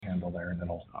signal there, and then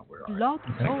we're all right. Blog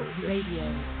Talk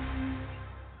Radio.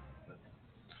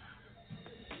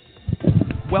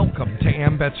 Welcome to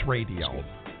AMVETS Radio.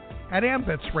 At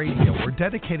AMVETS Radio, we're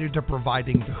dedicated to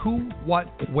providing the who, what,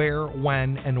 where,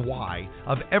 when, and why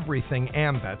of everything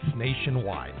AMVETS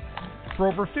nationwide. For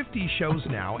over 50 shows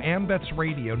now, AMVETS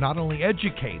Radio not only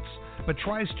educates, but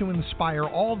tries to inspire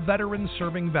all veterans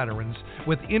serving veterans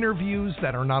with interviews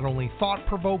that are not only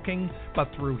thought-provoking, but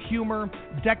through humor,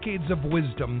 decades of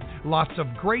wisdom, lots of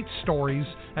great stories,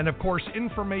 and of course,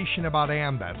 information about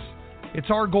AMVETS. It's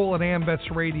our goal at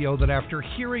AMVETS Radio that after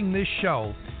hearing this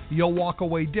show, you'll walk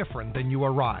away different than you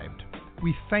arrived.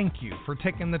 We thank you for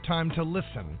taking the time to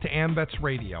listen to AMVETS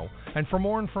Radio, and for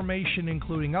more information,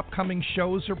 including upcoming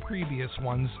shows or previous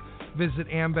ones, visit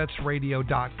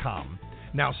AMVETSradio.com.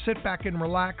 Now sit back and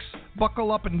relax,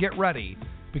 buckle up and get ready,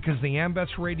 because the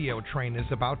AMVETS Radio train is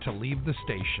about to leave the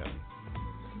station.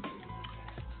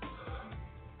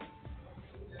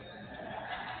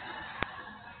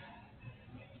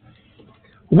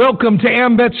 Welcome to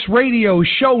AMVETS Radio,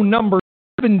 show number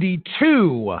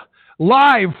 72,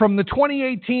 live from the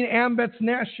 2018 AMVETS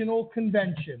National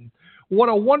Convention. What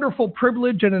a wonderful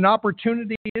privilege and an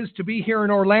opportunity it is to be here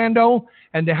in Orlando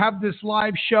and to have this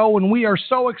live show, and we are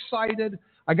so excited.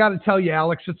 I got to tell you,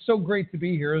 Alex, it's so great to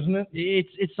be here, isn't it?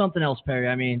 It's something else, Perry.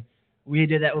 I mean, we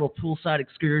did that little poolside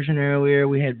excursion earlier.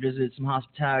 We had visited some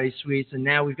hospitality suites, and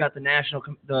now we've got the national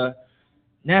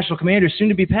commander, soon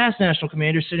to be past national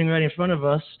commander, sitting right in front of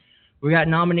us. We got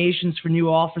nominations for new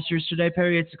officers today,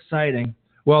 Perry. It's exciting.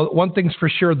 Well, one thing's for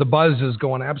sure, the buzz is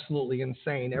going absolutely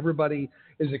insane. Everybody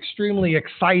is extremely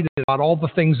excited about all the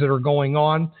things that are going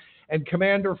on. And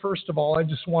Commander, first of all, I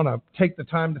just want to take the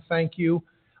time to thank you.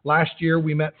 Last year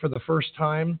we met for the first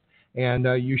time, and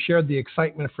you shared the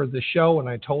excitement for the show, and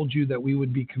I told you that we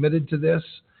would be committed to this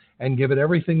and give it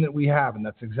everything that we have, and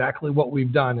that's exactly what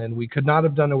we've done. And we could not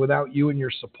have done it without you and your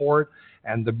support,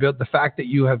 and the fact that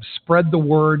you have spread the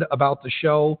word about the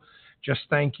show. Just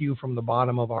thank you from the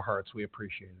bottom of our hearts. We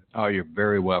appreciate it. Oh, you're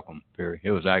very welcome, Perry.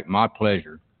 It was my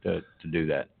pleasure to do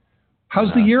that.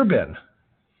 How's the year been?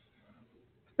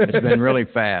 It's been really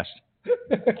fast.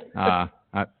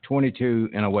 22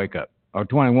 and a wake up, or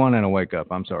 21 and a wake up,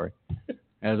 I'm sorry,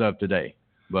 as of today.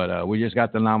 But we just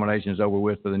got the nominations over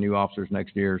with for the new officers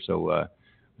next year, so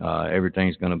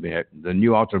everything's going to be, the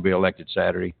new officer will be elected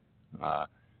Saturday.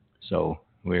 So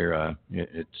we're,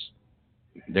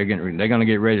 they're going to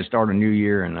get ready to start a new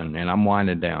year, and I'm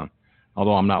winding down.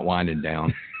 Although I'm not winding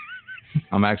down.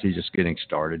 I'm actually just getting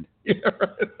started. Yeah,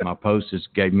 right. My post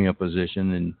just gave me a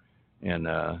position, and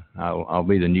I'll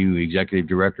be the new executive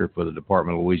director for the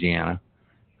Department of Louisiana.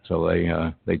 So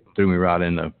they threw me right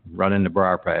in the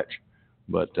briar patch,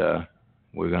 but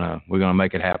we're gonna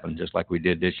make it happen just like we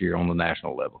did this year on the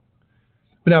national level.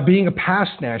 But now, being a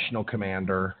past national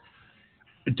commander,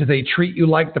 do they treat you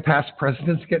like the past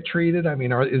presidents get treated? I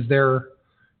mean, is there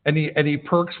any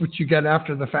perks which you get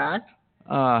after the fact?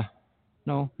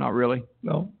 No, not really.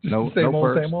 No, just no, same no old,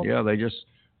 perks. same old. Yeah,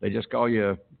 they just call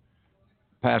you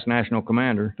past national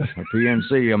commander, or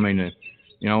PNC. I mean,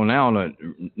 now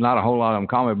not a whole lot of them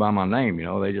call me by my name.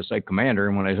 They just say commander,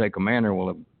 and when they say commander,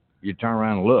 well, you turn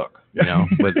around and look.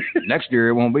 But next year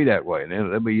it won't be that way.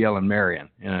 They'll be yelling Marion,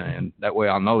 and that way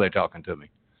I'll know they're talking to me.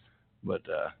 But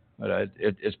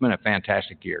it's been a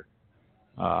fantastic year.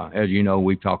 As you know,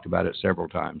 we've talked about it several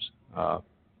times,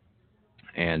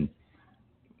 and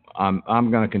I'm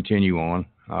going to continue on.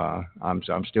 I'm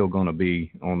still going to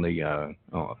be on the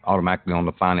automatically on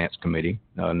the finance committee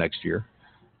next year,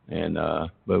 and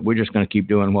but we're just going to keep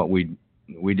doing what we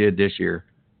did this year,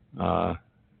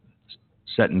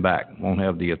 setting back. Won't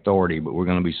have the authority, but we're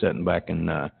going to be setting back and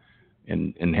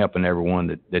helping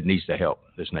everyone that needs the help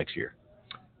this next year.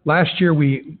 Last year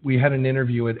we had an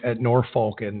interview at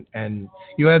Norfolk, and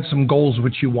you had some goals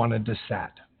which you wanted to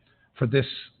set for this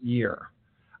year.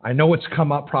 I know it's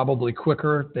come up probably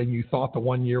quicker than you thought the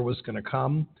 1 year was going to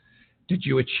come. Did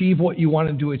you achieve what you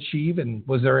wanted to achieve, and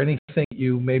was there anything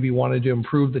you maybe wanted to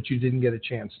improve that you didn't get a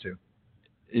chance to?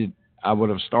 I would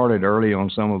have started early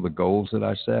on some of the goals that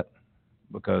I set,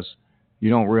 because you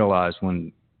don't realize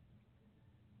when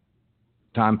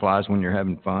time flies when you're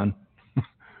having fun.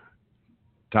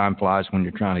 Time flies when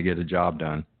you're trying to get a job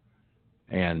done.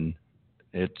 And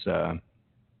it's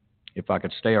if I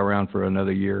could stay around for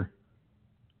another year,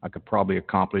 I could probably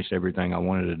accomplish everything I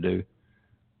wanted to do.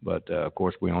 But, of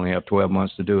course, we only have 12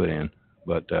 months to do it in.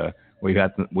 But we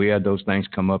had those things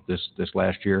come up this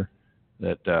last year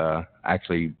that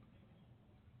actually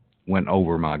went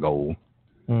over my goal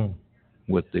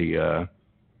with the,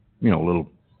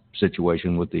 little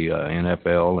situation with the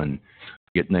NFL and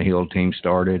getting the Hill team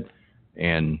started.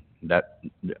 And that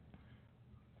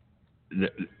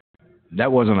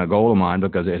wasn't a goal of mine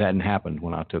because it hadn't happened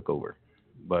when I took over.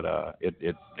 But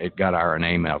it got our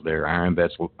name out there,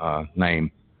 AMVETS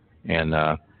name, and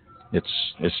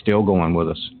it's still going with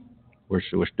us.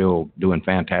 We're still doing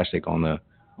fantastic on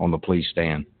the police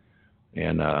stand,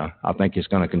 and I think it's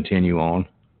going to continue on.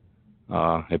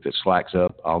 If it slacks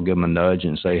up, I'll give them a nudge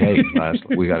and say, "Hey,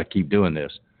 we got to keep doing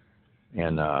this."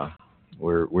 And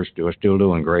we're still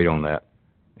doing great on that.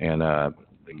 And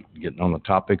getting on the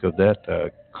topic of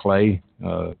that, Clay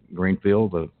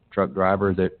Greenfield, the truck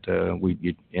driver that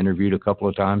we interviewed a couple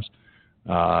of times,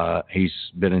 he's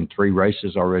been in 3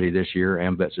 races already this year.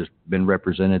 AMVETS has been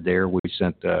represented there. We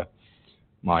sent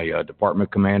my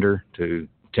department commander to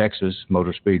Texas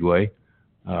Motor Speedway,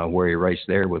 where he raced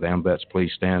there with AMVETS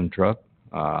police stand truck.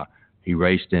 He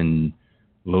raced in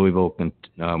Louisville,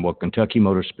 Kentucky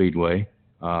Motor Speedway.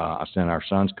 I sent our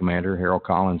son's commander, Harold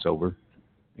Collins, over,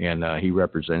 and he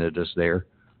represented us there.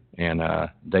 And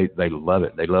they love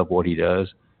it. They love what he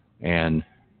does. And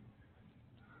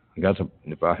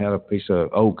if I had a piece of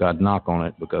oak, I'd knock on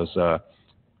it, because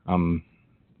I'm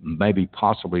maybe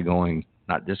possibly going,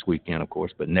 not this weekend, of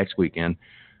course, but next weekend,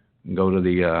 and go to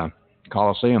the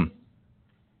Coliseum,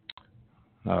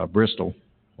 Bristol.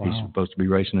 Wow. He's supposed to be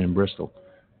racing in Bristol.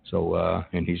 So,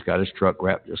 and he's got his truck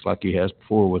wrapped just like he has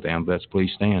before with AMVETS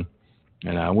Police Stand.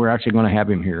 And we're actually going to have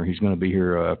him here. He's going to be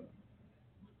here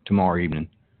tomorrow evening,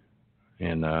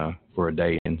 and for a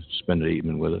day, and spend the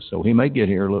evening with us. So he may get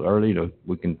here a little early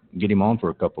we can get him on for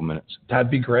a couple minutes. That'd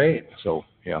be great. So,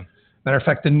 yeah. Matter of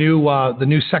fact, the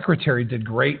new secretary did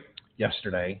great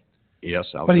yesterday. Yes,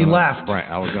 but he left.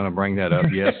 I was going to bring that up.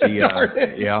 Yes, he.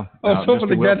 Yeah. I was hoping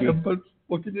to get him, but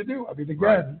what can you do? I mean, again.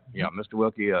 Right. Yeah, Mr.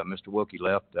 Wilkie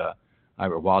left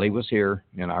while he was here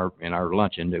in our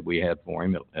luncheon that we had for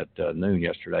him at noon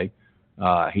yesterday.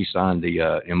 He signed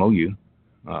the MOU,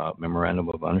 Memorandum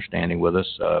of Understanding, with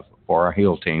us for our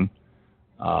Hill team.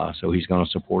 So he's going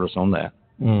to support us on that.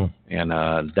 And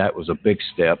that was a big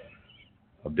step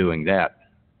of doing that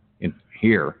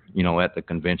here, at the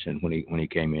convention when he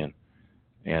came in.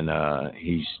 And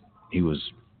he was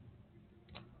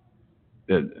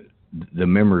the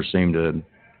members seemed to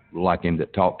like him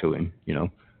that talked to him.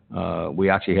 We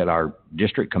actually had our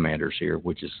district commanders here,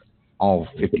 which is all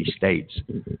 50 states,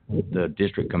 the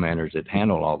district commanders that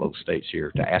handle all those states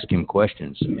here, to ask him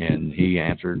questions, and he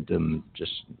answered them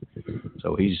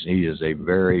so he is a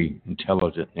very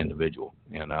intelligent individual,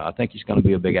 and I think he's going to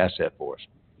be a big asset for us.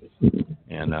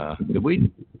 And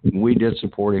we did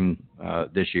support him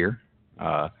this year.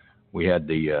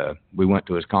 We went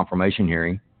to his confirmation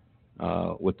hearing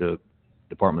with the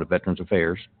Department of Veterans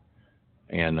Affairs,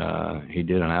 and he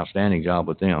did an outstanding job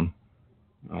with them.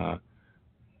 I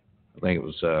think it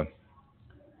was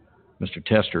Mr.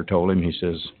 Tester told him, he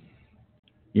says,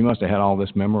 "You must have had all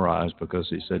this memorized," because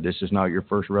he said, "This is not your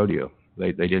first rodeo."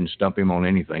 They didn't stump him on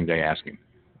anything they asked him.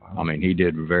 Wow. I mean, he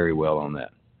did very well on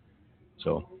that.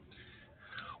 So,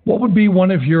 what would be one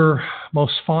of your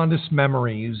most fondest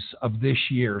memories of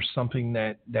this year, something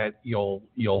that you'll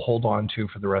hold on to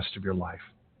for the rest of your life?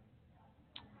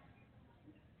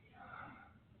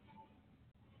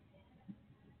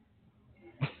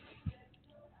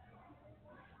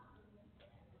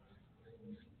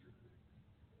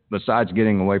 Besides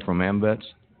getting away from AMVETS,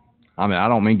 I mean, I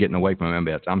don't mean getting away from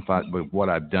AMVETS. I'm fine with what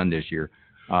I've done this year.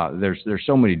 There's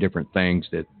so many different things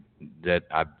that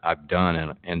I've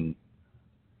done,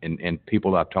 and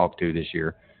people I've talked to this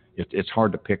year. It's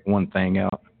hard to pick one thing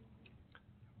out.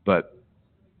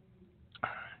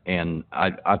 And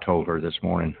I told her this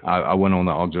morning, I went on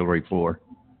the auxiliary floor,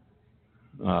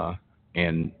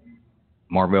 and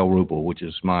Marvell Rupel, which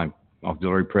is my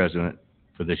auxiliary president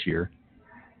for this year,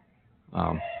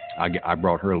 I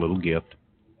brought her a little gift,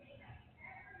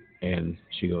 and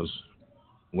she goes,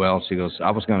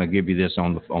 I was going to give you this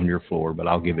on your floor, but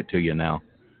I'll give it to you now.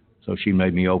 So she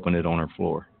made me open it on her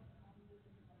floor.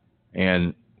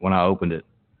 And when I opened it,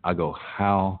 I go,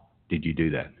 "How did you do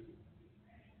that?"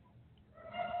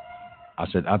 I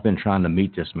said, "I've been trying to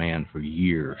meet this man for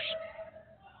years."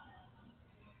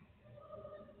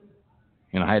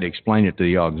 And I had to explain it to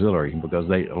the auxiliary, because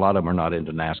a lot of them are not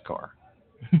into NASCAR.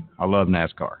 I love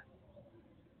NASCAR.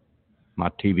 My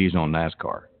TV's on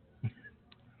NASCAR.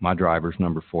 My driver's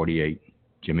number 48,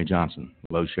 Jimmy Johnson,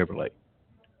 Lowe's Chevrolet.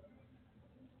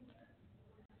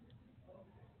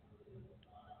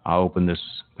 I opened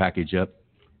this package up,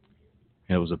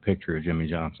 and it was a picture of Jimmy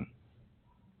Johnson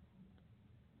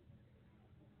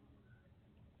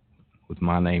with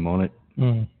my name on it,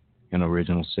 and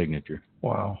original signature.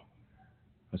 Wow.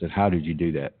 I said, "How did you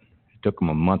do that?" It took them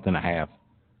a month and a half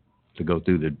to go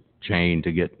through chain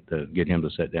to get him to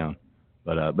sit down.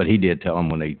 But he did tell them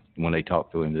when they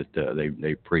talked to him that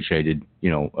they appreciated,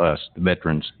 us, the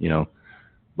veterans,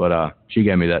 But she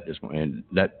gave me that this morning. And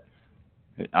that,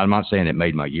 I'm not saying it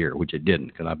made my year, which it didn't,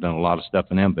 because I've done a lot of stuff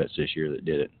in AMVETS this year that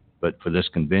did it. But for this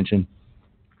convention,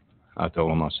 I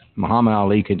told him, I said, Muhammad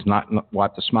Ali can not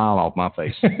wipe the smile off my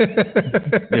face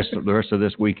the rest of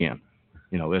this weekend.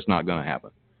 It's not going to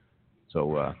happen.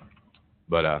 So,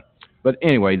 but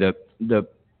anyway, the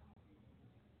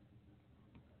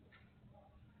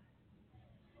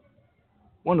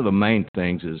one of the main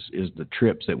things is the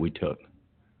trips that we took.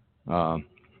 I'll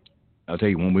tell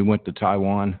you, when we went to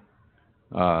Taiwan,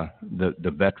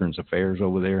 the Veterans Affairs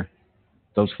over there,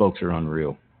 those folks are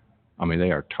unreal. I mean,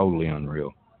 they are totally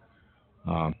unreal.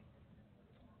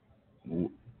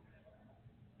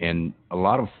 And a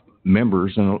lot of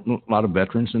members and a lot of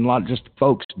veterans and a lot of just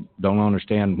folks don't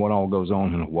understand what all goes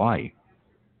on in Hawaii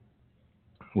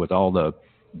with all the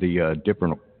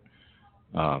different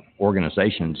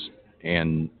organizations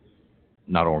and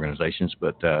not organizations,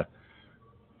 but trying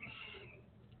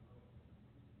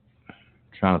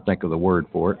to think of the word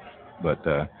for it, but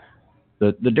the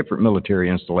different military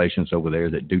installations over there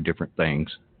that do different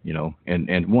things,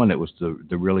 and one that was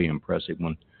the really impressive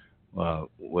one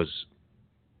was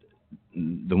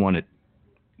the one that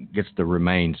gets the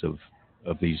remains of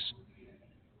these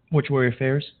Which Warrior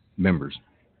Affairs members,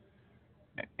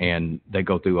 and they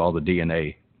go through all the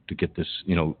DNA to get this,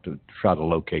 to try to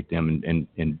locate them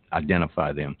and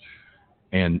identify them,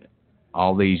 and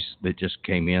all these that just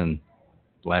came in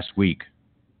last week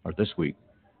or this week,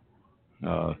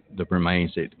 the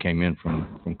remains that came in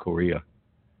from Korea,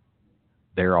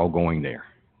 they're all going there,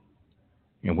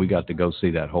 and we got to go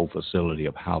see that whole facility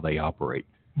of how they operate.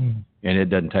 And it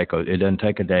doesn't take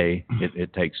a day.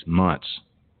 It takes months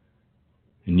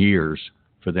and years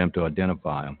for them to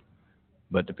identify them,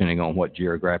 but depending on what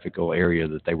geographical area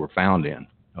that they were found in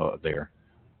there.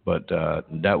 But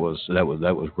that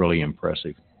was really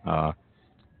impressive. But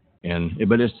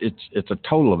it's a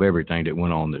total of everything that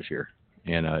went on this year,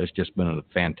 and it's just been a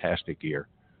fantastic year.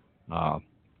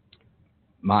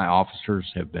 My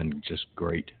officers have been just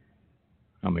great.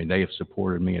 I mean, they have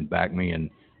supported me and backed me and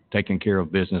taken care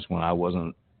of business when I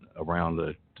wasn't around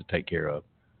to take care of.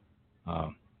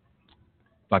 If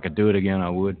I could do it again, I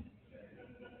would.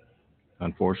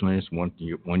 Unfortunately, it's one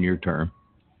year term,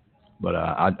 but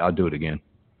I'll do it again.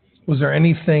 Was there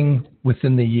anything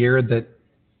within the year that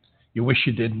you wish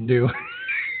you didn't do?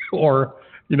 Or,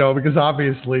 because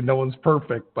obviously no one's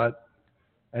perfect, but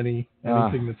anything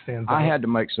that stands out? I had to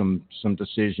make some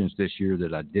decisions this year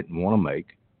that I didn't want to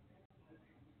make.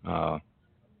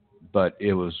 But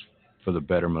it was for the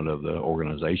betterment of the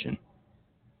organization.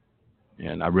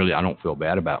 And I don't feel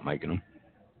bad about making them.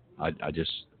 I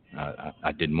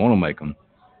didn't want to make them,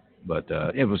 but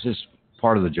it was just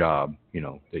part of the job,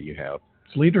 that you have.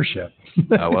 It's leadership.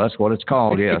 Well, that's what it's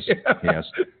called. Yes. Yeah. Yes.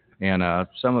 And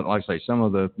some of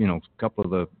the, couple of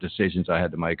the decisions I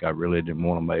had to make, I really didn't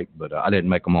want to make, but I didn't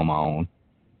make them on my own.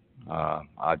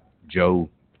 Joe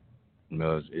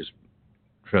is,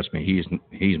 trust me,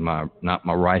 he's not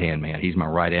my right-hand man. He's my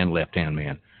right and left-hand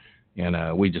man.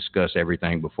 And we discuss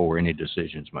everything before any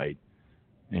decision's made.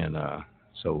 And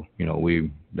so,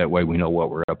 that way we know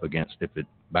what we're up against if it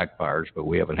backfires, but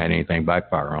we haven't had anything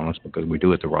backfire on us because we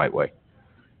do it the right way.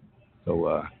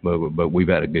 So, but we've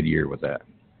had a good year with that.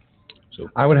 So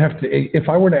I would have to, if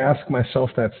I were to ask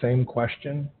myself that same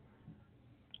question,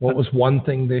 what was one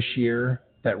thing this year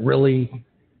that really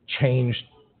changed?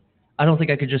 I don't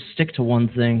think I could just stick to one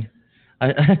thing.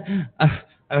 I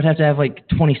would have to have like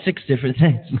 26 different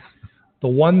things. The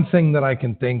one thing that I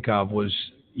can think of was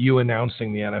you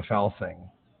announcing the NFL thing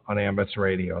on AMVETS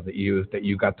Radio, that you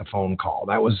got the phone call.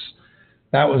 That was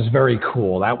very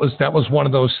cool. That was one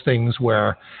of those things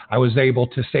where I was able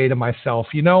to say to myself,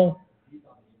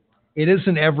 it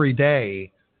isn't every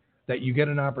day that you get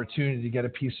an opportunity to get a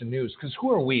piece of news. Because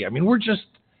who are we? I mean, we're just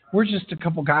a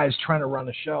couple guys trying to run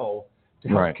a show to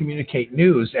help communicate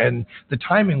news, and the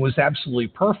timing was absolutely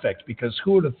perfect because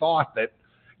who would have thought that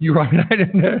you were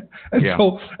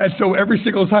so every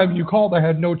single time you called, I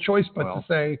had no choice but to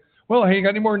say, well, hey, you got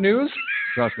any more news?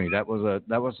 Trust me, that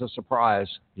was a surprise.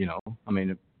 I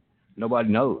mean, nobody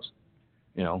knows,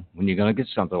 when you're going to get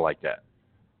something like that.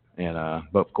 And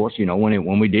but of course,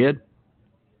 when we did,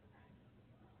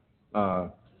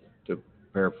 to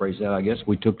paraphrase that, I guess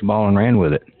we took the ball and ran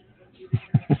with it.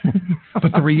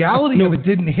 But the reality of it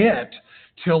didn't hit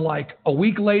till like a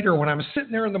week later when I was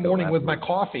sitting there in the morning with my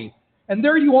coffee, and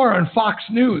there you are on Fox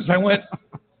News. I went,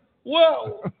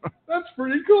 whoa, that's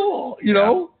pretty cool,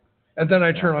 And then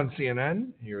I turn on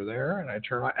CNN, you're there, and I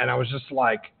turn on, and I was just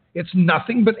like, It's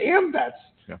nothing but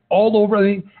AMVETS all over.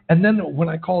 And then when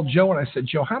I called Joe and I said,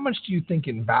 Joe, how much do you think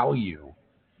in value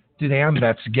did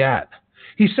AMVETS get?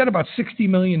 He said about $60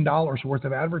 million worth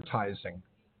of advertising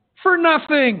for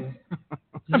nothing.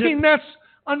 I mean, that's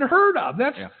unheard of.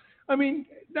 That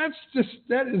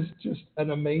is just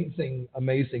an amazing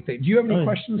thing. Do you have any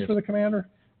questions for the commander?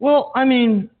 Well, I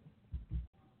mean,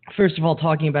 first of all,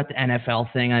 talking about the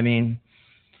NFL thing, I mean,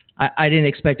 I didn't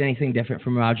expect anything different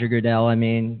from Roger Goodell. I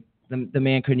mean, the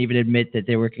man couldn't even admit that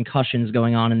there were concussions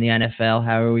going on in the NFL.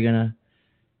 How are we going to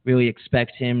really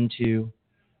expect him to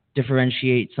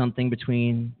differentiate something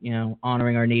between,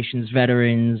 honoring our nation's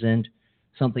veterans and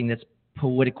something that's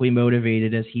politically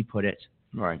motivated, as he put it?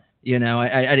 Right.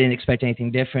 I didn't expect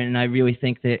anything different, and I really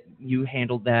think that you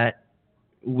handled that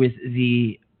with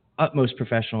the utmost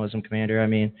professionalism, Commander. I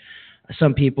mean,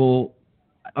 some people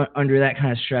under that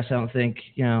kind of stress, I don't think,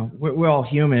 we're all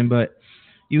human, but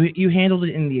you handled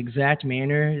it in the exact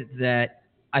manner that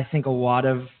I think a lot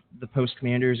of the post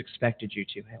commanders expected you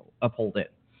to uphold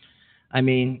it. I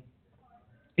mean,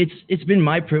 it's been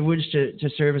my privilege to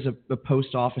serve as a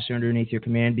post officer underneath your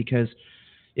command, because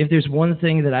if there's one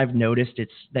thing that I've noticed,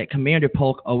 it's that Commander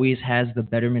Polk always has the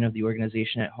betterment of the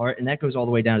organization at heart, and that goes all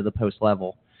the way down to the post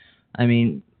level. I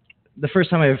mean, the first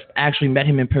time I've actually met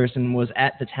him in person was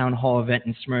at the town hall event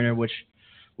in Smyrna, which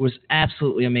was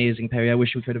absolutely amazing, Perry. I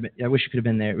wish you could have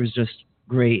been there. It was just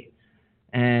great.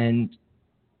 And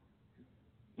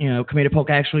Commander Polk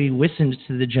actually listened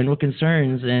to the general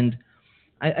concerns, and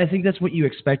I think that's what you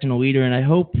expect in a leader. And I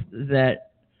hope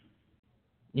that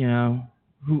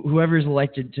whoever is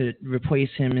elected to replace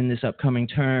him in this upcoming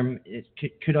term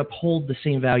could uphold the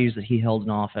same values that he held in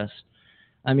office.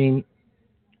 I mean,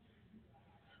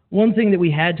 one thing that we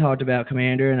had talked about,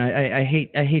 Commander, and I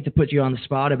hate to put you on the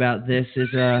spot about this, is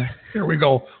here we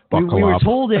go. We were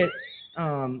told at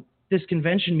this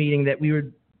convention meeting that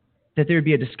there would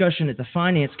be a discussion at the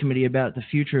finance committee about the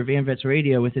future of AMVETS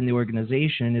Radio within the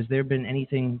organization. Has there been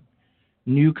anything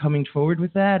new coming forward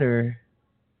with that, or?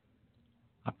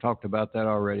 I've talked about that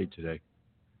already today.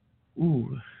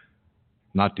 Ooh.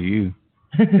 Not to you.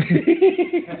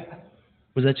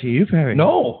 Was that to you, Perry?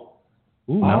 No.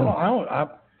 Ooh, I don't.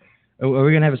 Are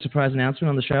we going to have a surprise announcement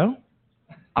on the show?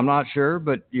 I'm not sure,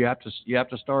 but you have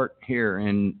to start here,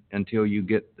 and until you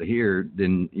get here,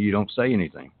 then you don't say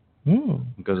anything. Ooh.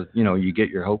 Because you get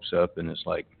your hopes up, and it's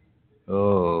like,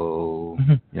 oh,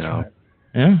 Yeah.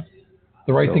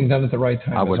 The right thing done at the right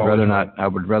time. I would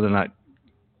rather not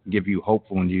give you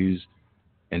hopeful news,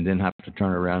 and then have to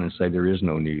turn around and say there is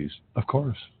no news. Of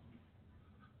course.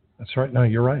 That's right. No,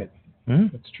 you're right.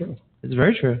 That's true. It's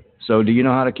very true. So, do you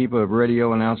know how to keep a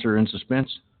radio announcer in suspense?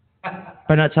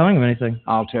 By not telling him anything.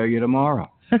 I'll tell you tomorrow.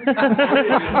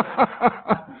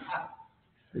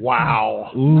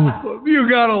 Wow. Ooh. You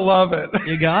gotta love it.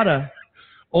 You gotta.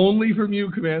 Only from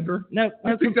you, Commander. No,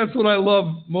 I think that's what I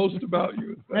love most about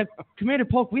you. Now, Commander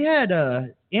Polk, we had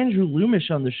Andrew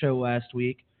Loomish on the show last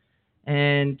week,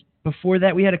 and before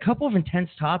that, we had a couple of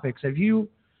intense topics. Have you,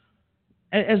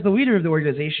 as the leader of the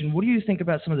organization, what do you think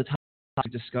about some of the topics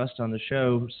discussed on the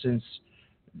show since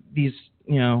these,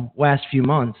 last few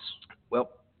months?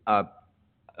 Well, I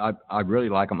really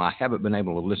like them. I haven't been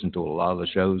able to listen to a lot of the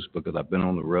shows because I've been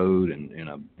on the road, and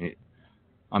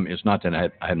it's not that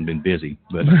I haven't been busy,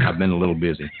 but I've been a little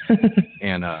busy.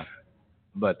 And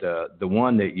but the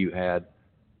one that you had,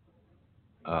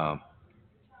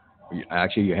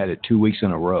 actually you had it 2 weeks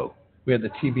in a row. We had the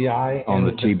TBI on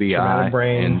and the TBI traumatic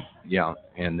brain,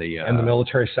 and the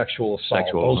military sexual assault.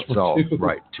 Sexual assault,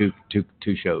 right? Two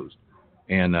shows,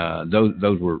 and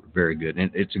those were very good.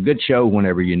 And it's a good show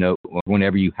whenever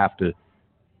you have to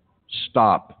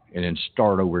stop and then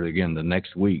start over again the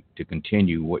next week to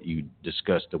continue what you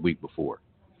discussed the week before.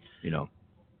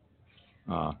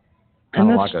 That's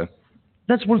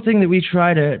one thing that we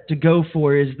try to go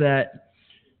for, is that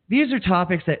these are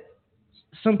topics that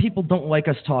some people don't like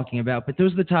us talking about, but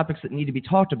those are the topics that need to be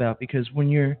talked about, because when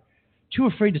you're too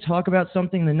afraid to talk about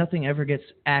something, then nothing ever gets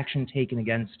action taken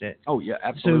against it. Oh, yeah,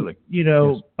 absolutely. So,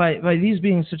 yes. by these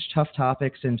being such tough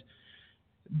topics and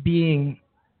being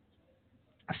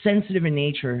sensitive in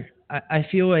nature, I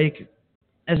feel like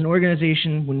as an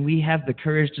organization, when we have the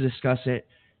courage to discuss it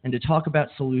and to talk about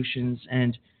solutions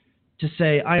and to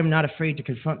say, I am not afraid to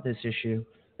confront this issue,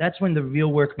 that's when the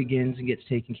real work begins and gets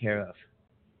taken care of.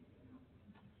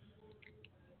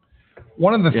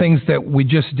 One of the things that we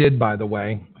just did, by the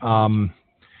way,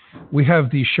 we have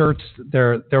these shirts.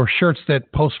 There were shirts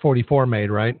that Post 44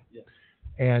 made, right? Yeah.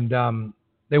 And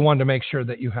they wanted to make sure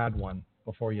that you had one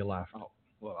before you left. Oh,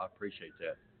 well, I appreciate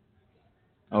that.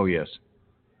 Oh, yes.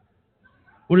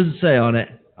 What does it say on it?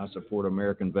 I support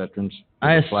American veterans.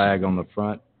 I With the flag on the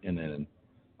front, and then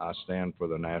I stand for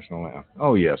the national anthem.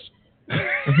 Oh yes.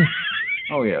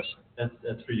 Oh yes.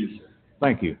 That's for you, sir.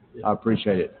 Thank you. I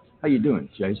appreciate it. How you doing,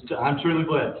 Jason? I'm truly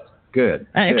blessed. Good.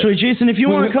 Actually, Jason, if you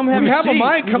want to come have we a have seat,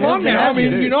 a mic. Come on now. I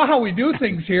mean, you know how we do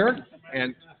things here.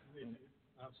 And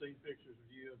I've seen pictures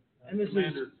of you. And this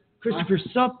is Christopher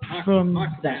Supp from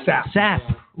SAP.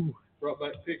 Brought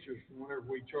back pictures from whenever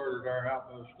we chartered our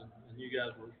outpost, and you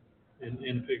guys were in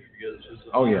the picture together. So it's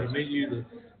an honor to meet you.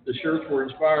 The shirts were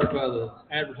inspired by the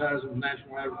advertising,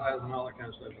 national advertising, all that kind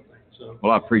of stuff, I think. So,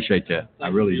 well, I appreciate that. I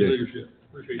really do. Leadership.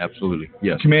 Appreciate Absolutely.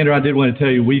 Yes. Commander, I did want to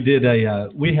tell you, we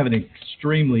have an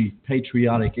extremely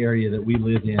patriotic area that we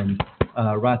live in,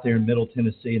 right there in Middle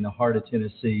Tennessee, in the heart of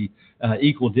Tennessee,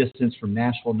 equal distance from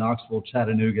Nashville, Knoxville,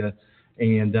 Chattanooga,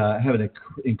 and have an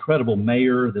incredible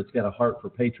mayor that's got a heart for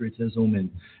patriotism.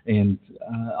 And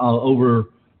over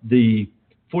the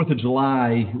 4th of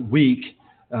July week,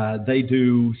 they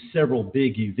do several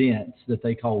big events that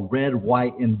they call Red,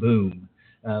 White, and Boom,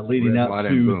 leading Red, up White, to.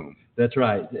 and Boom. That's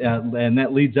right, and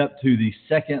that leads up to the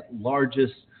second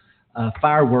largest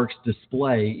fireworks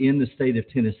display in the state of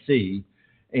Tennessee,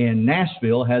 and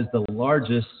Nashville has the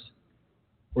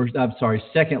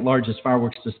second largest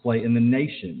fireworks display in the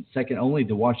nation, second only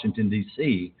to Washington,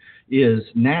 D.C. is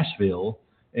Nashville,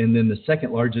 and then the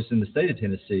second largest in the state of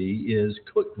Tennessee is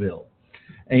Cookeville.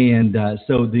 And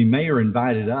so the mayor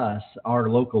invited us, our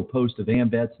local post of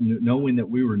AMVETS, knowing that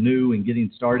we were new and getting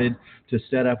started, to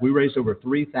set up. We raised over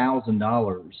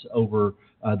 $3,000 over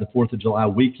the 4th of July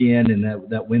weekend and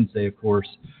that Wednesday, of course.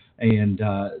 And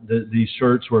these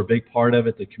shirts were a big part of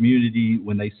it. The community,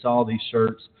 when they saw these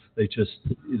shirts, they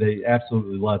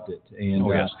absolutely loved it. And,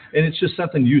 and it's just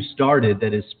something you started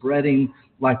that is spreading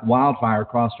like wildfire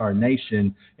across our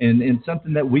nation, and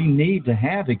something that we need to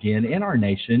have again in our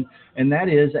nation, and that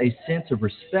is a sense of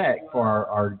respect for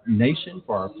our nation,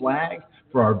 for our flag,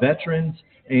 for our veterans,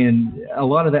 and a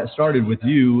lot of that started with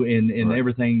you and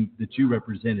everything that you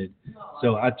represented.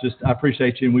 So I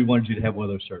appreciate you, and we wanted you to have one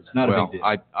of those shirts. Not a big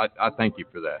deal. I thank you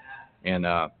for that, and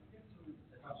I'm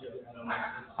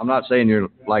not saying you're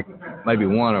like maybe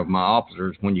one of my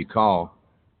officers when you call,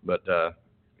 but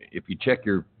if you check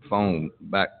your phone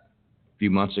back a few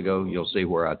months ago, you'll see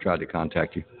where I tried to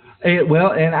contact you.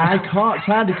 And I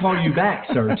tried to call you back,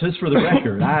 sir, just for the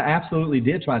record. I absolutely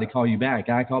did try to call you back.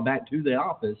 I called back to the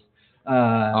office.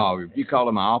 If you called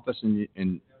in my office and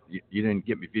you didn't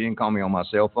get me, if you didn't call me on my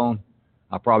cell phone,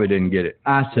 I probably didn't get it.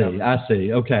 I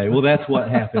see. Okay, well, that's what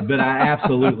happened. But I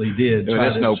absolutely did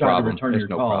try to return your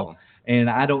call. Problem.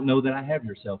 And I don't know that I have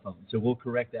your cell phone, so we'll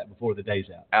correct that before the day's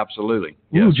out. Absolutely.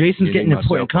 Ooh, yes. Jason's getting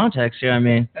important contacts here. I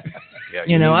mean,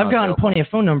 I've gotten plenty of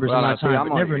phone numbers in my time,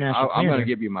 but never national. I'm going to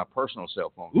give you my personal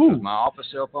cell phone. Ooh. My office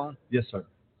cell phone. Yes, sir.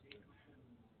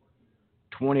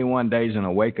 21 days in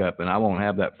a wake up, and I won't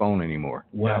have that phone anymore.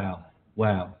 Wow.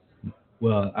 Well,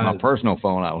 my personal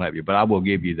phone, I'll have you, but I will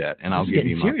give you that, and I'll give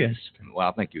you my. Serious. Well,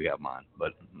 I think you have mine,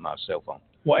 but my cell phone.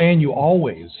 Well, and you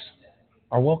always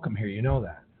are welcome here. You know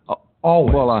that.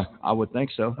 Always. Well, I would think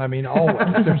so. I mean, always.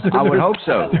 I would hope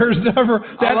so. There's never.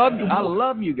 I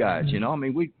love you guys. You know, I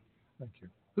mean, we. Thank you.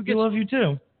 We love you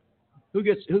too. Who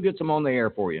gets them on the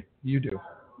air for you? You do.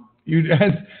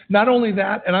 And not only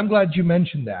that, and I'm glad you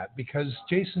mentioned that, because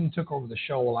Jason took over the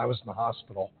show while I was in the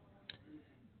hospital.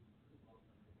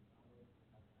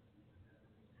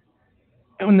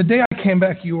 And when the day I came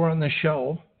back, you were on the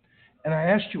show, and I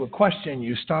asked you a question.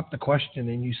 You stopped the question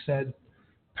and you said,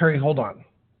 "Perry, hold on.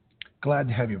 Glad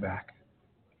to have you back.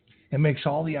 It makes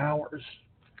all the hours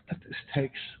that this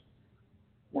takes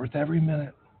worth every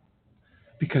minute,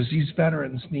 because these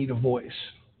veterans need a voice.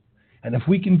 And if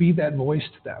we can be that voice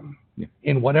to them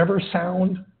in whatever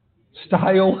sound,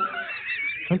 style,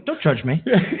 don't judge me.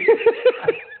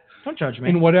 Don't judge me.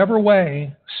 In whatever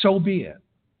way, so be it."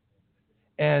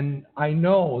 And I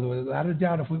know, without a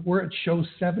doubt, if we were at show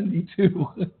 72,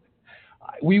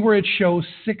 we were at show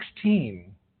 16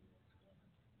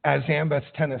 as AMVETS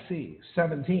Tennessee,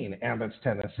 17 AMVETS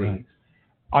Tennessee. Right.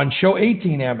 On show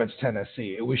 18 AMVETS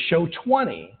Tennessee, it was show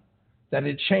 20 that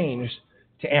it changed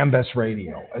to AMVETS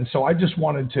Radio. And so I just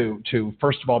wanted to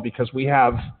first of all, because we've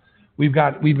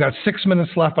got 6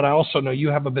 minutes left, but I also know you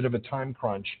have a bit of a time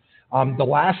crunch. The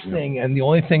last thing, and the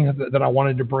only thing that I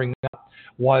wanted to bring up,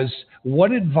 was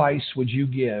what advice would you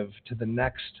give to the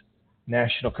next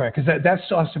national commander? Because that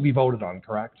still has to be voted on,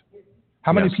 correct?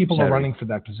 How many people are running for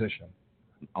that position?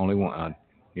 Only one.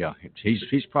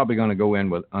 He's probably going to go in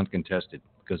with uncontested,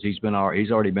 because he's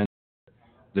already been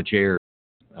the chair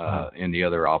in the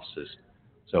other offices.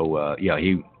 So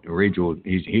he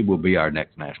will be our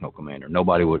next national commander.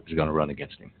 Nobody is going to run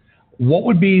against him. What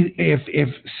would be if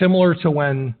similar to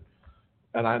when,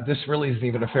 and this really isn't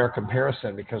even a fair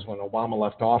comparison because when Obama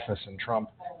left office and Trump,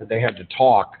 they had to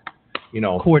talk,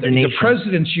 coordination. The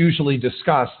presidents usually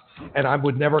discuss, and I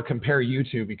would never compare you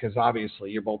two because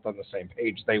obviously you're both on the same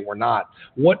page. They were not.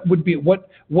 What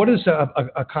is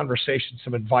a conversation,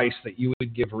 some advice that you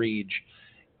would give Reed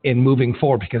in moving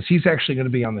forward? Because he's actually going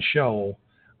to be on the show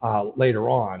later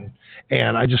on,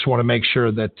 and I just want to make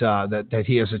sure that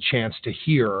he has a chance to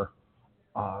hear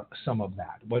some of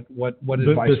that. What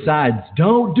advice? Besides,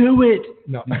 don't do it.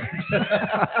 No.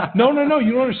 No.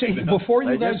 You don't understand. Before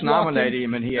you they guys just nominated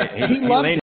him, and he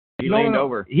leaned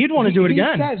over. He'd want to do it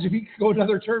again. He says if he could go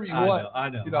another term, he would. I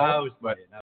know. But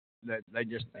they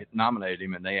just nominated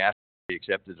him, and they asked if he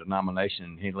accepted the nomination,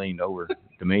 and he leaned over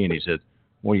to me, and he said,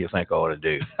 "What do you think I ought to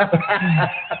do?" I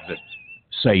said,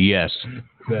 "Say yes."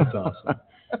 That's awesome.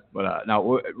 But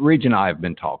now, Reed and I have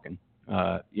been talking.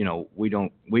 We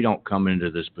don't come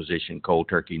into this position cold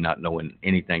turkey, not knowing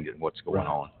anything that what's going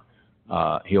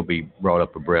on. He'll be brought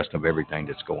up abreast of everything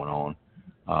that's going on.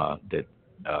 That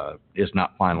is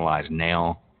not finalized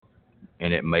now,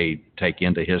 and it may take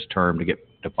into his term to get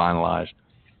to finalized.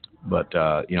 But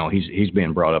he's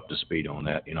being brought up to speed on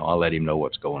that. I'll let him know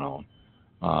what's going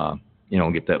on.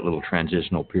 Get that little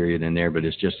transitional period in there, but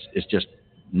it's just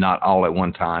not all at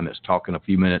one time. It's talking a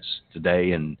few minutes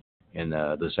today and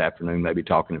this afternoon, maybe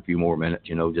talking a few more minutes,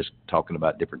 just talking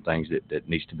about different things that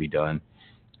needs to be done.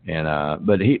 And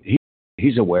but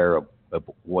he's aware of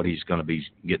what he's going to be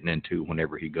getting into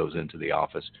whenever he goes into the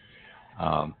office.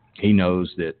 He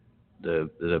knows that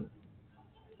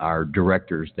our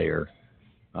directors there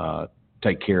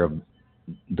take care of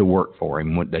the work for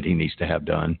him that he needs to have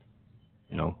done.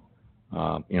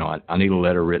 I need a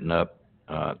letter written up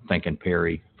thanking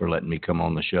Perry for letting me come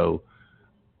on the show,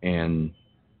 and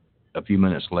a few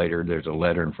minutes later, there's a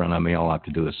letter in front of me. All I have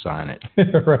to do is sign it.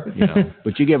 Right.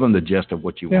 But you give them the gist of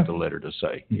what you want the letter to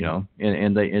say.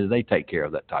 And they take care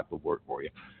of that type of work for you.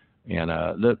 And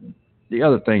the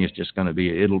other thing is just going to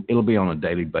be it'll be on a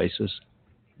daily basis.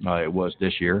 It was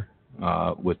this year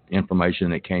with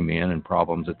information that came in and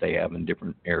problems that they have in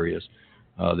different areas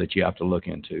that you have to look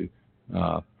into.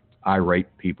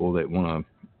 Irate people that want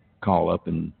to call up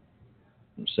and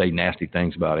say nasty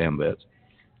things about AMVETS,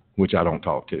 which I don't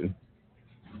talk to.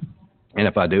 And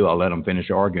if I do, I'll let them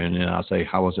finish arguing, and I'll say,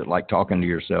 "How was it like talking to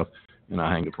yourself?" And I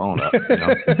hang the phone up.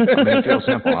 It's real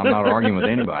simple. I'm not arguing with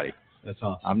anybody. That's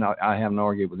awesome. I haven't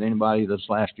argued with anybody this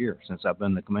last year since I've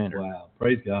been the commander. Wow,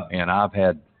 praise God. And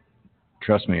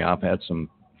trust me, I've had some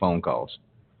phone calls,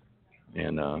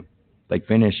 and they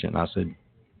finish, and I said,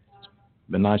 "It's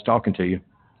been nice talking to you."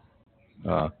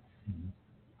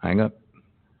 Hang up.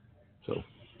 So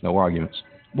no arguments.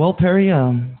 Well, Perry,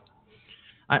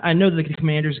 I know that the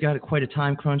commander's got quite a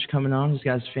time crunch coming on. He's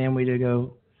got his family to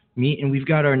go meet, and we've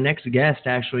got our next guest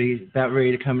actually about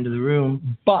ready to come into the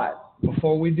room. But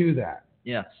before we do that,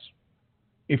 yes,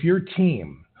 if your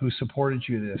team who supported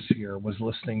you this year was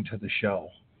listening to the show,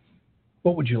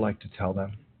 what would you like to tell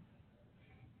them?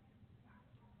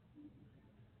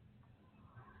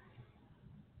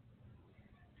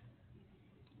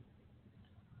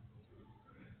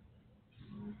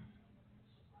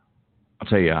 I'll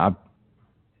tell you,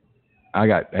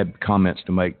 I had comments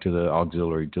to make to the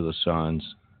auxiliary, to the sons,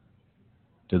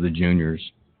 to the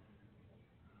juniors.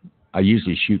 I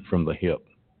usually shoot from the hip.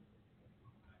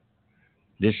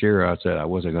 This year I said I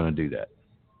wasn't going to do that.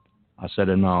 I sat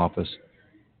in my office.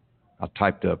 I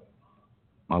typed up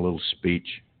my little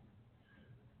speech.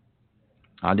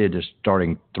 I did this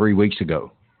starting 3 weeks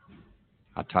ago.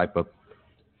 I type up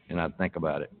and I'd think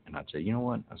about it. And I'd say, you know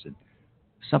what? I said,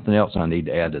 something else I need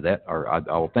to add to that, or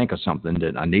I'll think of something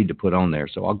that I need to put on there.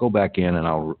 So I'll go back in and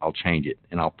I'll change it,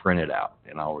 and I'll print it out,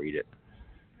 and I'll read it.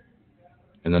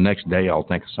 And the next day I'll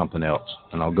think of something else,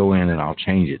 and I'll go in and I'll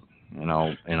change it, and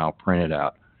I'll print it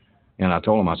out. And I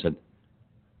told him, I said,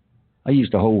 I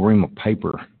used a whole ream of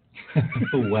paper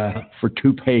Wow. for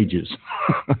 2 pages,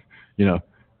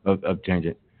 of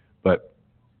changing it. But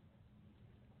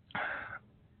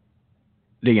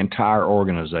the entire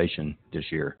organization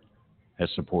this year has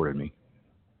supported me.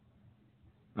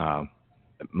 My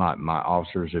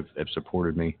officers have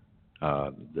supported me.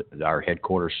 Our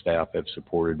headquarters staff have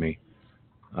supported me.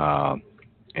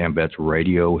 AMVETS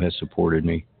Radio has supported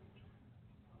me.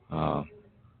 A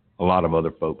lot of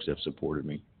other folks have supported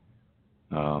me.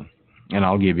 And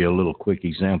I'll give you a little quick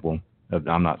example.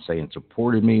 I'm not saying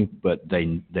supported me, but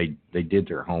they did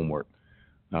their homework.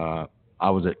 I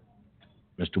was at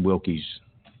Mr. Wilkie's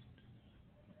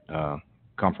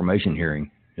confirmation hearing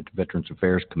at the Veterans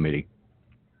Affairs Committee.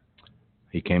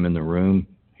 He came in the room.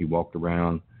 He walked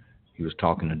around. he was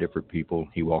talking to different people.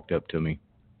 He walked up to me,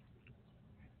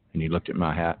 and he looked at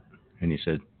my hat, and he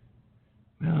said,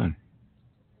 "Man,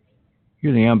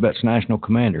 you're the AMVETS National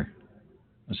Commander."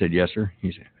 I said, "Yes, sir."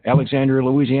 He said, "Alexandria,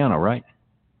 Louisiana, right?"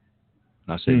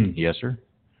 And I said, "Yes, sir."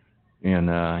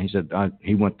 And he said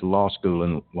he went to law school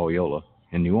in Loyola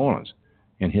in New Orleans,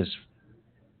 and his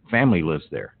family lives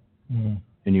there in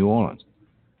New Orleans.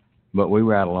 But we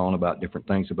rattled on about different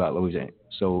things about Louisiana.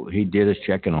 So he did his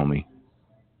checking on me.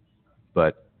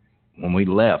 But when we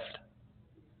left,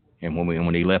 and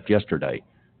when he left yesterday,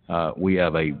 we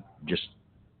have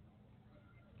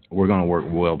we're going to work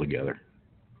well together.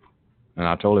 And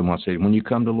I told him, I said, when you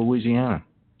come to Louisiana,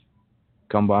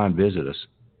 come by and visit us.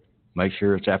 Make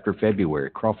sure it's after February.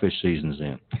 Crawfish season's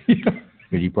in.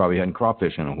 Because you probably hadn't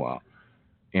crawfish in a while.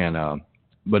 And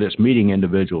but it's meeting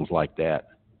individuals like that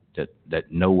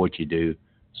know what you do,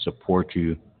 support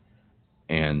you.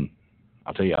 And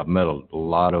I'll tell you, I've met a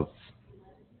lot of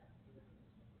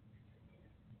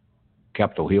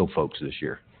Capitol Hill folks this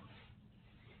year.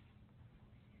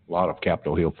 A lot of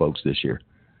Capitol Hill folks this year.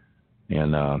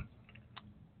 And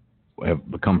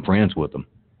have become friends with them.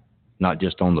 Not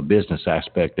just on the business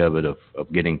aspect of it, of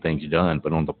getting things done,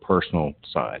 but on the personal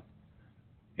side.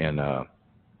 And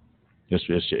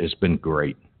it's been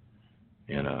great.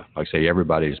 And like I say,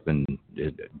 everybody's been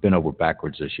over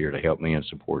backwards this year to help me and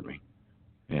support me.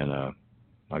 And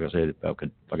like I said, if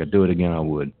I could do it again, I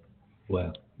would.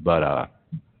 Wow. But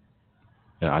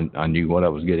I knew what I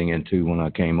was getting into when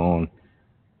I came on,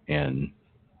 and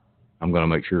I'm going to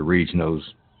make sure Reach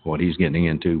knows what he's getting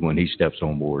into when he steps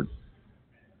on board.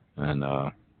 And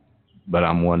but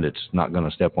I'm one that's not going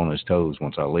to step on his toes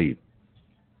once I leave.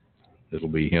 It'll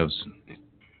be his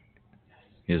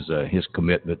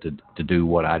commitment to do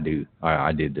what I did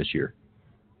this year,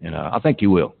 and I think he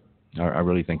will. I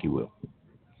really think he will.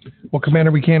 Well,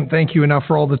 Commander, we can't thank you enough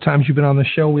for all the times you've been on the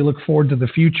show. We look forward to the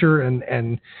future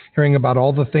and hearing about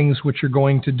all the things which you're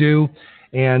going to do.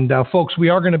 And folks, we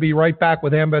are going to be right back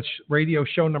with AMVETS Radio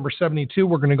Show number 72.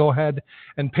 We're going to go ahead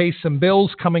and pay some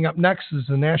bills. Coming up next is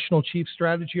the National Chief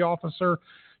Strategy Officer,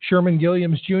 Sherman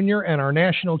Gilliams Jr., and our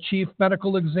National Chief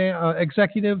Medical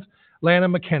Executive, Lana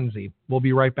McKenzie. We'll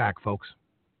be right back, folks.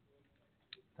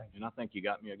 And I think you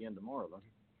got me again tomorrow, don't you?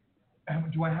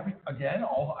 Do I have it again?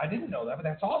 Oh, I didn't know that, but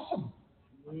that's awesome.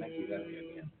 I think you got me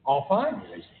again. All fine.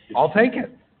 I'll take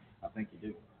it. I think you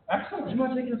do. Excellent. Would you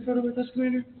mind taking a photo with us,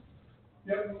 Commander?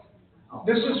 Yep.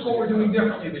 This is what we're doing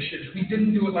differently this year. We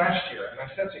didn't do it last year, and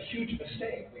that's a huge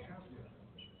mistake. We have to.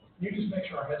 You just make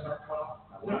sure our heads aren't cut off.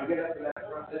 When I get up to that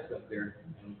front desk up there,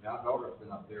 and our daughter's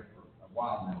been up there for a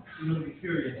while now. You're going to be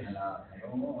curious. And I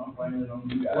don't know, I'm blaming it on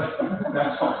you guys.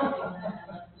 That's all.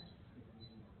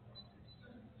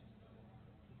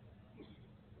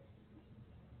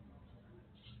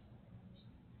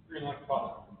 Green like a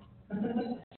bottle.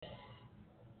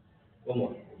 One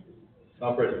more.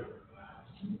 Not pretty.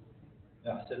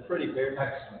 Yeah, I said pretty, Barry.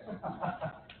 Excellent.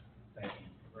 Thank you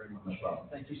very much. No problem.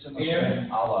 Thank you so much.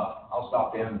 And I'll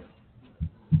stop in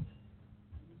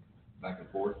back and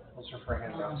forth. Those are for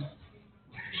handouts.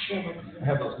 I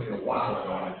have those been a while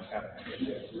ago, and I just haven't had it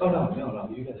yet. Oh, no,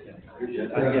 you guys can.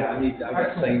 I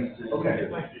got things to. Okay.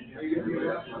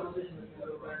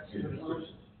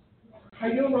 How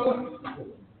you doing, brother?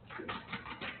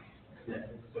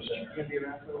 Gonna be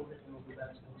around for a little bit and we'll be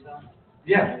back to the hotel.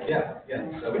 Yeah.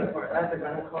 So, I have the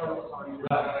rental car.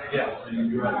 yeah,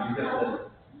 you're right. You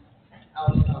got I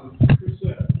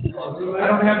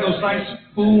don't have those nice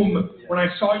boom. When I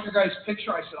saw your guys'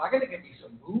 picture, I said, I got to get me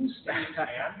some boom stands, man.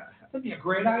 That'd be a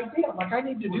great idea. I'm like, I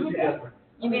need to do that.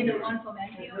 You mean the one from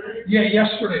Matthew? Yeah,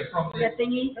 yesterday from the. That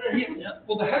thingy? Yeah,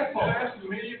 well, the headphones.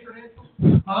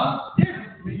 Huh? Yeah.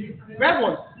 Grab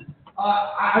one.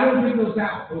 I don't bring those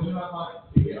down. Those are not mine.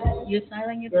 You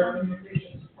smiling your They're phone?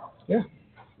 communications. Yeah.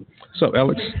 So,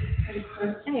 Alex. Hey,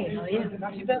 how are you?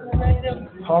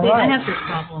 All See, I right. have this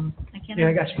problem. I can't. Yeah,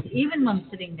 I got you. Even when I'm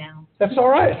sitting down. That's all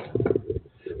right.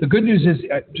 The good news is,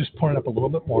 just point it up a little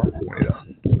bit more.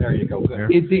 There you go. Yeah.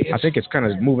 I think it's kind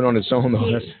of moving on its own,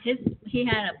 though. He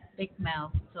had a big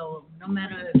mouth, so no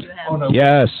matter if you have. Oh, no.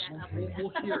 Yes.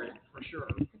 We'll hear it for sure.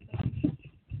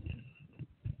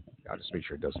 I'll just make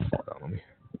sure it doesn't fall down on me.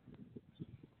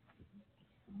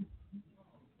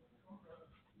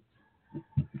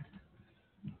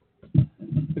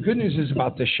 The good news is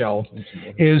about this show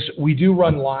is we do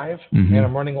run live, Mhm. and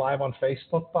I'm running live on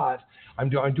Facebook, but I'm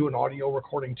doing audio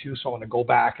recording too, so I'm going to go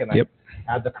back and Yep.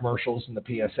 I add the commercials and the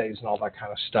PSAs and all that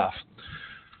kind of stuff.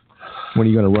 When are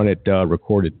you going to run it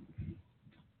recorded?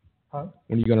 Huh?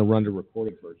 When are you going to run the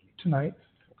recorded version? Tonight,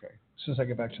 Okay. as soon as I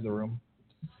get back to the room,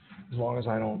 as long as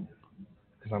I don't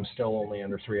because I'm still only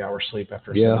under 3 hours sleep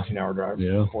after a Yeah. 17-hour drive.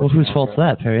 Yeah. Well, whose fault's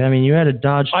that, Perry? I mean, you had a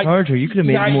Dodge Charger. You could have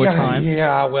made more time.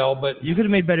 Yeah, well, but You could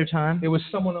have made better time. it was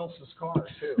someone else's car,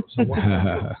 too. So what can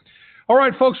I do? All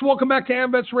right, folks, welcome back to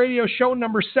AMVETS Radio, show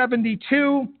number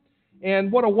 72.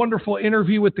 And what a wonderful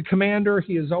interview with the commander.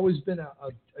 He has always been a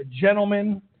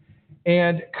gentleman.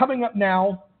 And coming up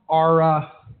now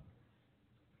are,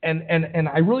 and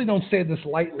I really don't say this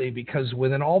lightly, because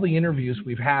within all the interviews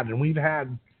we've had, and we've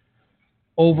had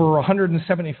over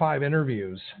 175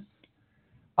 interviews,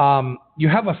 you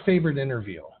have a favorite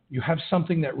interview. You have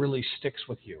something that really sticks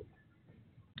with you.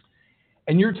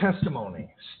 And your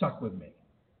testimony stuck with me.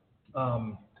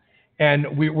 And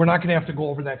we're not going to have to go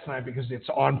over that tonight because it's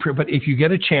on pre. But if you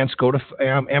get a chance, go to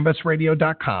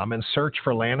AMVETSradio.com and search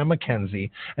for Lana McKenzie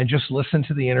and just listen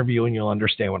to the interview, and you'll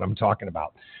understand what I'm talking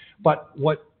about. But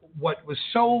what was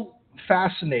so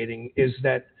fascinating is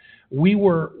that we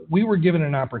were given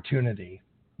an opportunity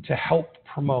to help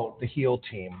promote the HEAL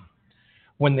team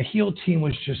when the HEAL team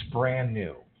was just brand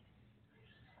new.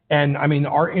 And I mean,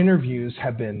 our interviews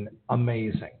have been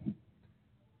amazing.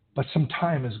 But some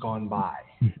time has gone by.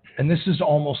 And this is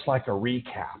almost like a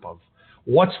recap of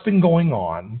what's been going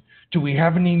on. Do we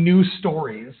have any news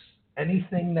stories?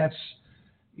 Anything that's,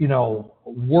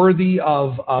 worthy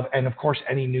of, and of course,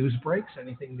 any news breaks,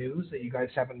 anything news that you guys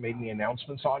haven't made any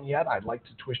announcements on yet? I'd like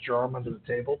to twist your arm under the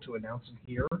table to announce it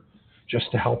here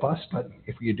just to help us. But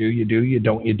if you do, you do. You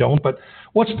don't, you don't. But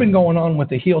what's been going on with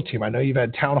the HEAL team? I know you've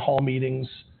had town hall meetings.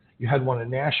 You had one in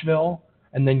Nashville.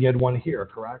 And then you had one here,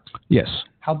 correct? Yes.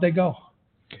 How'd they go?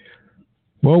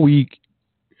 Well, we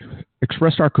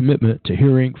expressed our commitment to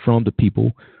hearing from the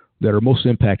people that are most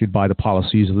impacted by the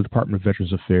policies of the Department of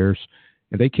Veterans Affairs,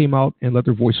 and they came out and let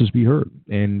their voices be heard.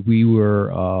 And we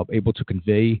were able to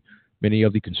convey many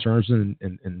of the concerns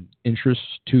and interests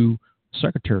to the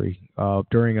Secretary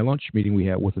during a lunch meeting we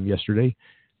had with him yesterday,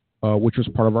 which was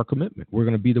part of our commitment. We're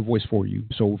going to be the voice for you.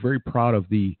 So we're very proud of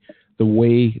the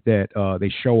way that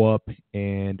they show up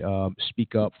and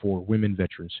speak up for women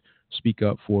veterans, speak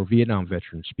up for Vietnam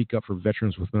veterans, speak up for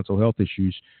veterans with mental health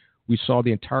issues. We saw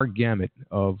the entire gamut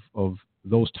of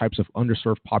those types of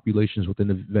underserved populations within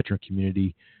the veteran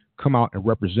community come out and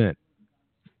represent,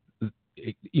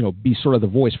 be sort of the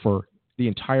voice for the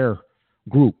entire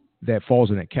group that falls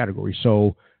in that category.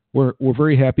 So we're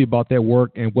very happy about that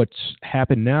work. And what's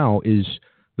happened now is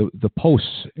the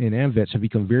posts in AMVETS have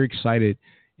become very excited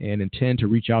and intend to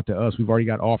reach out to us. We've already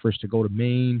got offers to go to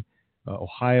Maine,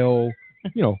 Ohio,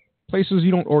 places you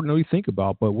don't ordinarily think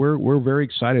about. But we're very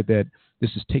excited that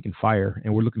this is taking fire,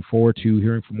 and we're looking forward to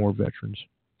hearing from more veterans.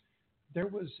 There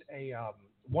was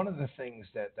one of the things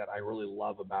that I really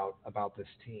love about this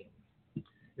team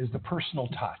is the personal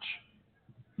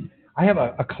touch. I have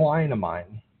a client of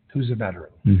mine who's a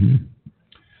veteran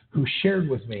who shared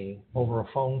with me over a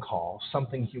phone call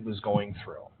something he was going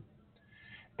through.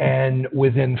 And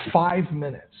within 5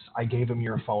 minutes, I gave him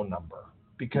your phone number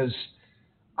because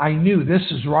I knew this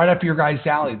is right up your guys'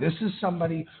 alley. This is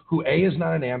somebody who, A, is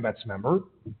not an AMVETS member,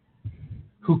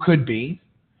 who could be,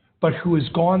 but who has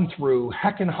gone through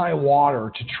heck and high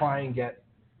water to try and get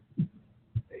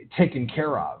taken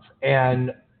care of.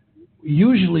 And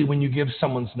usually when you give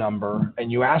someone's number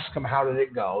and you ask them how did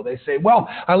it go, they say, well,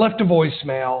 I left a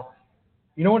voicemail.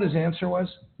 You know what his answer was?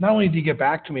 Not only did he get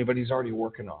back to me, but he's already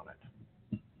working on it.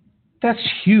 That's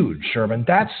huge, Sherman.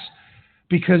 That's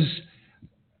because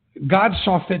God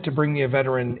saw fit to bring me a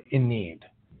veteran in need.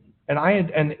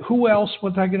 And who else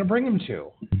was I going to bring him to?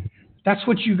 That's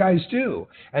what you guys do.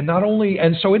 And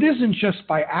so it isn't just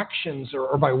by actions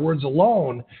or by words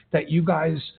alone that you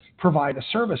guys provide a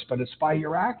service, but it's by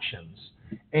your actions.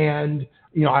 And,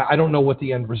 I don't know what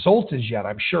the end result is yet.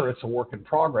 I'm sure it's a work in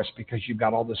progress because you've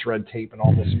got all this red tape and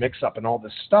all this mix up and all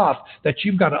this stuff that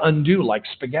you've got to undo like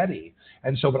spaghetti.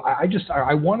 And so, but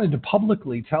I wanted to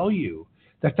publicly tell you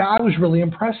that I was really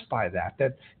impressed by that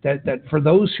for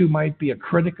those who might be a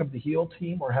critic of the HEAL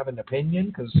team or have an opinion,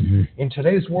 because in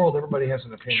today's world, everybody has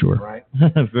an opinion, right?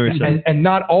 Very and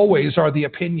not always are the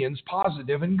opinions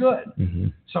positive and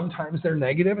good. Sometimes they're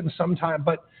negative and sometimes,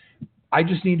 but I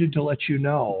just needed to let you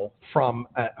know from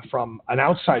an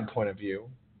outside point of view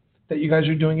that you guys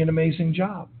are doing an amazing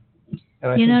job.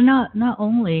 And not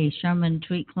only Sherman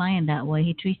treat client that way,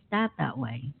 he treats staff that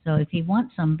way. So if he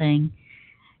wants something,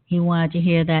 he wanted to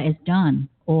hear that it's done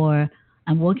or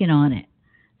I'm working on it.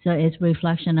 So it's a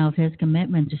reflection of his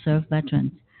commitment to serve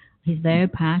veterans. He's very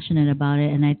passionate about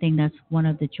it, and I think that's one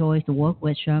of the joys to work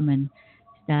with Sherman,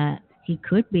 that he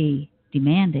could be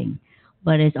demanding,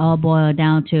 but it's all boiled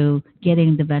down to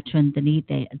getting the veterans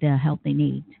the help they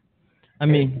need. I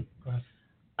mean,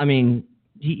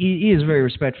 he is very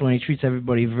respectful and he treats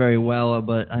everybody very well.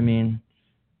 But I mean,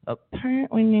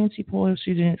 apparently Nancy Pelosi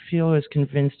didn't feel as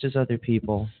convinced as other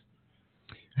people.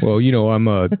 Well,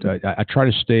 I try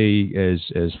to stay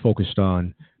as focused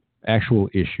on actual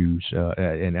issues,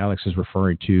 and Alex is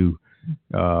referring to.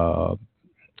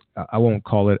 I won't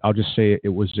call it. I'll just say it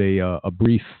was a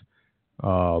brief.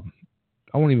 I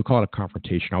won't even call it a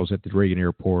confrontation. I was at the Reagan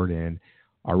airport and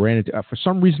I ran into. For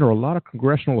some reason, there were a lot of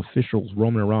congressional officials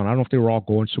roaming around. I don't know if they were all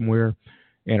going somewhere.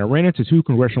 And I ran into two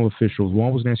congressional officials.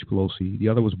 One was Nancy Pelosi. The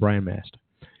other was Brian Mast,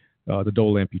 the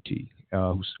Dole amputee,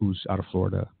 who's out of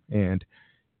Florida. And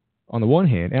on the one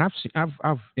hand, and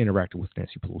I've interacted with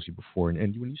Nancy Pelosi before,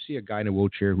 and when you see a guy in a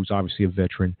wheelchair who's obviously a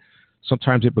veteran,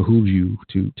 sometimes it behooves you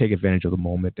to take advantage of the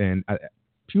moment. And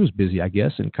she was busy, I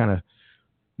guess, and kind of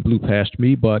blew past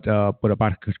me. But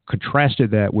I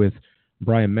contrasted that with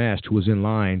Brian Mast, who was in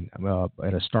line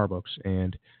at a Starbucks,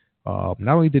 and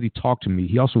not only did he talk to me,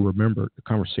 he also remembered the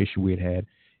conversation we had.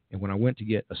 And when I went to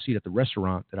get a seat at the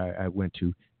restaurant that I went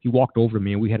to, he walked over to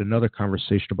me and we had another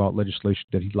conversation about legislation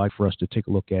that he'd like for us to take a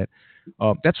look at.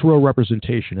 That's real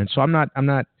representation. And so I'm not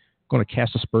going to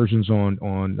cast aspersions on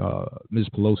Ms.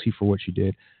 Pelosi for what she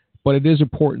did. But it is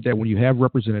important that when you have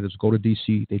representatives go to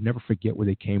D.C., they never forget where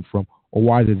they came from or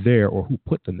why they're there or who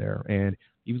put them there. And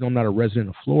even though I'm not a resident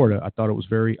of Florida, I thought it was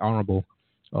very honorable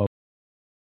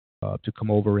to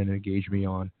come over and engage me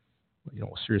on, a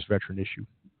serious veteran issue.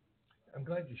 I'm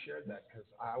glad you shared that because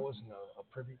I wasn't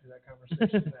privy to that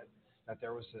conversation. that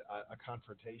there was a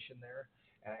confrontation there,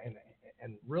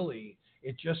 and really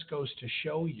it just goes to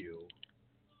show you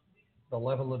the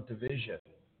level of division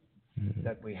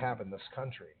that we have in this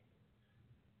country.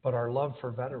 But our love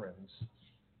for veterans,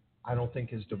 I don't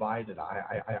think is divided.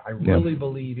 I really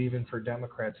believe even for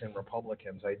Democrats and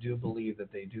Republicans, I do believe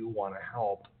that they do want to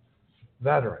help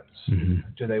veterans. Mm-hmm.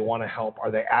 Do they want to help?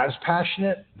 Are they as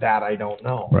passionate? That I don't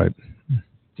know. Right.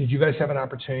 Did you guys have an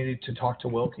opportunity to talk to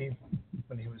Wilkie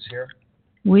when he was here?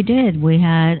 We did. We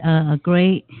had a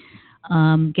great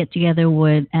get-together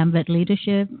with AMVETS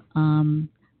leadership.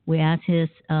 We asked his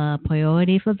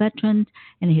priority for veterans,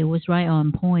 and he was right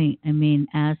on point. I mean,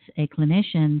 as a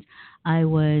clinician, I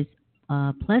was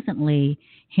pleasantly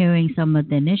hearing some of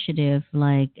the initiative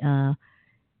like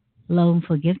loan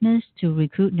forgiveness to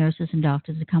recruit nurses and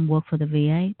doctors to come work for the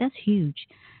VA. That's huge.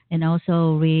 And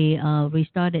also we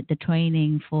restarted the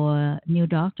training for new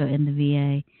doctor in the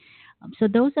VA. So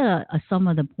those are some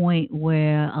of the point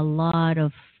where a lot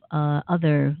of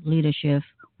other leadership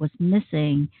was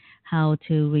missing how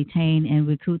to retain and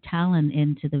recruit talent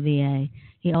into the VA.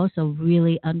 He also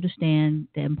really understands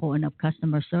the importance of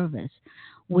customer service,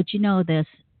 which there's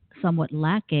somewhat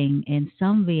lacking in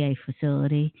some VA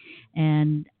facility,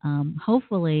 and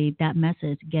hopefully that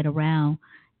message get around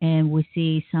and we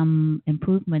see some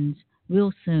improvements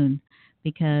real soon,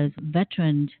 because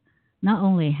veterans not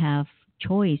only have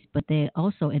choice, but they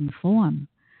also inform.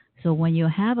 So when you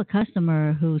have a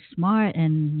customer who's smart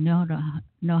and know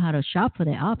how to shop for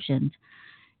their options,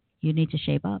 you need to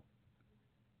shape up.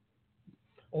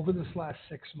 Over this last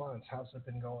 6 months, how's it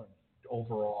been going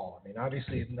overall? I mean,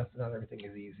 obviously not everything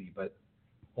is easy, but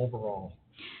overall.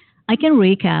 I can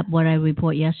recap what I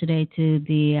reported yesterday to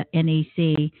the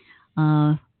NEC.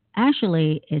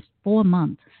 Actually, it's 4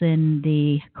 months since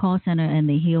the call center and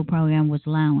the HEAL program was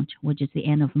launched, which is the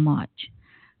end of March.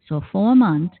 So 4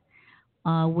 months,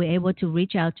 we're able to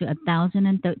reach out to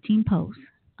 1,013 posts,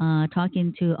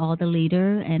 talking to all the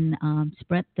leaders and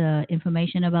spread the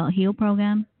information about HEAL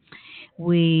program.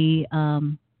 We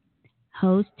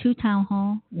host 2 town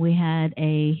hall. We had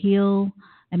a HEAL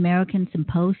American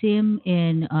Symposium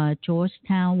in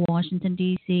Georgetown, Washington,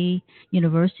 D.C.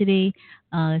 University,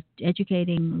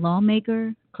 educating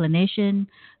lawmaker, clinician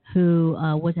who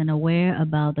wasn't aware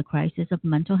about the crisis of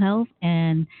mental health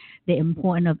and the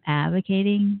importance of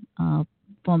advocating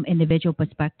from individual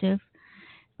perspective.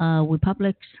 We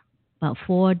published about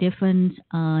 4 different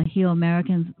HEAL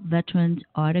American veterans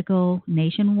article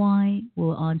nationwide.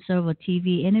 We're on several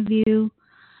TV interview.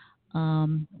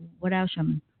 What else,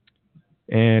 Sherman?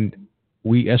 And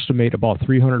we estimate about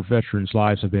 300 veterans'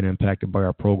 lives have been impacted by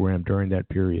our program during that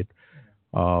period.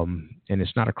 And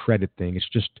it's not a credit thing.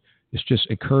 It's just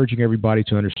encouraging everybody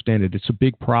to understand it. It's a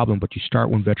big problem, but you start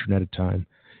one veteran at a time.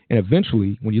 And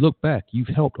eventually, when you look back, you've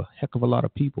helped a heck of a lot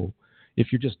of people.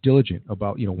 If you're just diligent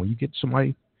about, when you get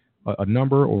somebody a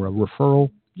number or a referral,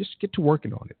 just get to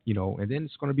working on it, and then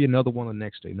it's going to be another one the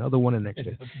next day, another one the next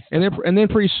day. And then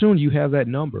pretty soon you have that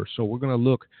number. So we're going to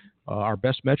look, our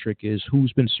best metric is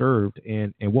who's been served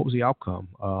and what was the outcome,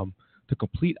 the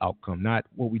complete outcome, not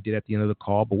what we did at the end of the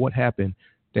call, but what happened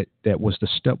that was the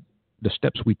step the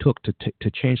steps we took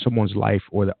to change someone's life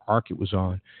or the arc it was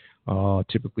on,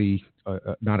 typically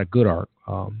not a good arc.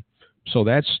 So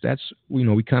that's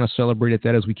we kind of celebrated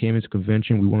that as we came into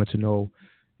convention. We wanted to know,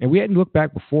 and we hadn't looked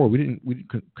back before. We didn't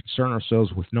concern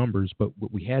ourselves with numbers, but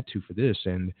we had to for this,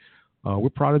 and we're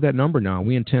proud of that number now.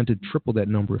 We intend to triple that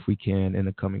number if we can in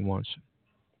the coming months.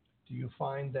 Do you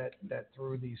find that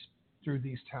through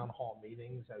these town hall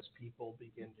meetings, as people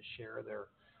begin to share their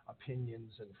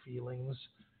opinions and feelings,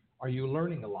 are you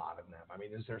learning a lot of them? I mean,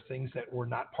 is there things that were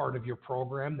not part of your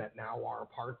program that now are a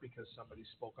part because somebody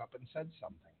spoke up and said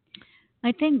something?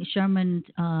 I think Sherman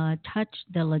touched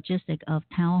the logistic of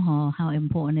town hall, how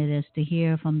important it is to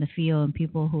hear from the field and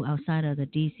people who outside of the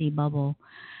DC bubble,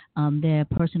 their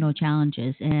personal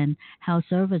challenges and how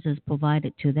services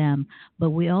provided to them.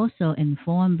 But we also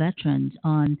inform veterans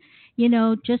on,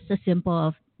 just the simple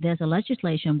of there's a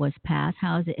legislation was passed.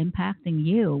 How is it impacting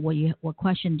you? What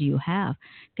question do you have?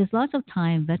 Because lots of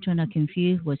time veterans are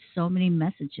confused with so many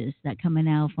messages that coming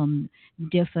out from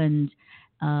different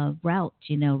routes,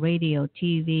 radio,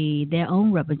 TV, their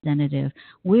own representative.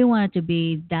 We wanted to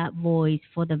be that voice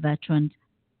for the veterans,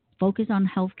 focus on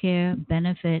healthcare,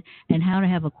 benefit, and how to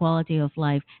have a quality of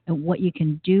life and what you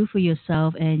can do for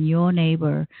yourself and your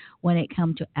neighbor when it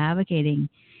comes to advocating,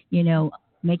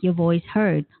 make your voice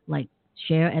heard, like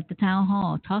share at the town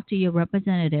hall, talk to your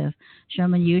representative.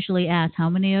 Sherman usually asks, how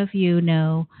many of you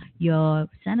know your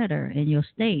senator in your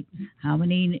state? How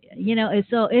many,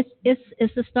 so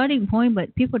it's a starting point,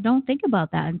 but people don't think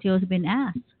about that until it's been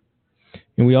asked.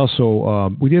 And we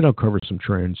also, we did uncover some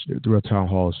trends through our town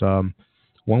halls.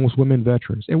 One was women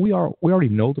veterans, and we already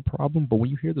know the problem, but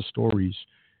when you hear the stories,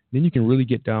 then you can really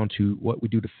get down to what we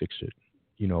do to fix it.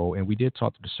 And we did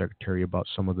talk to the secretary about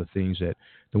some of the things that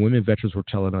the women veterans were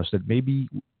telling us that maybe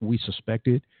we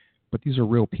suspected, but these are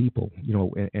real people,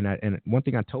 and one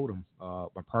thing I told him,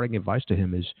 my parting advice to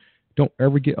him is don't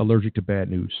ever get allergic to bad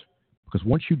news, because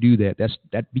once you do that,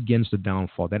 that begins the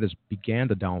downfall. That has began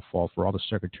the downfall for all the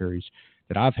secretaries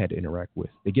that I've had to interact with.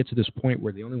 They get to this point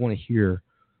where they only want to hear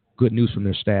good news from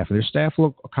their staff, and their staff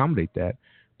will accommodate that,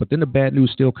 but then the bad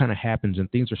news still kind of happens, and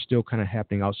things are still kind of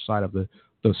happening outside of the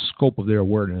scope of their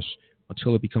awareness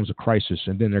until it becomes a crisis,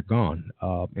 and then they're gone.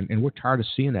 And we're tired of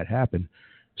seeing that happen.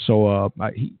 So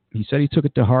he said he took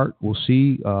it to heart. We'll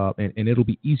see, and it'll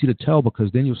be easy to tell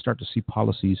because then you'll start to see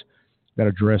policies that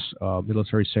address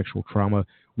military sexual trauma.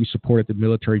 We supported the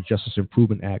Military Justice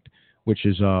Improvement Act, which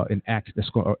is an act that's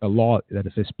a law that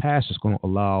if it's passed is going to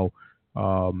allow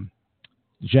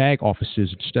JAG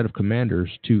offices instead of commanders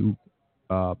to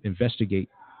investigate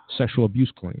sexual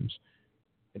abuse claims.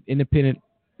 An independent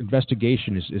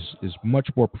investigation is much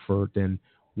more preferred than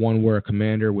one where a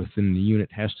commander within the unit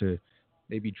has to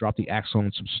maybe drop the axe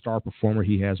on some star performer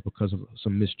he has because of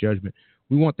some misjudgment.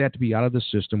 We want that to be out of the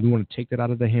system. We want to take that out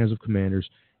of the hands of commanders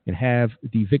and have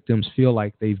the victims feel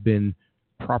like they've been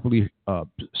properly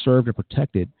served and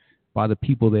protected by the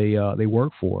people they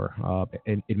work for,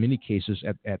 and in many cases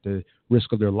at the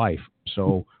risk of their life.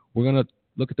 So we're going to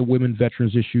look at the women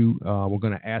veterans issue. We're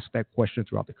going to ask that question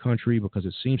throughout the country because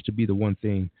it seems to be the one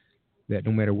thing that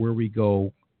no matter where we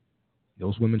go,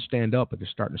 those women stand up and they're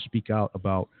starting to speak out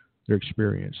about their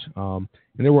experience. And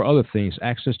there were other things.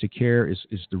 Access to care is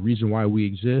the reason why we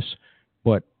exist,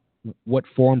 but what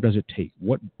form does it take?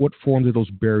 What form do those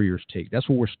barriers take? That's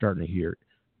what we're starting to hear.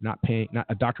 Not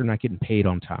a doctor not getting paid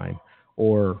on time,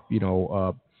 or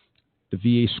the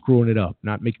VA screwing it up,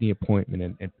 not making the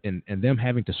appointment, and them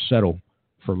having to settle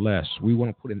for less. We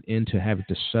want to put an end to having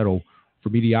to settle for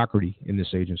mediocrity in this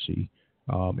agency,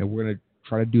 and we're going to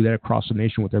try to do that across the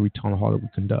nation with every town hall that we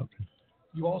conduct.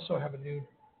 You also have a new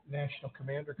national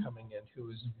commander coming in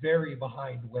who is very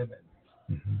behind women,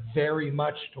 very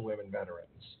much to women veterans.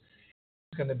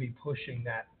 He's going to be pushing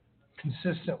that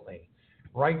consistently.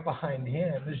 Right behind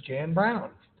him is Jan Brown,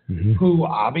 who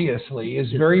obviously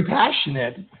is very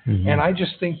passionate. And I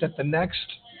just think that the next,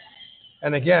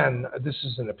 and again, this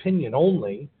is an opinion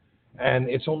only, and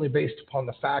it's only based upon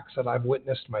the facts that I've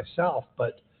witnessed myself,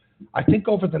 but I think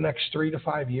over the next 3 to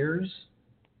 5 years,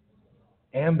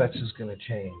 AMVETS is going to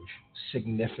change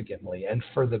significantly and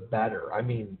for the better. I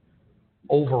mean,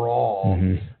 overall,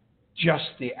 just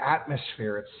the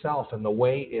atmosphere itself and the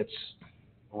way it's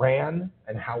ran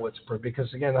and how it's,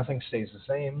 because again, nothing stays the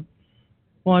same.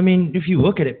 Well, I mean, if you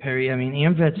look at it, Perry, I mean,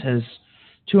 AMVETS has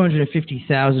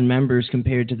 250,000 members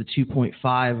compared to the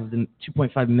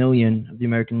 2.5 million of the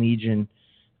American Legion.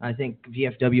 I think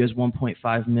VFW has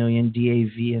 1.5 million.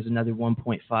 DAV has another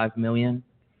 1.5 million.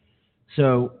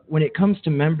 So when it comes to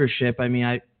membership, I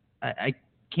mean, I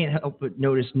can't help but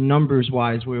notice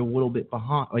numbers-wise we're a little bit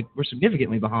behind. Like we're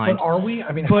significantly behind. But are we?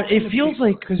 I mean, but it feels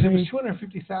like because it was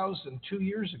 250,000 2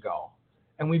 years ago,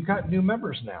 and we've got new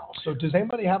members now. So does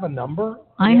anybody have a number?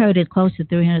 I heard it's close to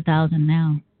 300,000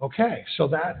 now. Okay, so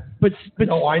that. But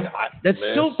no, that's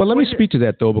still. But let me speak to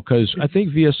that though, because I think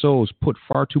VSOs put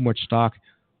far too much stock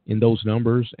in those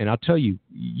numbers, and I'll tell you,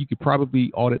 you could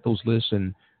probably audit those lists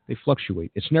and they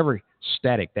fluctuate. It's never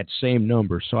static, that same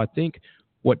number. So I think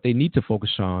what they need to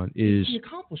focus on is the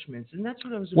accomplishments, and that's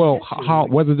what I was.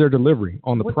 Whether they're delivering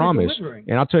on the what promise.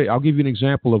 And I'll tell you, I'll give you an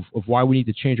example of why we need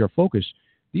to change our focus.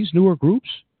 These newer groups,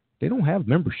 they don't have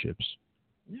memberships.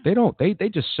 Yeah. They don't. They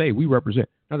just say we represent.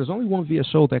 Now, there's only one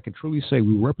VSO that can truly say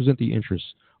we represent the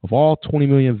interests of all 20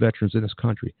 million veterans in this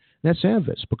country. And that's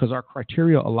AMVETS, because our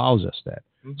criteria allows us that.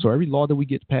 Mm-hmm. So every law that we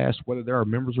get passed, whether there are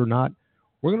members or not,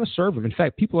 we're going to serve them. In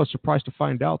fact, people are surprised to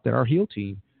find out that our HEAL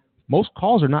team, most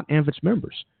calls are not AMVETS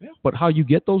members. Yeah. But how you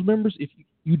get those members, if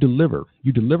you deliver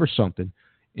something,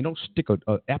 you don't stick an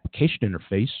application in their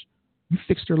face. You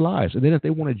fix their lives. And then if they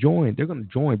want to join, they're going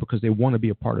to join because they want to be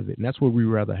a part of it. And that's what we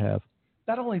rather have.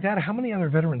 Not only that, how many other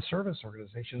veteran service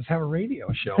organizations have a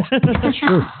radio show? That's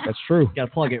true. That's true. Got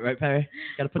to plug it, right, Perry?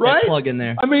 Got to put that plug in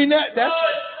there. I mean, that's...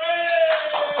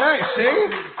 Hey,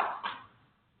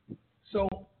 see? So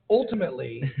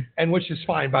ultimately, and which is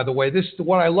fine, by the way, this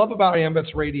what I love about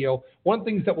AMVETS Radio. One of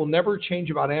the things that will never change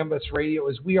about AMVETS Radio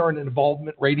is we are an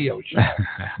involvement radio show.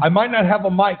 I might not have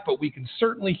a mic, but we can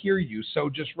certainly hear you. So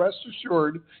just rest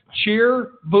assured, cheer,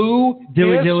 boo,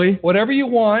 dilly, whatever you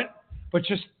want, but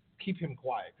just keep him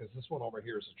quiet, because this one over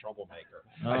here is a troublemaker.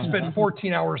 I spent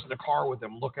 14 hours in the car with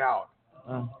him. Look out.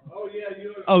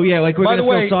 Oh yeah, like we're by the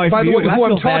way, feel sorry by for the you. way, who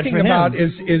I'm talking about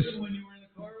is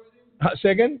say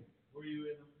again? Were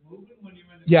you moving when you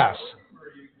were in the yes.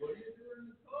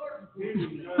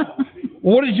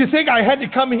 Well, what did you think? I had to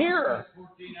come here.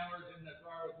 14 hours in the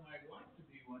car with my wife to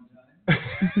be one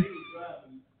time.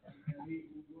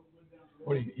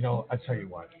 What do you know? I tell you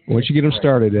what. Once you get them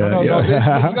started, no, you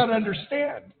got to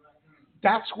understand.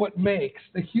 That's what makes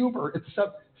the humor. It's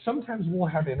sometimes we'll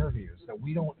have interviews that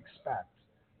we don't expect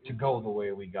to go the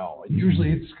way we go. And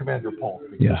usually it's Commander Polk,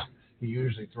 because he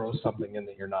usually throws something in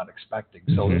that you're not expecting.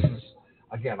 So this is,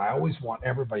 again, I always want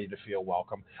everybody to feel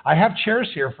welcome. I have chairs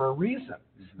here for a reason.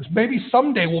 Maybe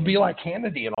someday we'll be like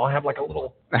Hannity, and I'll have like a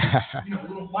little,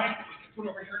 little mic we can put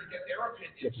over here to get their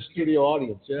opinion. It's a studio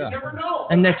audience, yeah. You never know.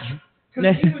 And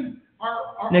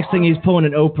next thing he's pulling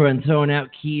an Oprah and throwing out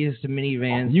keys to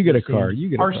minivans. You get a car.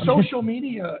 Our social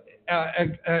media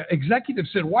executive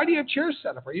said, "Why do you have chairs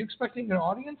set up? Are you expecting an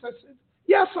audience?" I said,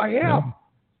 "Yes, I am." Yeah.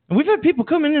 And we've had people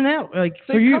come in and out. Like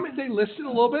they come in, they listen a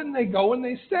little bit, and they go and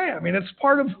they stay. I mean, it's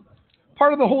part of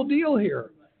the whole deal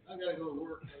here. I gotta go to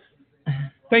work.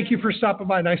 Thank you for stopping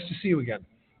by. Nice to see you again.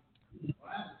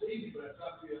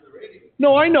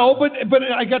 No, I know, but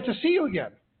I got to see you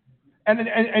again.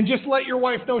 And just let your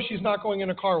wife know she's not going in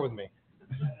a car with me.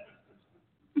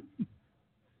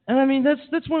 And I mean,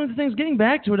 that's one of the things, getting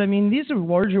back to it, I mean, these are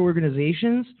larger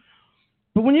organizations,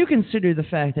 but when you consider the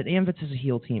fact that AMVETS is a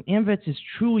HEAL team, AMVETS is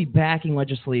truly backing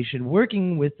legislation,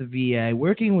 working with the VA,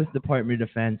 working with the Department of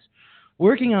Defense,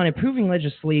 working on improving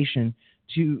legislation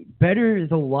to better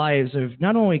the lives of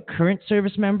not only current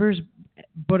service members,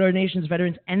 but our nation's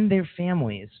veterans and their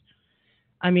families.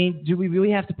 I mean, do we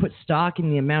really have to put stock in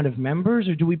the amount of members,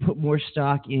 or do we put more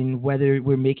stock in whether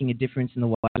we're making a difference in the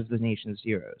lives of the nation's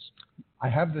heroes? I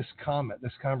have this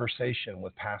conversation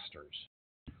with pastors.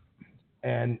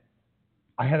 And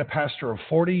I had a pastor of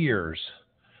 40 years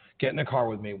get in a car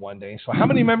with me one day. So how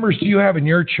many members do you have in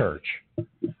your church?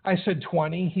 I said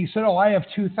 20. He said, "Oh, I have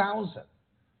 2,000.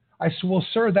 I said, "Well,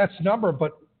 sir, that's a number,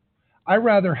 but I'd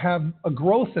rather have a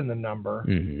growth in the number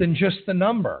than just the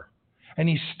number." And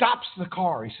he stops the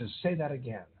car. He says, "Say that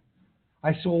again."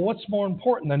 I said, "Well, what's more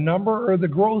important, the number or the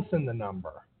growth in the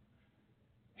number?"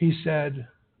 He said,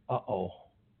 "Uh-oh."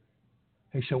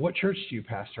 He said, "What church do you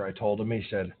pastor?" I told him. He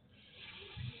said,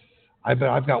 I've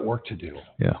got work to do.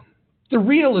 Yeah. The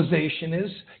realization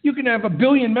is you can have 1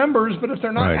 billion members, but if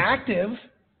they're not active,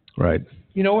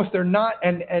 if they're not,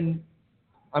 and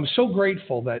I'm so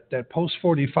grateful that Post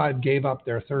 45 gave up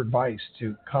their third vice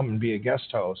to come and be a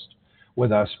guest host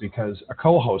with us, because a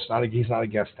co-host, he's not a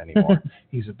guest anymore.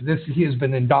 He has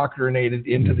been indoctrinated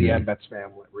into the AMVETS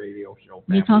family radio show.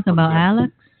 You talking about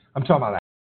Alex? I'm talking about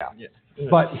Alex. Yeah.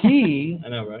 But he I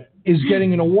know, right? is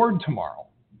getting an award tomorrow,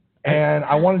 and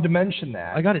I wanted to mention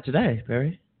that. I got it today,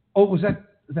 Barry. Oh, was that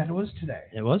it was today?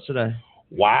 It was today.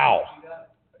 Wow.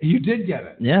 You did get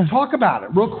it. Yeah. Talk about it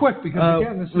real quick, because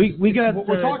again, this is we got what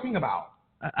we're talking about.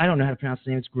 I don't know how to pronounce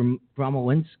the name. It's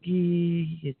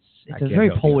Gromolinski. It's a can't very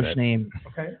help you with Polish that. name.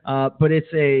 Okay. But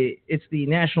it's the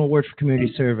National Award for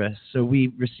Community Service. So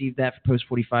we received that for Post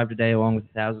 45 today, along with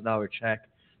a $1,000 check,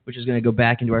 which is going to go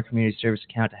back into our community service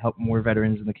account to help more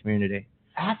veterans in the community.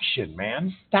 Action,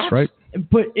 man. That's right.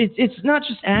 But it's not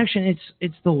just action.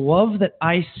 It's the love that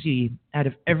I see out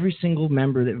of every single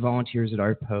member that volunteers at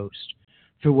our post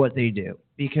for what they do,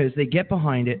 because they get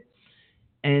behind it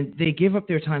and they give up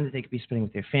their time that they could be spending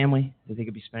with their family, that they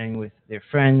could be spending with their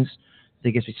friends,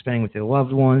 they could be spending with their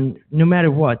loved one. No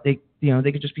matter what, they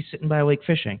could just be sitting by a lake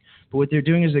fishing. But what they're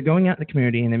doing is they're going out in the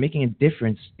community and they're making a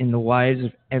difference in the lives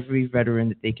of every veteran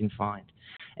that they can find.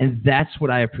 And that's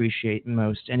what I appreciate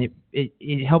most. And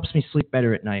it helps me sleep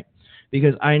better at night,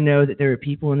 because I know that there are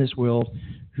people in this world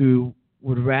who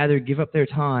would rather give up their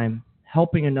time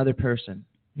helping another person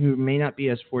who may not be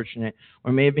as fortunate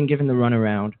or may have been given the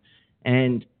runaround.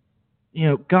 And,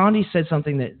 Gandhi said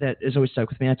something that has always stuck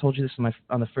with me. I told you this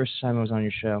on the first time I was on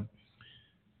your show.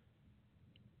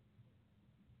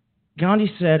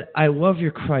 Gandhi said, "I love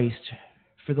your Christ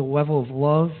for the level of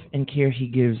love and care he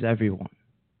gives everyone.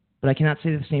 But I cannot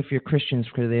say the same for your Christians,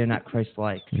 because they are not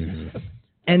Christ-like." Mm-hmm.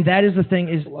 And that is the thing,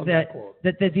 is that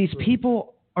that these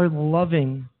people are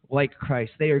loving like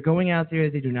Christ. They are going out there.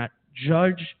 They do not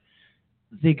judge.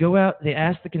 They go out. They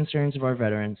ask the concerns of our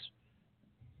veterans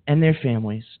and their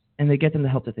families, and they get them the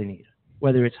help that they need,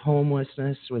 whether it's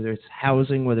homelessness, whether it's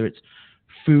housing, whether it's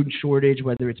food shortage,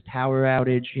 whether it's power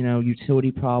outage,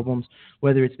 utility problems,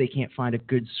 whether it's they can't find a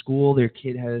good school, their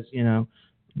kid has,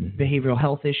 behavioral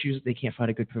health issues, they can't find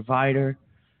a good provider.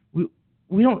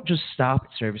 We don't just stop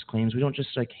at service claims. We don't just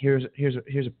here's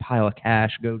a pile of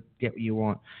cash, go get what you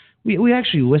want. We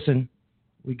actually listen.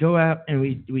 We go out and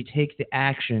we take the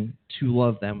action to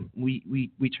love them.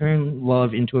 We turn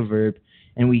love into a verb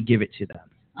and we give it to them.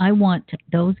 I want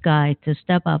those guys to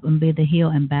step up and be the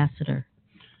HEAL ambassador.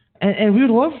 And we would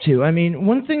love to. I mean,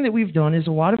 one thing that we've done is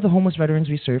a lot of the homeless veterans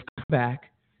we serve come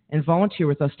back and volunteer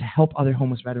with us to help other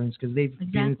homeless veterans, because they've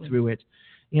been through it,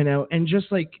 and just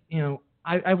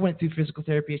I went through physical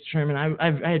therapy at Sherman.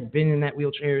 I had been in that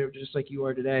wheelchair just like you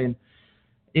are today, and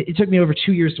it took me over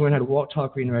 2 years to learn how to walk,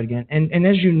 talk, read, and write again. And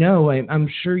as you know, I'm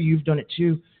sure you've done it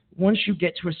too. Once you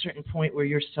get to a certain point where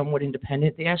you're somewhat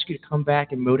independent, they ask you to come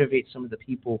back and motivate some of the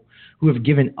people who have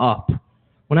given up.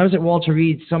 When I was at Walter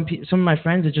Reed, some of my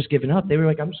friends had just given up. They were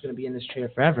like, "I'm just going to be in this chair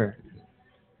forever."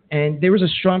 And there was a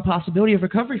strong possibility of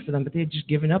recovery for them, but they had just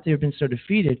given up. They had been so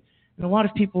defeated. And a lot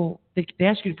of people, they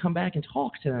ask you to come back and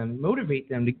talk to them, motivate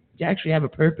them to actually have a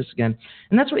purpose again.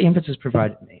 And that's what AMVETS has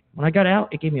provided me. When I got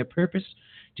out, it gave me a purpose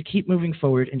to keep moving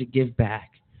forward and to give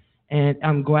back. And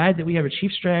I'm glad that we have a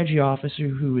chief strategy officer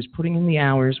who is putting in the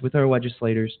hours with our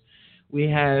legislators. We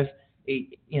have a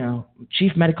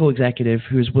chief medical executive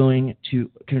who is willing to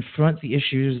confront the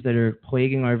issues that are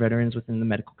plaguing our veterans within the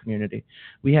medical community.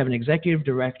 We have an executive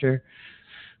director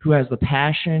who has the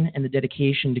passion and the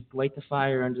dedication to light the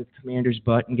fire under the commander's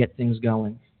butt and get things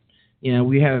going.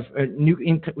 We have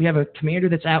a commander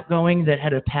that's outgoing, that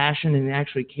had a passion and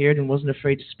actually cared and wasn't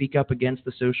afraid to speak up against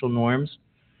the social norms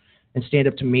and stand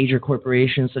up to major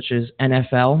corporations such as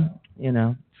NFL,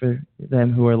 for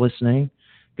them who are listening.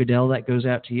 Goodell, that goes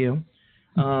out to you.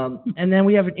 And then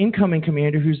we have an incoming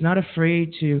commander who's not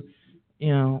afraid to,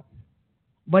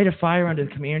 light a fire under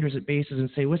the commanders at bases and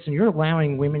say, "Listen, you're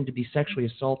allowing women to be sexually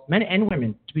assaulted, men and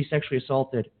women to be sexually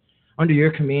assaulted under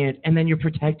your command, and then you're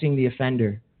protecting the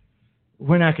offender.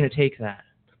 We're not going to take that."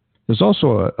 There's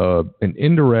also an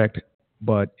indirect,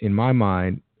 but in my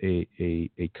mind,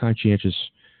 a conscientious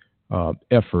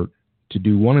effort to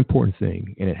do one important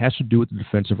thing, and it has to do with the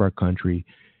defense of our country.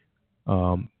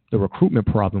 The recruitment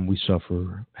problem we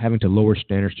suffer, having to lower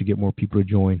standards to get more people to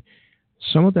join,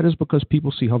 some of that is because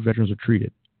people see how veterans are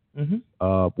treated,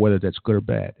 whether that's good or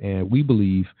bad. And we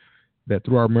believe that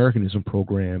through our Americanism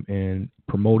program and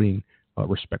promoting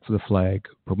respect for the flag,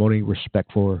 promoting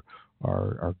respect for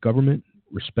our government,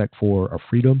 respect for our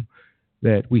freedom,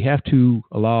 that we have to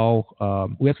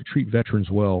treat veterans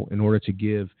well in order to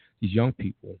give these young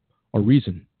people a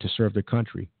reason to serve their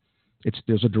country.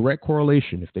 There's a direct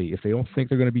correlation. If they don't think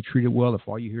they're going to be treated well, if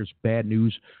all you hear is bad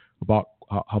news about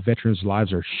how veterans'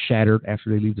 lives are shattered after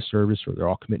they leave the service, or they're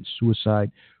all committing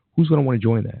suicide, who's going to want to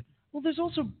join that? Well, there's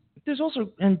also,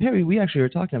 and Perry, we actually were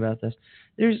talking about this.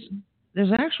 There's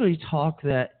actually talk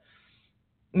that,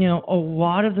 a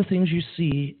lot of the things you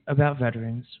see about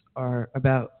veterans are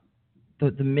about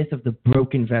the myth of the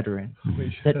broken veteran,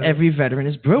 that every veteran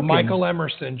is broken. Michael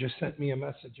Emerson just sent me a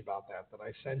message about that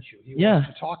I sent you. He wants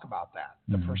to talk about that,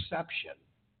 the perception.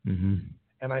 Mm-hmm.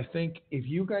 And I think if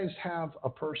you guys have a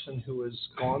person who has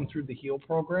gone through the HEAL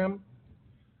program,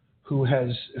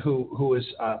 who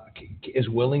is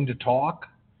willing to talk,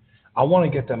 I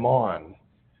want to get them on,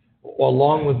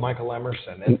 along with Michael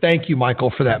Emerson. And thank you,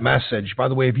 Michael, for that message. By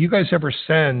the way, if you guys ever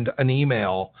send an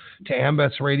email to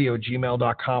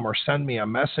amvetsradio@gmail.com or send me a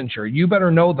messenger, you better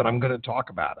know that I'm going to talk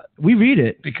about it. We read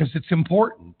it. Because it's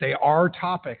important. They are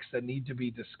topics that need to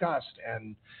be discussed.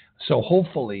 And so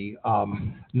hopefully,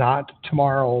 not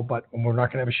tomorrow, but we're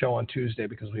not going to have a show on Tuesday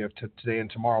because we have today and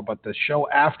tomorrow, but the show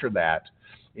after that,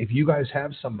 if you guys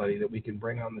have somebody that we can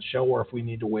bring on the show, or if we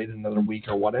need to wait another week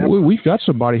or whatever. We've got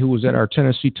somebody who was at our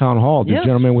Tennessee town hall, the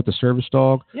gentleman with the service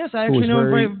dog. Yes, I actually know him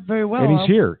very, very well. And he's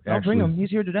here. I'll bring him. He's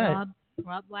here today.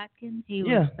 Rob Watkins, he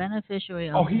was beneficiary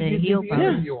of he the did HEAL the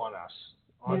program. interview on us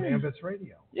on AMVETS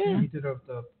Radio. Yeah. He did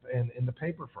in the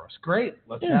paper for us. Great.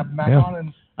 Let's have him back on.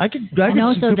 And and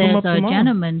also there's a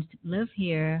gentleman live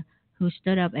here who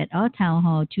stood up at our town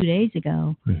hall 2 days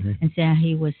ago and said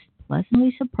he was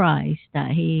pleasantly surprised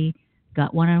that he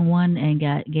got one-on-one and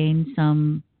gained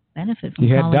some benefit from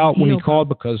He had doubt when he HEAL called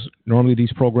because normally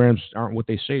these programs aren't what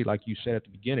they say. Like you said at the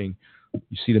beginning,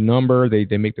 you see the number, they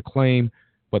make the claim,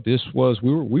 but this was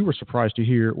we were surprised to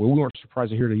hear. Well, we weren't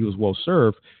surprised to hear that he was well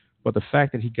served, but the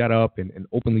fact that he got up and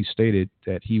openly stated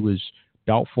that he was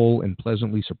doubtful and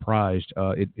pleasantly surprised,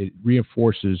 it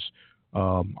reinforces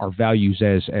our values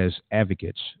as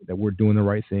advocates, that we're doing the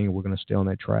right thing and we're going to stay on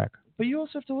that track. But you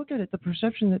also have to look at it, the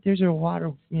perception that there's a lot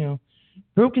of,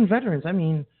 broken veterans. I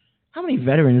mean, how many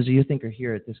veterans do you think are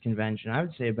here at this convention? I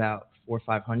would say about 400 or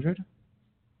 500.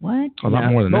 What? A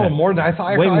lot more than that. No, more than I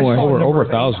thought. Way more. Over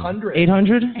 1,000.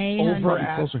 800? Over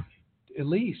at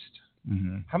least.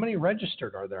 Mm-hmm. How many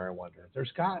registered are there, I wonder?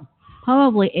 There's got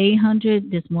probably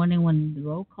 800 this morning when the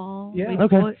roll call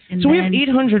report. Okay. So we have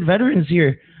 800 veterans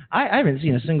here. I haven't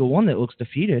seen a single one that looks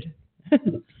defeated.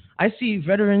 I see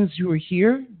veterans who are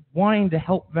here wanting to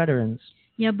help veterans.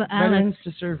 Yeah, but veterans Alex,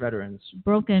 to serve veterans.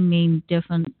 Broken means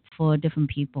different for different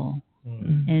people.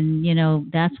 And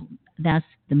that's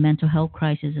the mental health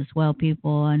crisis as well.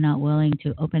 People are not willing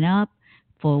to open up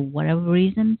for whatever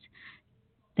reasons.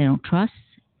 They don't trust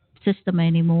system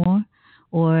anymore,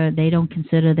 or they don't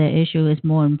consider their issue as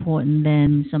more important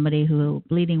than somebody who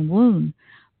bleeding wound.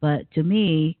 But to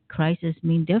me, crisis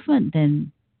mean different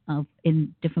than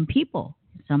in different people.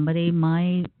 Somebody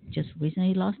might just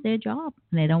recently lost their job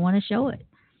and they don't want to show it.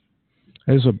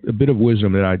 There's a bit of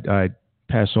wisdom that I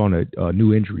pass on at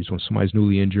new injuries. When somebody's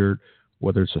newly injured,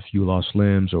 whether it's a few lost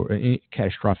limbs or any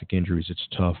catastrophic injuries, it's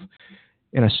tough.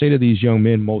 And I say to these young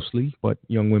men mostly, but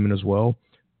young women as well,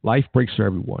 life breaks for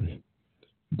everyone.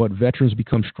 But veterans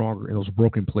become stronger in those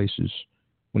broken places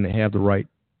when they have the right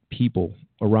people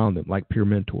around them, like peer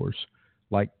mentors,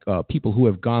 like people who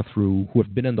have gone through, who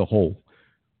have been in the hole,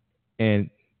 and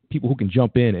people who can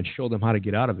jump in and show them how to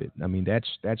get out of it. I mean,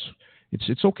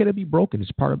 it's okay to be broken.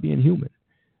 It's part of being human.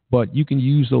 But you can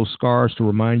use those scars to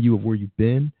remind you of where you've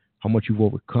been, how much you've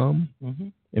overcome,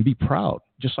 and be proud,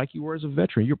 just like you were as a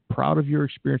veteran. You're proud of your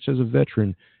experience as a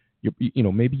veteran.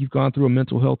 Maybe you've gone through a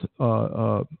mental health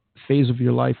phase of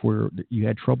your life where you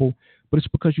had trouble, but it's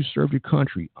because you served your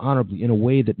country honorably in a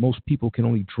way that most people can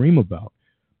only dream about.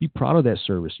 Be proud of that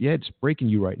service. Yeah, it's breaking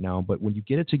you right now, but when you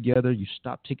get it together, you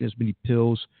stop taking as many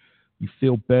pills, you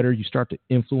feel better, you start to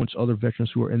influence other veterans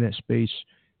who are in that space,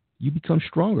 you become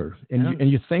stronger,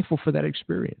 and you're thankful for that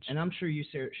experience. And I'm sure you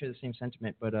share the same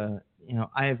sentiment, but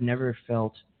I have never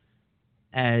felt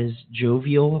as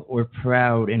jovial or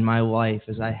proud in my life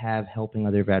as I have helping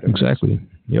other veterans. Exactly.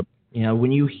 Yep.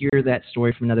 When you hear that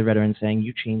story from another veteran saying,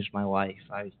 you changed my life,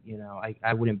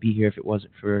 I wouldn't be here if it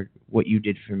wasn't for what you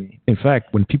did for me. In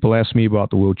fact, when people ask me about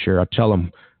the wheelchair, I tell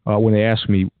them, when they ask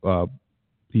me,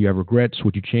 do you have regrets?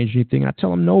 Would you change anything? I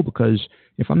tell them no, because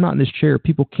if I'm not in this chair,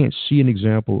 people can't see an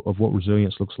example of what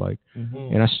resilience looks like.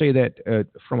 And I say that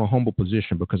from a humble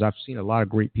position because I've seen a lot of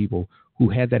great people who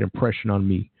had that impression on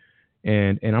me.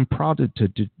 And I'm proud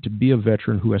to be a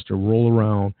veteran who has to roll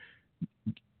around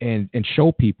and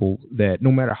show people that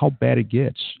no matter how bad it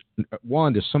gets,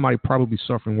 one, there's somebody probably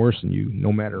suffering worse than you,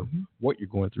 no matter what you're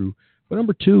going through. But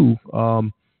number two,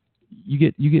 you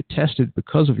get tested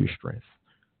because of your strength.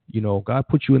 God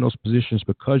put you in those positions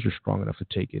because you're strong enough to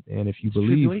take it. And if you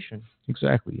believe,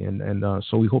 exactly. And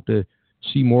so we hope to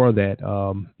see more of that,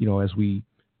 as we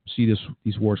see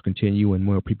these wars continue and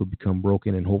more people become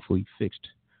broken and hopefully fixed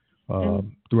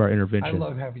through our intervention. I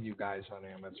love having you guys on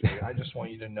AMVETS Radio. I just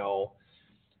want you to know,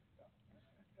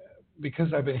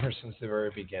 because I've been here since the very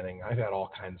beginning, I've had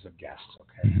all kinds of guests,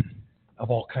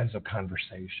 of all kinds of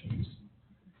conversations.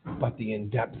 But the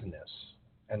in-depthness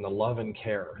and the love and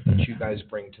care that you guys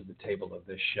bring to the table of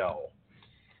this show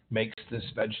makes this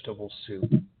vegetable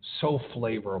soup so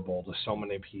flavorful to so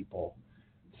many people.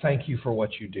 thank you for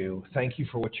what you do. Thank you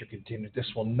for what you continue. This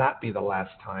will not be the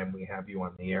last time we have you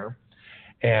on the air.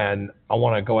 And I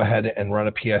want to go ahead and run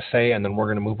a PSA, and then we're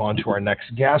going to move on to our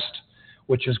next guest,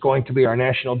 which is going to be our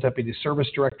National Deputy Service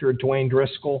Director, Dwayne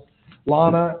Driscoll.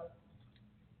 Lena.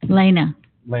 Lena.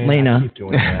 I keep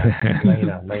doing that.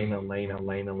 Lena.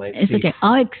 It's okay.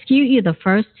 I'll excuse you the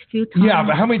first few times. Yeah,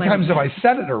 but how many times have I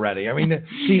said it already? I mean,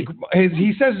 he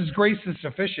says his grace is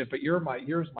sufficient, but yours might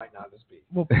not as be.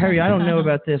 Well, Perry, I don't know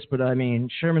about this, but I mean,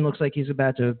 Sherman looks like he's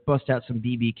about to bust out some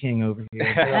BB King over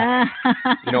here.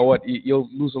 You know what? You'll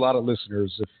lose a lot of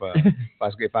listeners if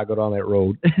I go down that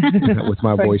road with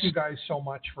my voice. Thank you guys so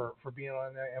much for being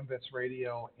on AMVETS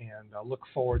Radio, and look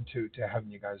forward to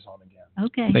having you guys on again.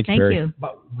 Okay, thank you.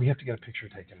 But we have to get a picture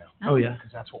taken now. Oh, yeah.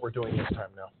 Because that's what we're doing this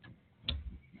time now.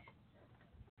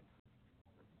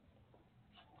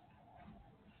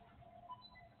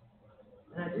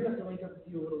 And I do have to link up with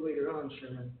you a little later on,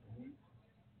 Sherman.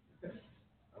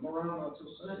 I'm around until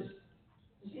Sunday.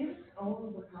 Does he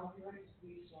own the copyright to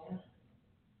these songs?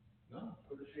 No,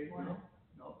 for the trademark?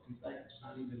 No, in fact, it's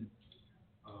not even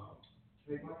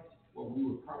trademark. What we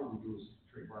would probably do is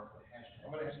trademark the hashtag.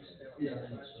 I'm going to ask you to stay on. Yeah,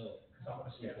 I think so. I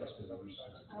want to see that's the other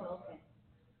side. Oh, okay.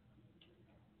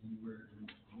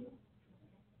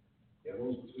 Yeah,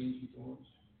 those between two thorns.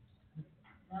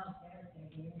 No,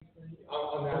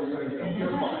 You're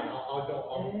fine. I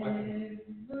can.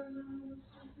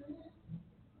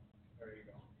 There you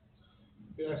go.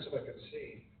 Be nice if I could see.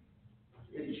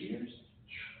 Any cheaters?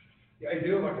 Yeah, I do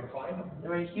if I can find them.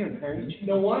 They're right here, Perry.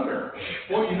 No wonder.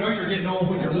 Well, you know you're getting old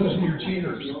when you're losing your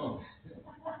cheaters.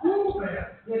 Who's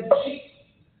that? Yeah, cheat.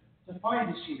 To find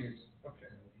the cheaters.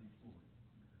 Okay.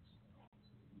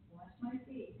 Watch my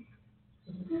feet.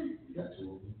 You got two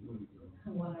of them.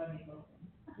 One already broken.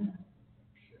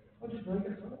 Oh, just break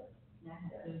it up.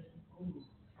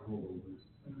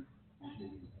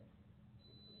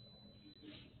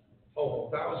 Oh,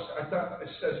 that was, I thought it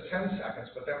says 10 seconds,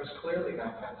 but that was clearly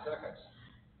not 10 seconds.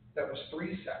 That was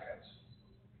 3 seconds.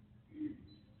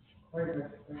 There it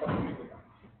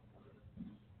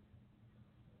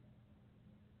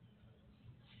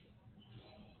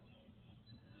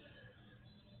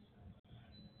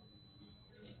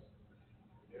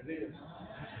is.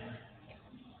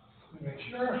 Make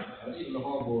sure. That's in the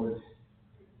hardboard.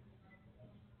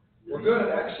 We're good,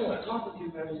 excellent. Talk with you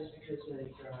guys because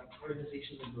like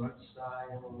organizations like Grunt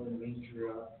Style and Ranger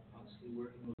obviously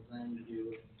working with them to do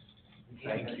it.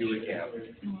 Thank you again.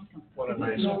 What a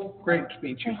nice, great to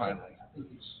meet you finally.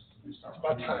 It's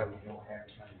about time.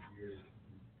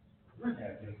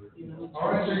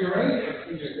 All right, so you're ready?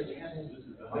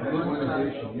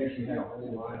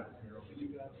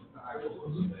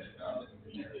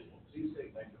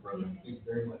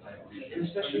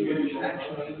 Especially when you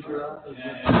actually Ranger up and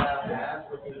have that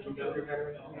with the younger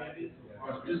veteran community.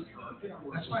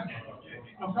 That's fine.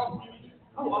 No problem.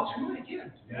 Oh, I'll try it again.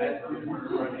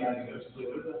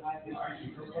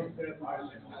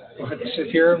 Go ahead and sit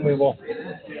here and we will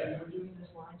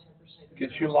get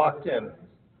you locked in.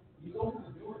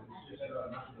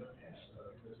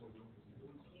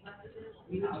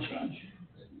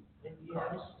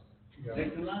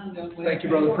 Thank you,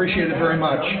 brother. Appreciate it very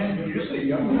much.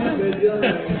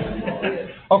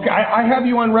 Okay, I have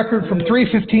you on record from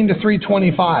 3:15 to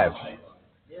 3:25.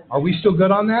 Are we still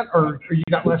good on that, or you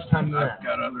got less time than that? I've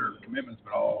got other commitments,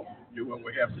 but I'll do what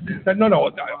we have to do. No.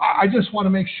 I just want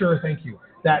to make sure. Thank you.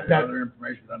 That other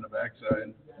information on the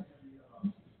backside.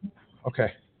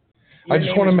 Okay. Your I just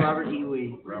name want to is make. Robert E.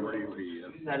 Lee. Robert E. Lee.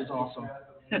 That is awesome.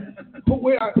 But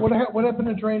wait, what happened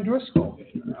to Dwayne Driscoll?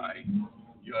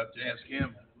 You'll have to ask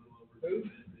him.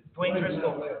 Dwayne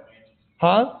Driscoll.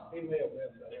 Huh?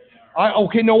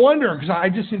 Okay, no wonder, because I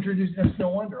just introduced. That's no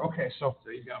wonder. Okay, so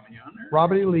you got me on there.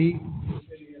 Robert E. Lee,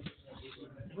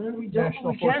 Where we do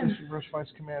National we Forces can. Reverse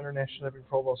Vice Commander, National Deputy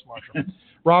Provost Marshal.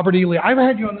 Robert E. Lee. I've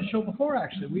had you on the show before,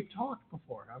 actually. We've talked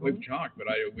before, haven't we? We've talked, but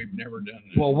we've never done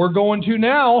this. Well, we're going to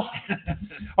now.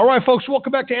 All right, folks,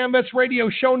 welcome back to AMVETS Radio,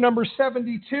 show number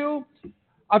 72.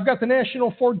 I've got the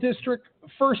National 4th District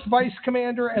First Vice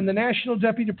Commander and the National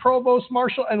Deputy Provost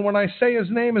Marshal, and when I say his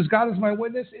name, as God is my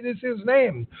witness, it is his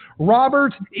name,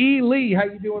 Robert E. Lee. How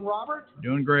you doing, Robert?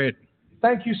 Doing great.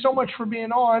 Thank you so much for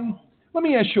being on. Let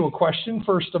me ask you a question,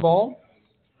 first of all.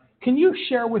 Can you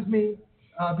share with me,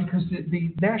 because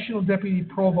the National Deputy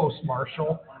Provost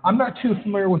Marshal, I'm not too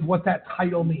familiar with what that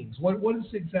title means. What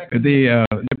is exactly? The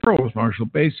Provost Marshal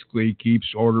basically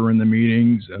keeps order in the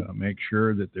meetings, make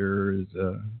sure that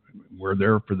we're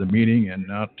there for the meeting and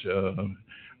not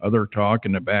other talk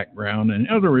in the background. And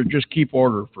in other words, just keep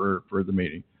order for the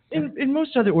meeting. In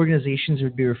most other organizations, it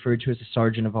would be referred to as a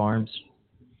sergeant of arms.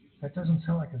 That doesn't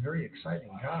sound like a very exciting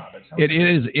job.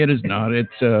 It is not.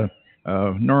 It's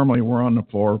normally we're on the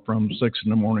floor from 6 in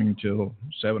the morning till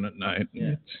 7 at night.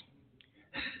 Yeah.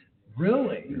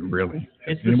 Really? Really.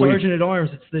 It's the sergeant at arms.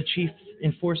 It's the chief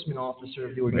enforcement officer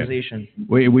of the organization.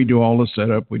 We do all the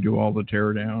setup. We do all the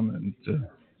tear down, and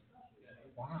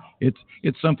wow.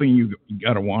 It's something you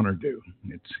got to want to do.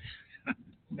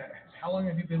 How long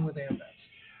have you been with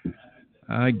AMVETS?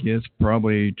 I guess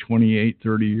probably 28,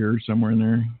 30 years, somewhere in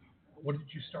there. What did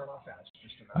you start off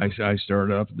as? I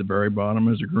started off at the very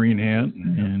bottom as a green hat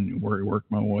and worked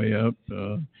my way up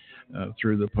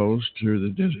through the post,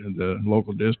 through the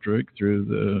local district, through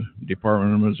the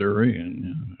Department of Missouri,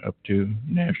 and up to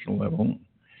national level.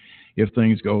 If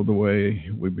things go the way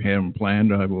we have them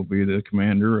planned, I will be the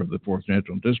commander of the 4th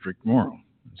National District tomorrow.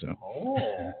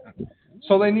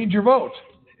 So they need your vote.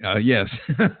 Yes,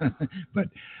 but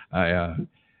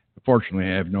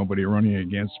fortunately, I have nobody running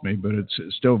against me, but it's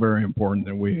still very important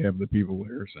that we have the people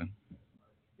there. So,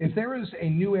 if there is a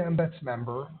new AMVETS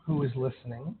member who is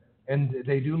listening, and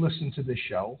they do listen to this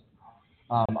show,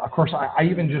 of course, I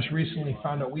even just recently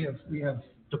found out we have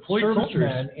deployed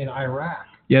servicemen in Iraq.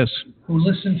 Yes. Who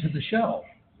listen to the show.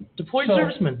 Deployed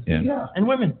servicemen. Yeah. And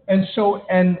women. And so,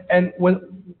 and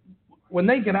when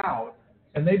they get out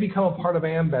and they become a part of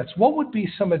AMVETS, what would be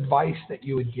some advice that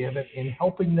you would give in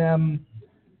helping them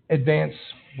advance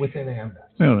within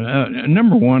AMVETS? Well,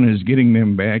 number one is getting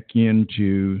them back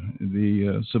into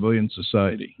the civilian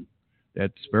society.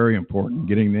 That's very important,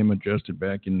 getting them adjusted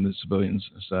back in the civilian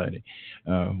society.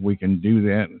 We can do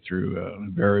that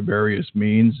through various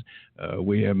means.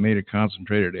 We have made a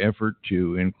concentrated effort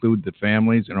to include the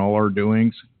families in all our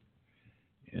doings.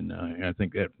 And I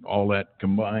think that all that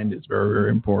combined is very, very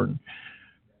important.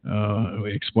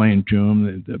 We explain to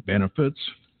them the benefits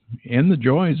and the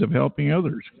joys of helping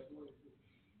others.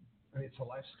 It's a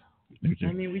lifestyle.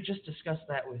 I mean, we just discussed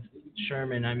that with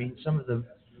Sherman. I mean, some of the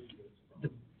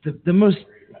most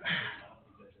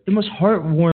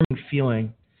heartwarming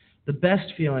feeling, the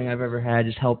best feeling I've ever had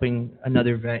is helping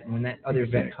another vet. And when that other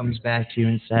vet comes back to you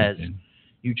and says,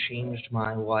 "You changed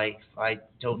my life. I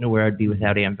don't know where I'd be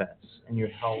without AMVETS and your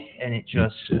help," and it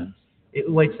just it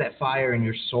lights that fire in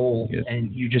your soul,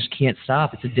 and you just can't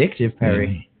stop. It's addictive,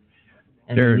 Perry,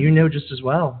 and you know just as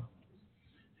well.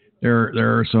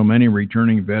 There are so many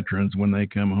returning veterans when they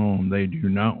come home, they do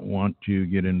not want to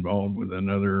get involved with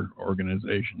another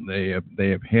organization. They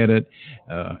have had it,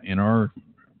 and our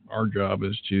job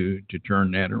is to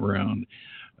turn that around.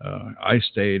 I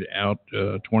stayed out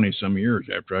 20 some years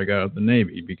after I got out of the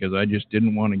Navy because I just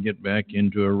didn't want to get back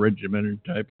into a regimented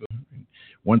type of.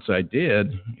 Once I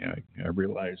did, I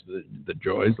realized the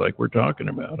joys like we're talking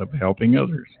about of helping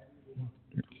others.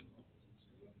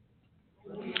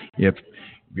 If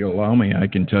you'll allow me, I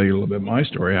can tell you a little bit of my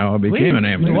story, how I became an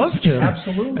AMVETS. We'd love to.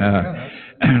 Absolutely.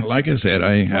 Like I said,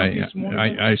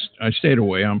 I stayed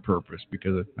away on purpose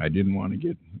because I didn't want to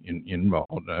get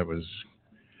involved. I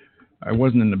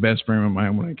wasn't in the best frame of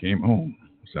mind when I came home.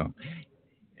 So,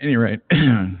 at any rate,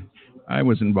 I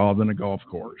was involved in a golf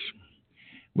course.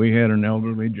 We had an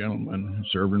elderly gentleman who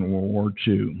served in World War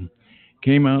II.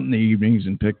 Came out in the evenings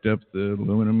and picked up the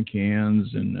aluminum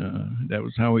cans, and that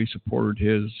was how he supported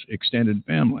his extended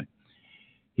family.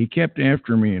 He kept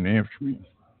after me.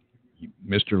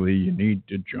 "Mr. Lee, you need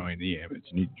to join the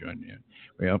AMVETS. You need to join the AMVETS."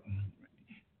 Well,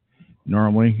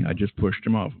 normally I just pushed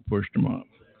him off.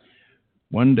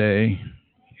 One day,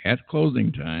 at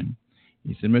closing time,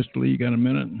 he said, "Mr. Lee, you got a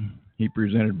minute?" He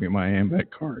presented me my AMVET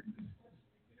card.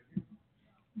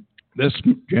 This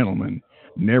gentleman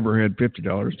never had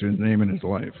 $50 to his name in his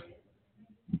life.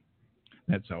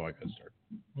 That's how I got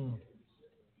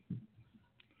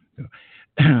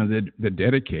started. The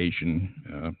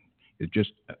dedication is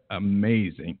just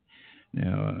amazing.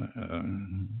 Now,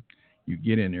 you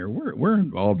get in there. We're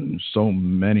involved in so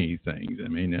many things. I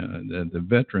mean, the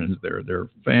veterans, their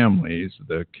families,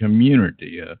 the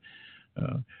community.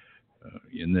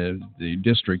 In the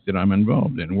district that I'm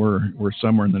involved in, we're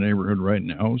somewhere in the neighborhood right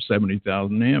now,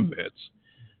 70,000 AMVETS.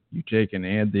 You take and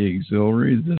add the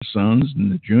auxiliary, the sons, and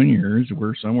the juniors,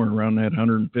 we're somewhere around that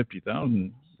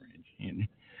 150,000 range. And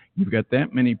you've got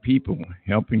that many people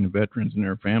helping the veterans and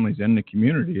their families and the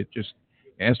community. It's just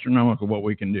astronomical what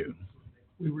we can do.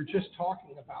 We were just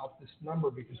talking about this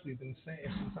number because we've been saying,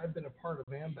 since I've been a part of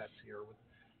AMVETS here with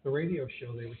the radio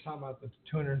show, they were talking about the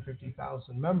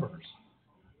 250,000 members.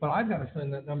 But I've got a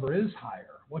feeling that number is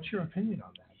higher. What's your opinion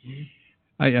on that?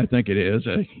 I think it is.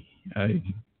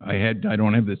 I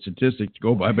don't have the statistics to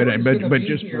go by, but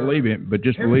just believe it. But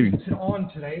just believe it. On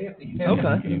today at the end of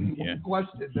the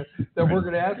question that we're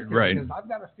going to ask you, because I've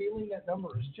got a feeling that number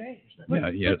has changed.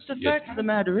 But the fact of the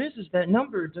matter is that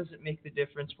number doesn't make the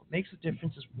difference. What makes the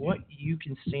difference is what you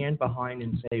can stand behind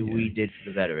and say we did for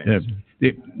the veterans.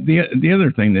 The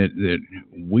other thing that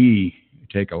we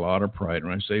take a lot of pride,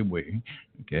 when I say we,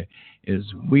 okay, is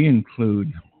we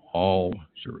include all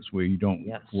service. We don't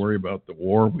worry about the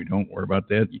war. We don't worry about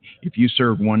that. If you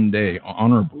serve one day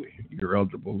honorably, you're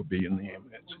eligible to be in the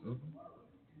AMVETS.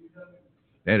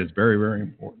 That is very, very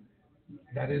important.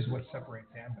 That is what separates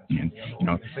AMVETS from the other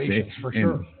organizations, for and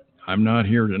sure. I'm not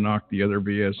here to knock the other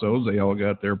VSOs. They all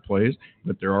got their place,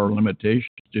 but there are limitations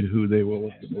to who they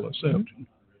will accept.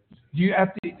 Do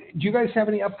you guys have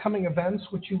any upcoming events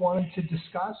which you wanted to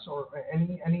discuss, or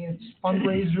any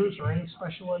fundraisers or any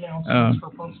special announcements for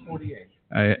Post 48?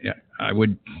 I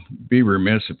would be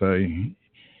remiss if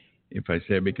I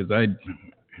said, because I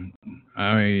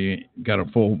got a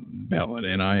full ballot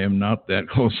and I am not that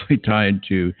closely tied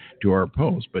to our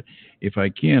post. But if I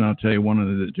can, I'll tell you one of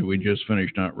the that we just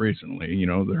finished not recently. You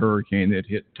know, the hurricane that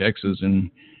hit Texas and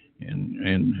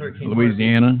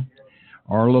Louisiana.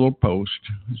 Our little post,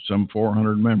 some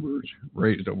 400 members,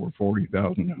 raised over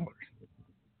 $40,000.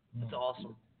 That's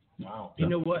awesome. Wow. You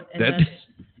know what?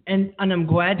 And I'm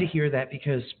glad to hear that,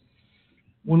 because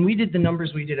when we did the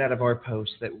numbers we did out of our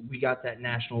post that we got that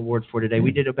national award for today,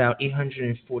 we did about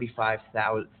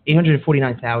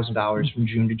 $849,000 from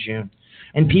June to June.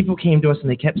 And people came to us and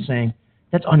they kept saying,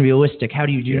 that's unrealistic. How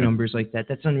do you do numbers like that?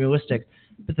 That's unrealistic.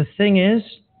 But the thing is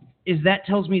that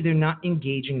tells me they're not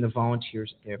engaging the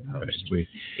volunteers at their post. Right.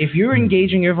 If you're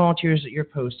engaging your volunteers at your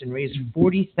post and raise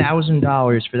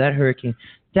 $40,000 for that hurricane,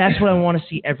 that's what I want to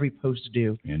see every post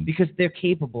do, because they're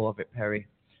capable of it, Perry.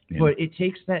 But it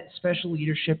takes that special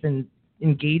leadership and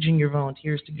engaging your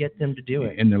volunteers to get them to do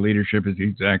it. And the leadership is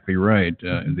exactly right.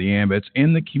 The AMVETS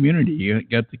and the community. You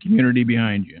got the community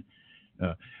behind you.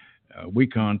 We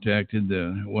contacted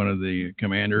one of the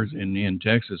commanders in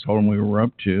Texas, told them we were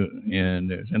up to, and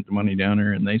sent the money down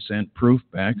there, and they sent proof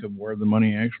back of where the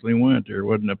money actually went. There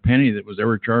wasn't a penny that was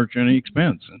ever charged any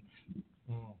expense.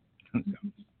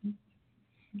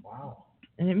 Wow.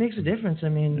 And it makes a difference. I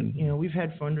mean, you know, we've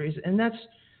had fundraisers, and that's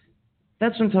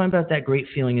what I'm talking about. That great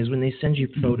feeling is when they send you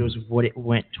photos of what it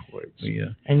went towards. Yeah.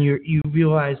 And you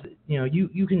realize that, you know,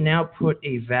 you can now put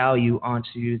a value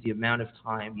onto the amount of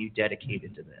time you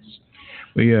dedicated to this.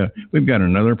 We've got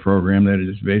another program that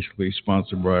is basically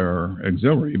sponsored by our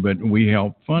auxiliary, but we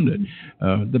help fund it.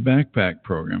 The backpack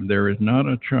program. There is not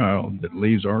a child that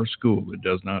leaves our school that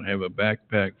does not have a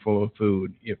backpack full of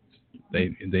food if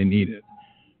they need it.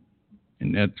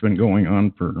 And that's been going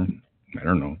on for, I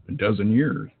don't know, a dozen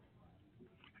years.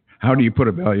 How do you put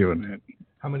a value in that?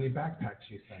 How many backpacks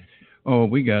do you think? Oh,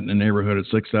 we got in the neighborhood of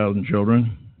 6,000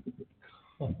 children.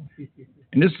 And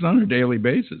this is on a daily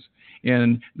basis.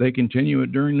 And they continue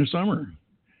it during the summer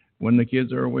when the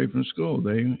kids are away from school.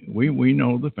 We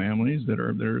know the families that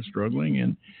are struggling,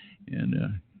 and you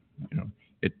know,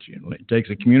 it takes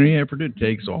a community effort. It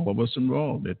takes all of us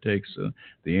involved. It takes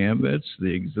the AMVETS,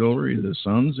 the auxiliary, the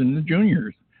sons, and the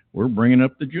juniors. We're bringing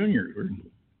up the juniors.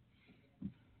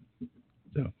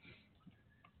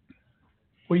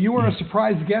 Well, you were a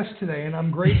surprise guest today, and I'm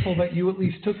grateful that you at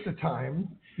least took the time.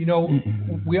 You know,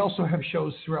 we also have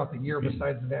shows throughout the year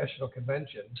besides the national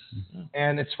convention,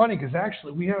 and it's funny because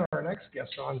actually we had our next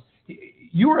guest on.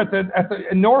 You were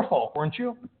in Norfolk, weren't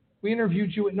you? We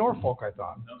interviewed you at Norfolk, I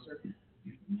thought. No, sir.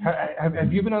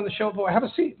 Have you been on the show before? Have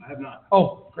a seat. I have not.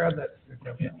 Oh, grab that.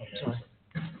 Sorry.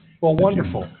 Well,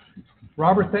 wonderful.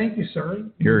 Robert, thank you, sir.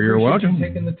 You're welcome. You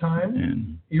taking the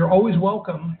time. You're always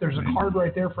welcome. There's a card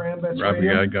right there for AMVETS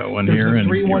Radio. I got one There's here. There's a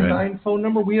 319 phone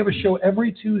number. We have a show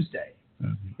every Tuesday.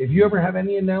 If you ever have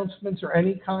any announcements or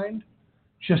any kind,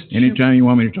 just anytime you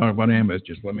want me to talk about AMVETS,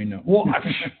 just let me know. Well,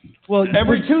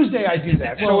 every Tuesday I do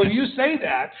that. So if you say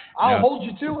that, I'll hold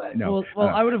you to it. Well,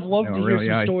 I would have loved to hear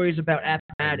some stories about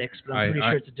mathematics, but I'm pretty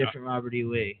sure it's a different Robert E.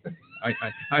 Lee.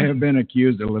 I have been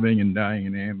accused of living and dying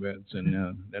in AMVETS,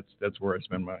 and that's where I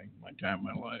spend my time,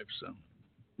 my life. So,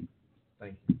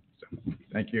 thank you.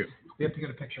 Thank you. We have to get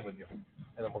a picture with you, and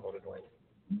then we'll go to Dwayne.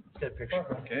 Get a picture.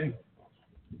 Okay.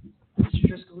 Mr.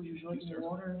 Driscoll, would you like any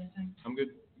water or anything? I'm good.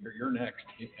 You're next.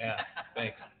 Yeah.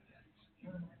 Thanks.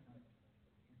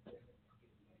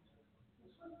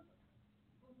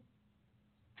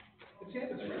 It's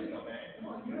AMVETS Radio, man. Come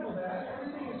on, you know that.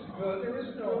 Everything is good. There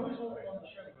is no.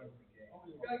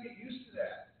 You gotta get used to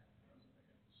that.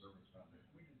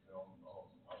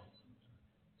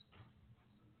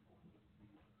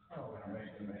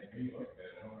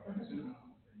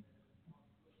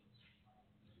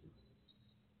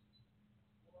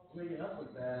 mess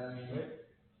with that. I mean,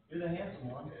 you're the handsome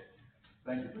one.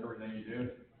 Thank you for everything you do.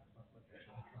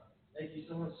 Thank you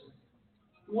so much, sir.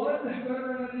 One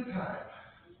veteran at a time.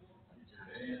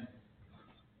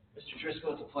 Mr.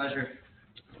 Driscoll, it's a pleasure.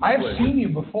 I have seen you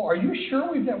before. Are you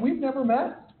sure we've never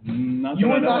met? Not You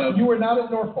that I were know not. of. You were not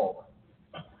at Norfolk.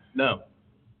 No.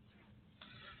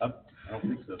 I don't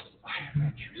think so. I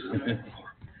met you somewhere before.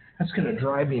 That's gonna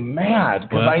drive me mad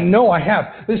because I know I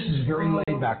have. This is very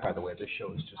laid back, by the way. This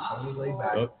show is just totally laid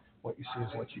back. What you see is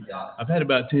what you got. I've had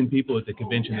about 10 people at the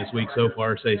convention this week so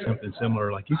far say something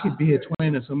similar, like, you could be a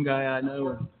twin of some guy I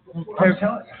know. I'm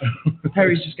telling you.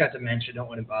 Perry's just got dementia. Don't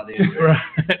want to bother you.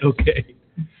 Right, okay.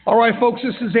 All right, folks,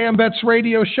 this is AMVETS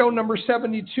Radio, show number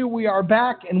 72. We are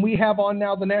back, and we have on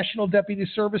now the National Deputy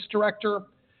Service Director,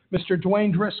 Mr.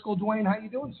 Dwayne Driscoll. Dwayne, how you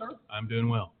doing, sir? I'm doing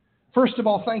well. First of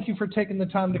all, thank you for taking the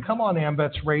time to come on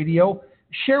AMVETS Radio.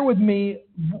 Share with me,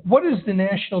 what is the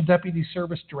National Deputy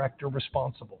Service Director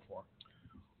responsible for?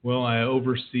 Well, I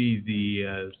oversee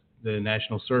the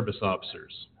National Service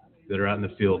Officers that are out in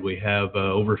the field. We have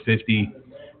over 50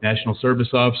 National Service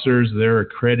Officers. They're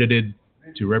accredited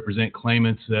to represent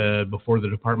claimants before the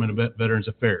Department of Veterans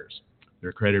Affairs.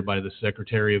 They're accredited by the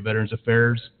Secretary of Veterans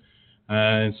Affairs.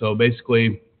 And so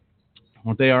basically,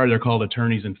 what they are, they're called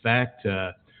attorneys in fact.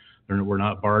 We're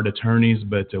not barred attorneys,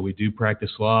 but we do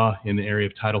practice law in the area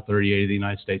of Title 38 of the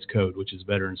United States Code, which is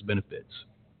Veterans Benefits.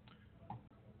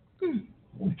 Can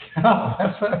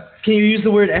you use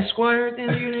the word Esquire at the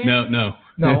end of your name? No.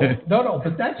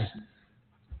 But that's,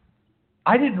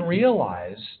 I didn't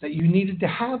realize that you needed to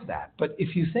have that. But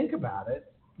if you think about it,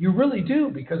 you really do,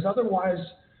 because otherwise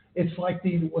it's like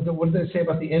what do they say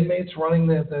about the inmates running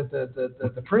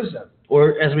the prison?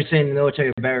 Or as we say in the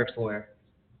military, a barracks lawyer.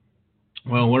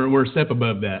 Well, we're a step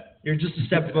above that. You're just a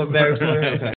step above barracks lawyer?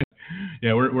 Okay.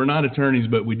 Yeah, we're not attorneys,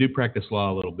 but we do practice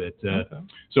law a little bit.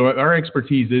 So our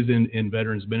expertise is in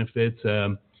veterans benefits,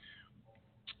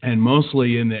 and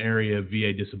mostly in the area of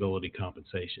VA disability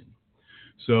compensation.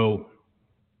 So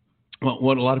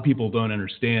what a lot of people don't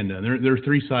understand, there are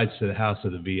three sides to the house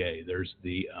of the VA. There's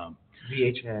the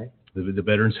VHA. The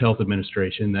Veterans Health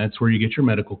Administration. That's where you get your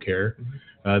medical care.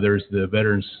 There's the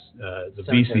Veterans, the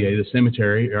Cemetery. VCA, the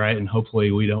cemetery, right? And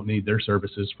hopefully we don't need their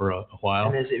services for a while.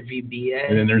 And is it VBA?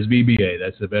 And then there's VBA.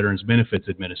 That's the Veterans Benefits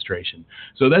Administration.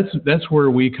 So that's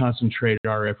where we concentrate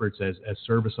our efforts as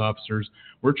service officers.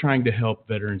 We're trying to help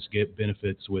veterans get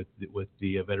benefits with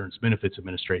the Veterans Benefits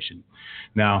Administration.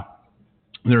 Now,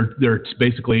 there's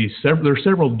basically there are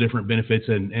several different benefits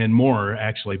and more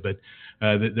actually, but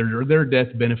there are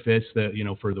death benefits that,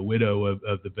 for the widow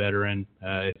of the veteran,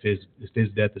 if his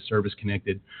death is service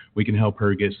connected, we can help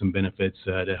her get some benefits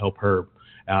to help her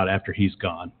out after he's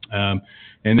gone. And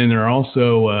then there are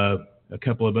also a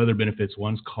couple of other benefits.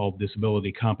 One's called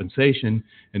disability compensation,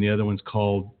 and the other one's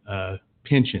called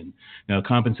pension. Now,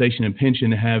 compensation and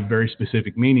pension have very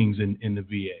specific meanings in the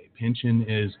VA. Pension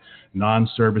is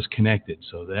non-service connected,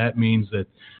 so that means that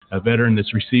a veteran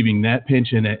that's receiving that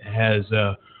pension has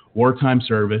wartime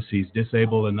service, he's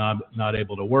disabled and not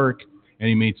able to work, and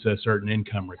he meets certain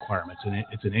income requirements, and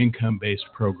it's an income-based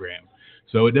program.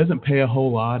 So it doesn't pay a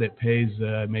whole lot. It pays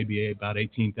maybe about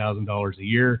 $18,000 a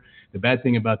year. The bad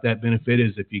thing about that benefit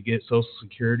is if you get Social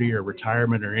Security or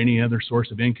retirement or any other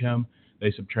source of income,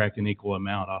 they subtract an equal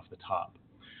amount off the top.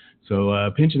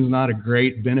 So pension's not a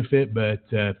great benefit, but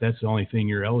if that's the only thing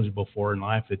you're eligible for in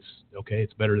life, it's okay.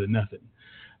 It's better than nothing.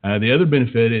 The other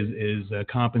benefit is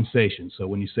compensation. So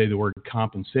when you say the word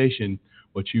compensation,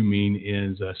 what you mean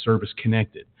is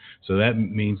service-connected. So that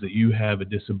means that you have a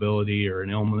disability or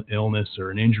an illness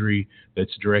or an injury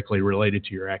that's directly related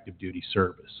to your active duty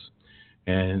service.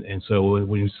 And so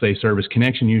when you say service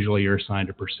connection, usually you're assigned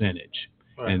a percentage.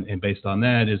 Right. And based on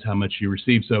that is how much you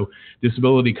receive. So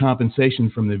disability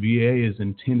compensation from the VA is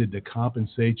intended to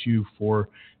compensate you for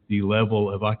the level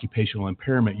of occupational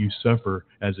impairment you suffer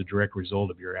as a direct result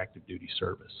of your active duty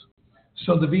service.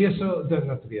 So the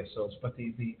not the VSOs, but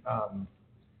the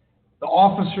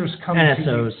officers come NSOs.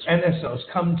 to you, NSOs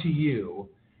come to you,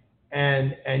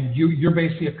 and you're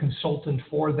basically a consultant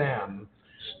for them,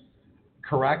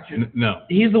 correct? No.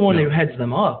 He's the one who heads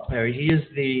them up, Perry. He is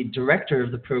the director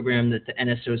of the program that the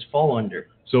NSOs fall under.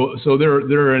 So there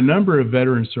are a number of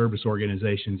veteran service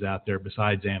organizations out there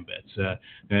besides AMVETS,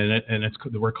 and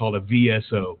we're called a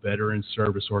VSO, Veteran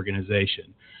Service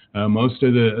Organization. Most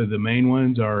of the main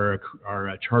ones are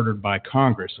chartered by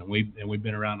Congress, and we've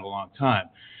been around a long time.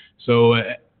 So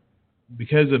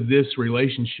because of this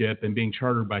relationship and being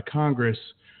chartered by Congress,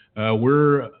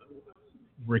 we're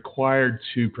required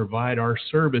to provide our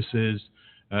services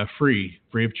free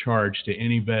of charge to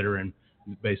any veteran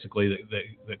basically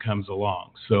that comes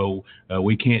along. So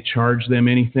we can't charge them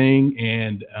anything,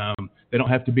 and they don't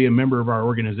have to be a member of our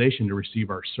organization to receive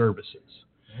our services.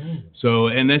 So,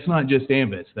 and that's not just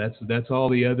AMVETS. That's all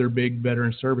the other big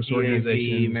veteran service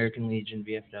organizations. American Legion,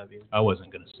 VFW. I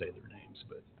wasn't going to say their names,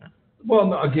 but. Well,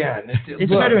 no, again,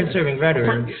 it's veterans serving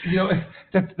veterans. You know,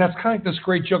 that's kind of like this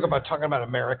great joke about talking about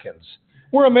Americans.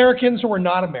 We're Americans or we're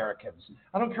not Americans.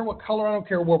 I don't care what color, I don't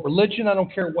care what religion, I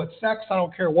don't care what sex, I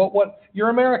don't care what you're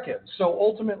Americans. So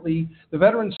ultimately, the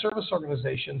veteran service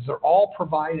organizations, they're all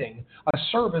providing a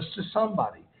service to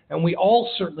somebody. And we all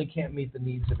certainly can't meet the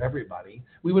needs of everybody.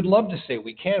 We would love to say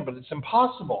we can, but it's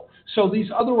impossible. So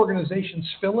these other organizations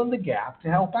fill in the gap to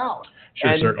help out.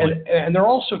 Sure, certainly. And they're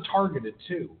also targeted,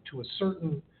 too, to a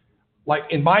certain, like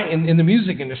in the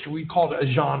music industry, we call it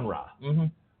a genre. Mm-hmm.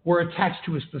 We're attached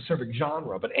to a specific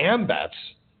genre. But AMVETS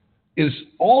is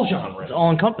all genres. It's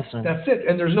all-encompassing. That's it.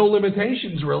 And there's no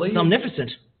limitations, really. It's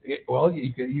omnipotent. Well,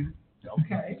 you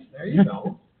okay, there you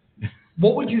go.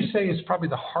 What would you say is probably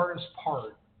the hardest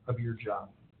part of your job?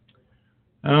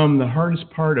 The hardest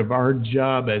part of our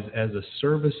job as a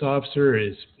service officer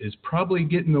is probably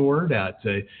getting the word out.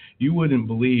 You wouldn't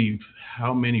believe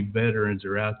how many veterans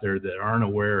are out there that aren't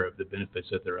aware of the benefits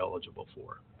that they're eligible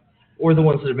for, or the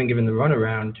ones that have been given the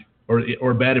runaround,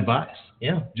 or bad advice.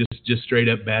 Yeah, just straight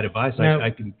up bad advice. Now, I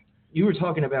can. You were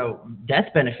talking about death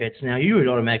benefits. Now you would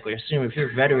automatically assume if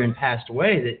your veteran passed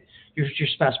away that your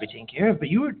spouse would be taken care of, but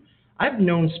I've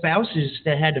known spouses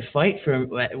that had to fight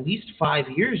for at least 5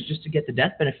 years just to get the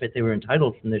death benefit they were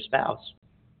entitled from their spouse.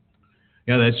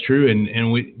 Yeah, that's true,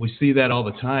 and we see that all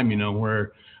the time. You know,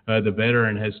 where the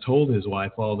veteran has told his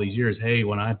wife all these years, "Hey,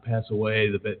 when I pass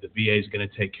away, the VA is going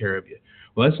to take care of you."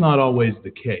 Well, that's not always the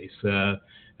case. The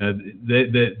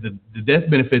death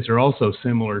benefits are also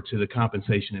similar to the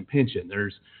compensation and pension.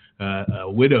 There's a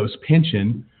widow's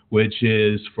pension, which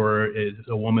is for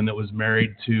a woman that was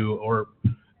married to or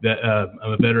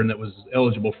a veteran that was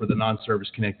eligible for the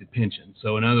non-service connected pension.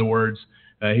 So in other words,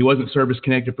 he wasn't service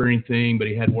connected for anything, but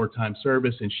he had wartime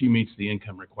service, and she meets the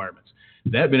income requirements.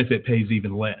 That benefit pays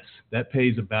even less. That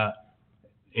pays about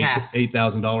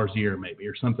 $8,000 a year maybe,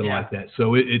 or something like that.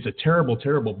 So it's a terrible,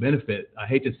 terrible benefit. I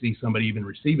hate to see somebody even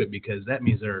receive it, because that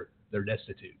means they're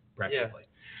destitute practically.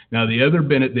 Now, the other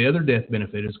death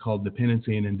benefit is called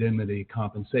dependency and indemnity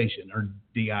compensation, or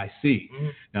DIC. Mm-hmm.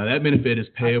 Now, that benefit is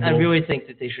payable. I really think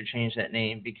that they should change that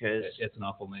name, because it's an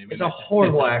awful name. It's a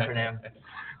horrible acronym.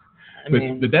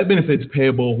 But that benefit's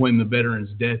payable when the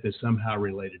veteran's death is somehow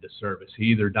related to service. He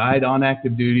either died on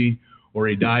active duty, or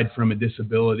he died from a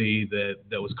disability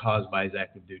that was caused by his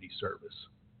active duty service.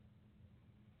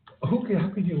 How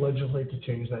could you legislate to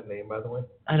change that name, by the way?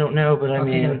 I don't know, but How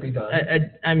can it be done?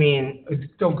 I mean,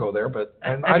 don't go there. But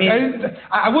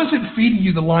I wasn't feeding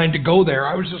you the line to go there.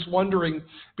 I was just wondering,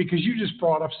 because you just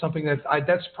brought up something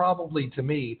that's probably, to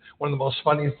me, one of the most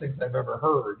funniest things I've ever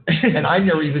heard, and I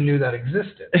never even knew that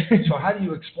existed. So how do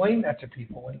you explain that to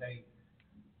people when they?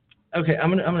 Okay,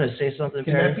 I'm gonna say something.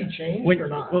 Can that be changed or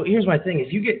not? Well, here's my thing.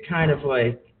 If you get kind of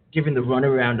like given the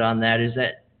runaround on that, is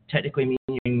that technically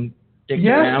meaning dicked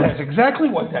around? Yes, that's exactly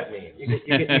what that means.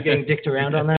 You're getting dicked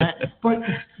around on that? But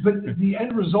the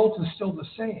end result is still the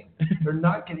same. They're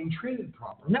not getting treated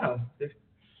properly. No.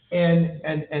 And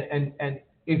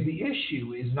if the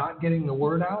issue is not getting the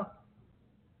word out,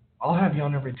 I'll have you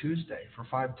on every Tuesday for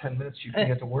 5-10 minutes. You can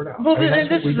get the word out. Well,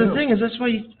 this is the thing. Is that's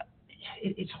why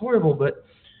it's horrible, but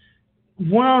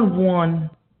one-on-one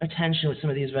attention with some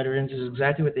of these veterans is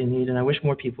exactly what they need, and I wish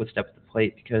more people would step up to the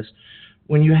plate, because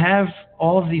when you have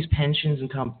all of these pensions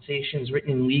and compensations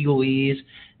written in legalese,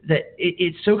 that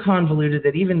it's so convoluted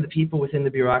that even the people within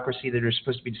the bureaucracy that are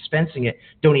supposed to be dispensing it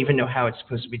don't even know how it's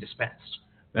supposed to be dispensed.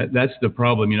 That's the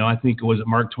problem. You know, I think it was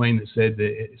Mark Twain that said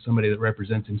that somebody that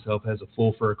represents himself as a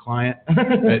fool for a client.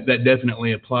 that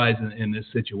definitely applies in this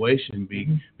situation,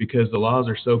 because the laws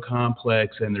are so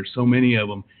complex and there's so many of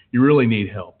them. You really need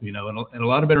help, you know, and a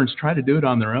lot of veterans try to do it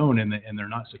on their own, and they're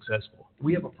not successful.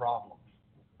 We have a problem.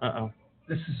 Uh-oh.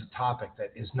 This is a topic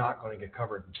that is not going to get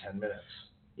covered in 10 minutes.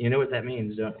 You know what that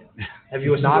means, don't you? Have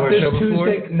you listened not to our this show before?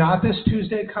 Tuesday, not this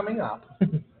Tuesday coming up,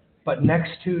 but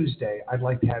next Tuesday I'd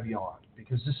like to have you on,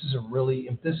 because this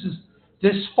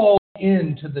falls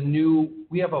into the new.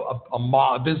 We have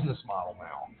a business model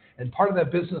now. And part of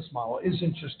that business model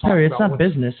isn't just talking about... it's not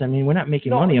business. I mean, we're not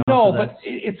making money off of that. No, but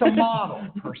it's a model,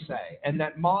 per se. And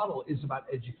that model is about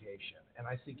education. And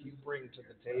I think you bring to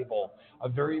the table a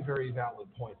very, very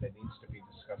valid point that needs to be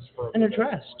discussed further. And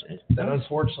addressed. That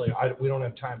unfortunately, we don't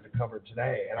have time to cover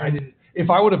today. And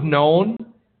if I would have known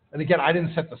And again, I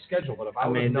didn't set the schedule, but if I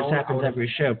would have known, this happens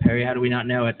every show, Perry. How do we not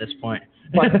know at this point?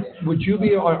 But would you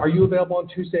be? Are you available on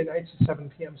Tuesday nights at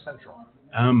 7 p.m. Central?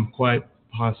 Quite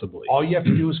possibly. All you have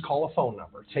to do is call a phone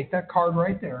number. Take that card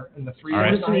right there, and the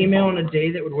 319. Send us an email on a day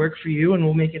that would work for you, and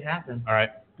we'll make it happen. All right.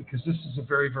 Because this is a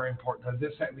very, very important.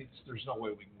 There's no way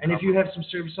we can. And if you have some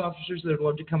service officers that would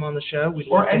love to come on the show, we'd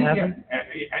love to have them.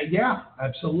 Yeah,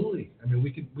 absolutely. I mean,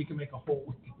 we can make a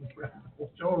whole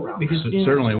show around. Because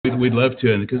certainly, we'd love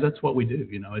to, and because that's what we do.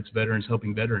 It's veterans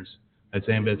helping veterans. That's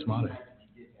AMVETS' motto.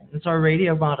 It's our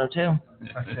radio motto too.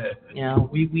 That's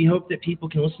it. We hope that people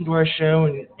can listen to our show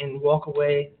and walk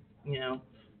away, a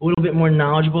little bit more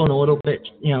knowledgeable and a little bit,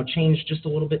 change just a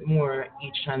little bit more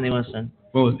each time they listen.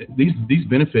 Well, these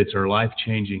benefits are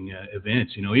life-changing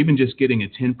events. Even just getting a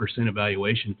 10%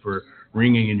 evaluation for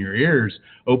ringing in your ears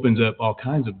opens up all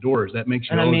kinds of doors. That makes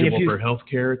you eligible for health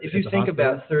care. If you think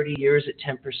about 30 years at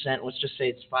 10%, let's just say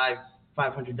it's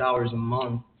 $500 a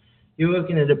month. You're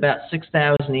looking at about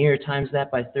 $6,000 a year. Times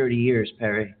that by 30 years,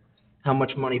 Perry. How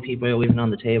much money people are leaving on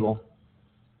the table?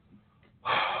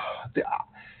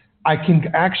 I can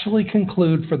actually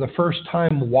conclude for the first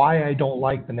time why I don't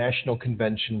like the national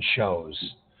convention shows.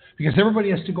 Because everybody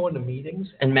has to go into meetings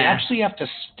and they actually have to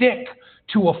stick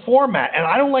to a format. And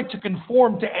I don't like to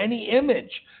conform to any image.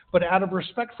 But out of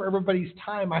respect for everybody's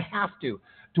time, I have to.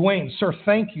 Dwayne, sir,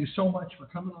 thank you so much for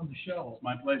coming on the show.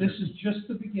 My pleasure. This is just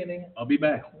the beginning. I'll be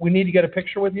back. We need to get a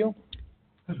picture with you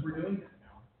because we're doing that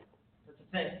now. That's the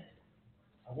thing.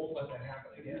 I won't let that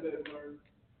happen again.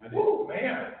 Oh,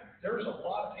 man. There's a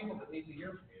lot of people that need to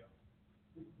hear from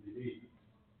you. Indeed.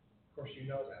 Of course, you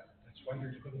know that. That's why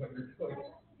you're doing what you're doing.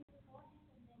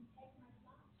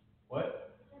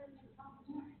 What?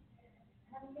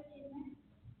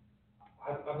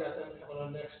 I've got them coming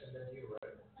on next and then you,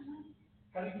 right?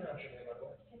 How do you pronounce your name, by the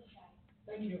way?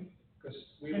 Thank you. Because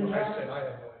I said I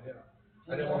have no idea.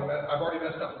 I didn't want to I've already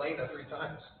messed up Lena 3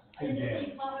 times.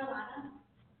 You call her Lana?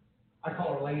 I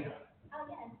call her Lena. Oh,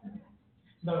 yes.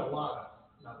 No, Lana,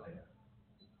 not Lena.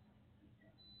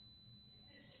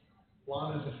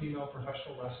 Lana is a female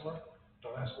professional wrestler.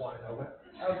 Don't ask why I know that.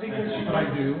 But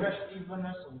I do. You've been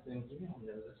wrestling things. You don't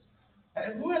know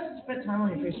this. Who hasn't spent time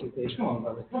on your Facebook page? Come on,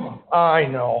 brother. Come on. I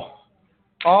know.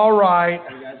 All right.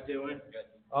 How you guys doing?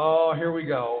 Oh, here we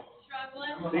go.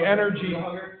 Struggling? The energy.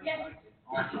 Yes.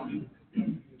 Awesome.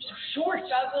 So short.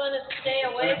 Struggling to stay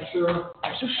awake? Sure.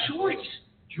 So short.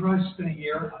 Did you realize it's been a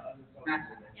year?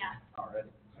 Yeah. Already.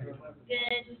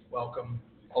 Good. Welcome.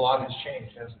 A lot has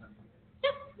changed, hasn't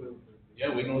it?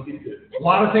 Yeah, we can look into it. A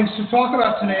lot of things to talk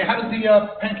about today. How did the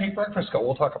pancake breakfast go?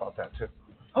 We'll talk about that too.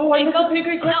 Oh, It goes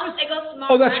tomorrow.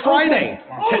 Oh, that's Friday.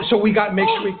 So we got make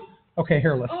sure we. Okay,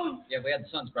 here, let's. Yeah, we had the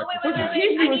sun's Oh, breakfast. wait. I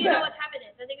need to know what time it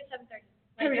is. I think it's 7:30.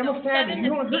 Harry, I'm a fatty. You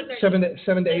don't hurt. 7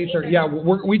 to 8:30. Yeah,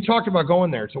 we talked about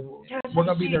going there, so we're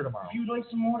gonna be there tomorrow. If you'd like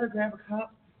some water, grab a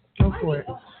cup. Go for it.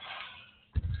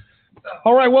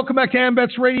 All right, welcome back to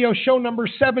AMVETS Radio, show number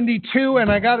 72,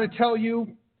 and I got to tell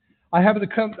you, I have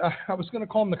I was going to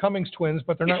call them the Cummings twins,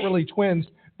 but they're not really twins.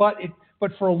 But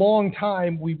for a long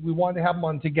time, we wanted to have them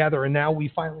on together, and now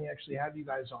we finally actually have you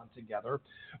guys on together.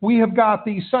 We have got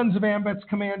the Sons of AMVETS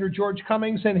Commander George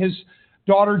Cummings and his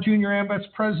daughter, Junior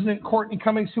AMVETS President Courtney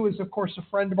Cummings, who is, of course, a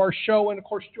friend of our show. And, of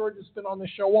course, George has been on the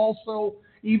show also,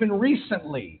 even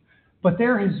recently. But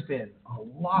there has been a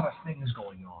lot of things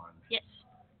going on. Yes.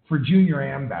 For Junior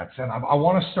AMVETS, and I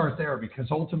want to start there because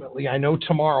ultimately I know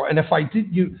tomorrow, and if I did,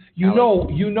 you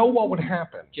know what would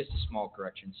happen. Just a small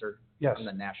correction, sir. Yes. I'm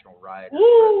the national rider.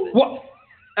 What?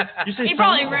 He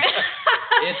probably read.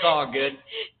 It's all good.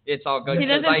 It's all good. He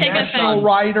doesn't because take National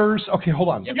Riders. Okay, hold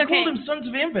on. It's You okay. called him Sons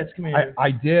of AMVETS Commander.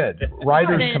 I did.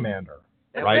 Riders did. Commander.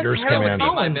 That's Riders Harold Commander.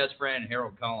 my Collins. best friend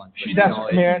Harold Collins. but That's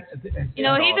it's- man. You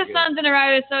know, he's all a good. Sons and a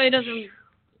Rider, so he doesn't.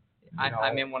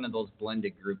 I'm in one of those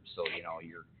blended groups, so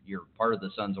you're part of the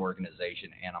Suns organization,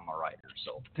 and I'm a rider.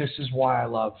 So This is why I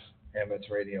love AMVETS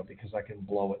Radio, because I can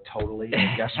blow it totally,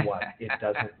 and guess what? It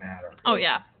doesn't matter. Oh,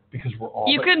 yeah. Because we're all.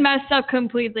 You could mess up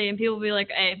completely, and people will be like,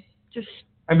 hey, just.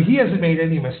 I mean, he hasn't made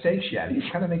any mistakes yet. He's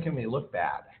kind of making me look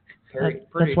bad.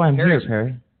 That's why I'm here,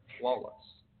 Perry. flawless.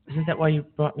 Isn't that why you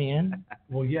brought me in?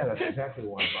 Well, yeah, that's exactly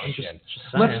why I brought you in. Just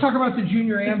Let's talk about the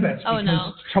Junior AMVETS, Oh, because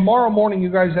no. tomorrow morning you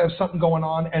guys have something going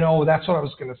on, and that's what I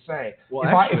was going to say. Well,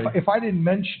 if I didn't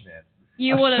mention it,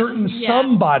 You a would have. certain Yeah.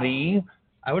 somebody,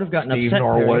 I would have gotten Steve upset,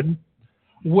 Norwood,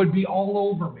 Perry. would be all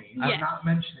over me. Yes. I'm not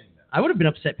mentioning them. I would have been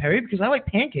upset, Perry, because I like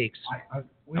pancakes.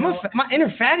 My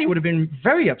inner fatty would have been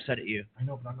very upset at you. I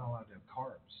know, but I'm not allowed to have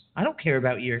carbs. I don't care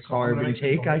about your So I'm carb gonna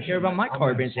intake. I care about my I'm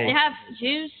carb gonna- intake. They have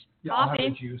juice, Yeah, I'll have coffee.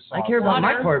 a juice. I care about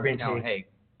my Water. carb You know, intake. hey,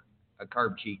 a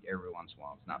carb cheat every once in a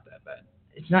while is not that bad.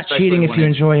 It's not Especially cheating if when you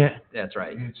it's- enjoy it. That's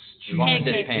right. It's As long as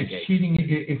cheating. it's pancakes. It's cheating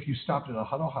if you stopped at a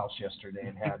Huddle House yesterday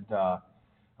and had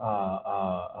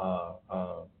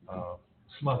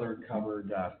smothered,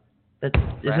 covered. Is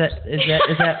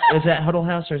that Huddle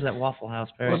House or is that Waffle House,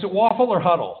 Perry? Was it Waffle or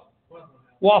Huddle?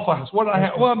 Waffle House. What did I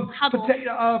have? Huddle.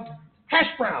 Hash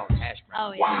browns.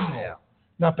 Oh, yeah. Wow. Yeah.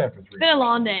 Not bad for It's 3. been a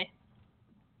long day.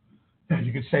 Yeah,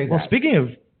 you could say that. Well, speaking of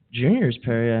juniors,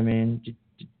 Perry, I mean,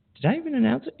 did I even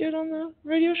announce it yet on the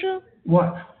radio show?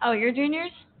 What? Oh, you're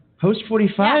juniors? Post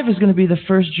 45 is going to be the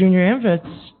first junior AMVETS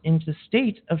in the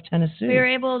state of Tennessee. We were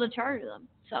able to charter them.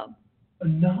 So,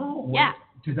 No. Yeah.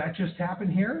 Did that just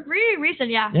happen here? really recent,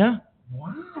 yeah. Yeah.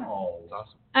 Wow. That's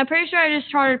awesome. I'm pretty sure I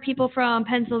just chartered people from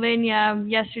Pennsylvania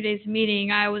yesterday's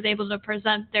meeting. I was able to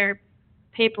present their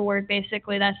paperwork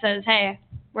basically that says, hey,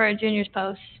 we're a juniors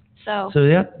post. So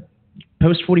yeah,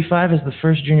 Post 45 is the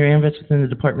first junior AMVETS within the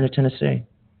Department of Tennessee.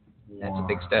 That's a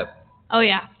big step. oh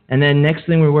yeah. And then next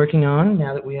thing we're working on,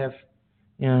 now that we have,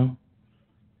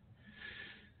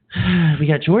 we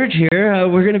got George here,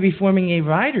 we're going to be forming a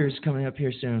Riders coming up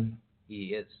here soon. He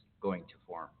is going to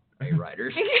form a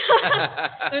Riders.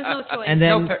 There's no choice. And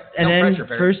then, pressure,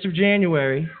 Perry. 1st of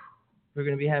January, we're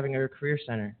going to be having our career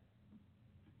center.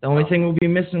 The only thing we'll be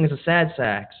missing is a sad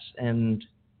sacks, and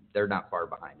They're not far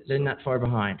behind. they're not far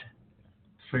behind.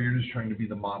 So you're just trying to be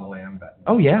the model AMVET.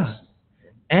 Oh, yeah.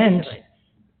 And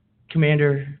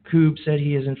Commander Koob said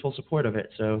he is in full support of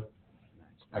it, so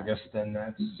I guess then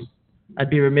that's... I'd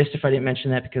be remiss if I didn't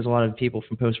mention that because a lot of people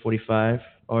from Post 45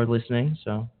 are listening,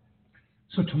 so.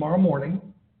 So tomorrow morning...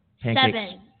 Pancakes.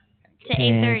 7 to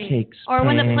 8:30. Pancakes. Or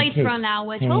when the plates Pancakes. run out,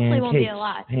 which hopefully won't be a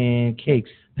lot. Pancakes.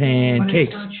 But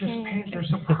Pancakes. it's not just pancakes.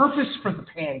 There's a purpose for the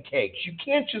pancakes. You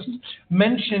can't just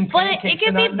mention But pancakes it could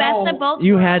and be not best know. of both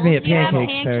You worlds. had me at You have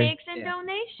pancakes, Perry. pancakes and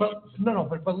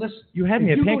donations. But listen. You had me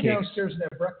if at you pancakes. go downstairs and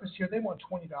have breakfast here, they want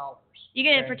 $20. You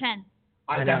get it okay? for 10.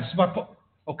 I know. That's my point.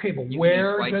 Okay, but You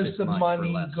where can does slice the as much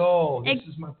money for less. go? This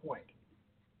is my point.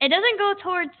 It doesn't go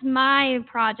towards my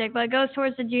project, but it goes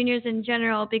towards the juniors in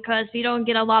general because we don't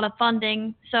get a lot of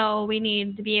funding. So we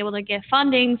need to be able to get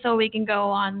funding so we can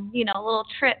go on, little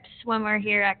trips when we're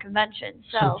here at convention.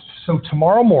 So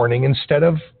tomorrow morning, instead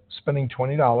of spending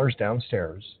 $20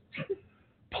 downstairs,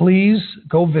 please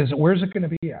go visit. Where's it going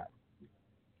to be at?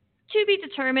 To be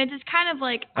determined. It's kind of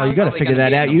like Oh, you got to figure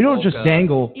that out. You don't just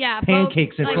dangle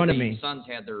pancakes in front of me. Sons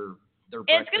had their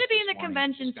it's going to be in the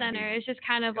convention center. It's just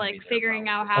kind of like figuring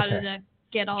out how to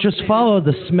get all Just the food. follow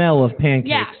the smell of pancakes.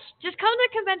 Yeah. Just come to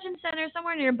the convention center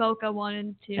somewhere near Boca 1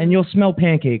 and 2. And you'll smell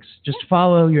pancakes. Just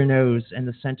follow your nose and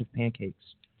the scent of pancakes.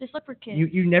 Just look for kids.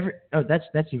 You never. Oh, that's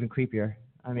even creepier.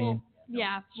 I mean,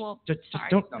 just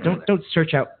don't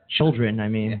search out children. I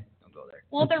mean, don't go there.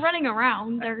 Well, if they're running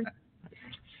around, they're.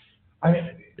 I mean,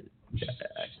 she's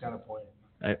got a point.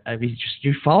 I mean, just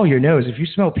you follow your nose. If you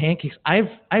smell pancakes, I've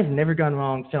never gone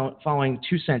wrong following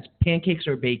 2 cents, pancakes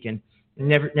or bacon.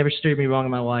 Never steered me wrong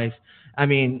in my life. I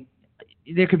mean,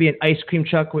 there could be an ice cream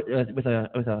truck with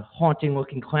a haunting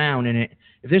looking clown in it.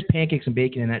 If there's pancakes and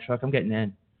bacon in that truck, I'm getting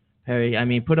in. Perry, I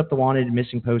mean, put up the wanted and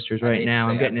missing posters right now.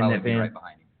 I'm getting in that van. Right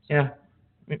behind him. Yeah.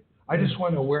 I just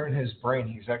want to know where in his brain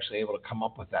he's actually able to come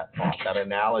up with that thought, that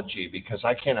analogy, because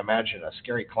I can't imagine a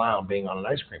scary clown being on an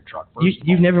ice cream truck.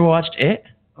 You've never watched it?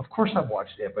 Of course I've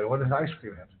watched it, but what does ice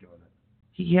cream have to do with it?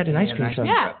 He had an ice cream truck.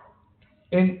 Yeah.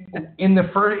 In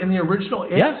the original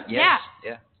It? Yeah.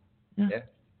 Yeah.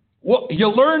 Well, you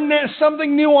learn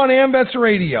something new on AMVETS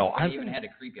Radio. I even had a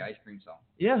creepy ice cream song.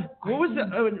 Yeah. What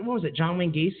was it? John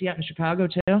Wayne Gacy out in Chicago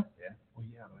too? Yeah. Well,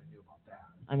 yeah, I knew about that.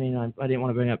 I mean, I didn't want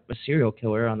to bring up a serial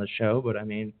killer on the show, but I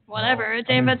mean. Whatever. It's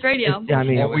AMVETS Radio. I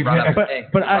mean,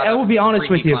 but I will be honest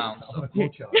with you.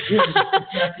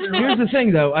 Here's the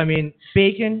thing, though. I mean,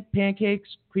 bacon, pancakes,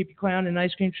 creepy clown, and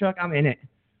ice cream truck. I'm in it.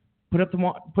 Put up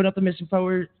the missing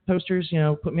posters.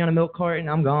 Put me on a milk cart, and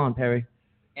I'm gone, Perry.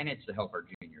 And it's the Helper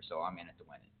Junior, so I'm in it to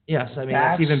win it. Yes, I mean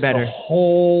that's even better. The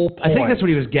whole point. I think that's what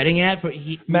he was getting at, but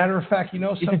Matter of fact, you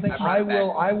know something? I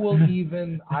will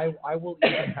even have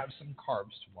some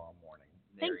carbs tomorrow morning.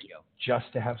 There you go.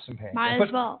 Just to have some pancakes. Might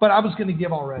as well. But I was going to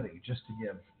give already, just to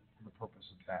give for the purpose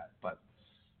of that. But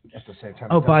at the same time.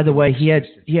 Oh, by the way, he had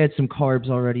some carbs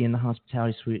already in the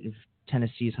hospitality suite of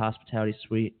Tennessee's hospitality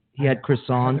suite. He had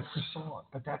croissants.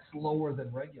 But that's lower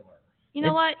than regular. You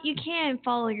know what? You can't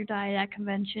follow your diet at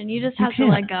convention. You just have to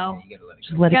let go. You gotta let it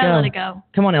Just go. let it go. Let it go.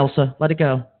 Come on, Elsa, let it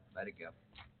go. Let it go.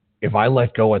 If I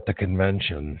let go at the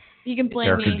convention, You can blame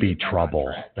there me. could be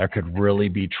trouble. There could really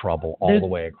be trouble all the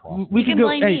way across. We You could can go.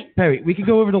 blame Hey, me. Perry, we could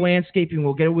go over to landscaping.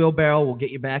 We'll get a wheelbarrow. We'll get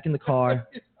you back in the car.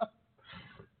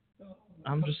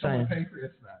 I'm just saying.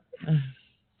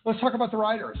 Let's talk about the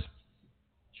riders.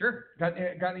 Sure. Got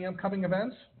any upcoming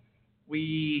events?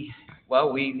 We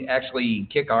actually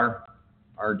kick our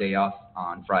day off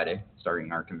on Friday,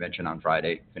 starting our convention on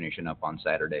Friday, finishing up on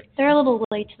Saturday. They're a little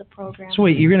late to the program. So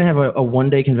wait, you're going to have a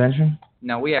one-day convention?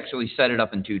 No, we actually set it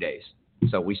up in 2 days.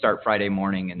 So we start Friday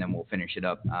morning, and then we'll finish it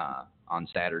up on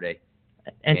Saturday.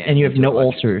 And you have no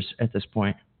ulcers at this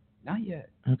point? Not yet.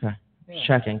 Okay. Yeah. Just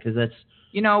checking, because that's...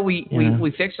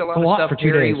 We fixed a lot of stuff, for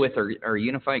 2 Terry, days. with our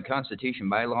Unified Constitution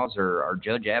bylaws. Our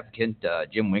judge advocate,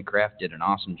 Jim Whitcraft, did an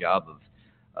awesome job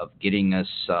of getting us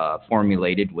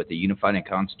formulated with the Unified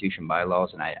Constitution bylaws.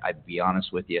 And I'd be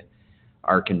honest with you,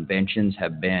 our conventions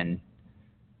have been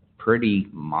pretty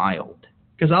mild.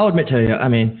 Because I'll admit to you, I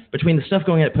mean, between the stuff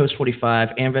going at Post 45,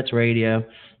 AMVETS Radio,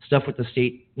 stuff with the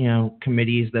state,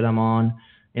 committees that I'm on,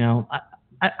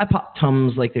 I pop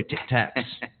Tums like they're Tic Tacs.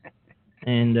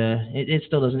 And it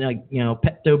still doesn't,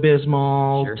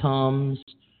 Pepto-Bismol, Sure. Tums.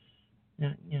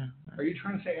 Yeah. Are you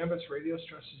trying to say AMVETS Radio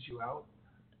stresses you out?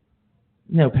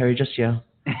 No, Perry, just you.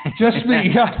 Just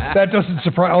me. Yeah, that doesn't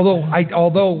surprise.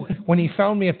 Although when he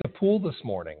found me at the pool this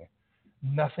morning,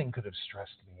 nothing could have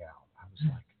stressed me out. I was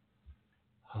like,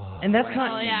 and that's Oh,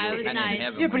 kind yeah, it was nice.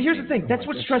 Yeah, but here's the thing. That's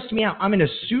what stressed me out. I'm in a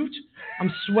suit.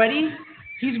 I'm sweaty.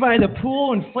 He's by the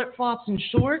pool in flip-flops and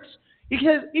shorts.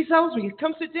 Because he tells me,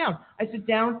 come sit down. I sit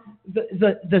down.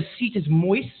 The seat is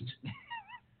moist.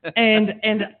 and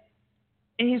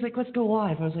he's like, let's go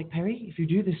live. I was like, Perry, if you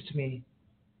do this to me,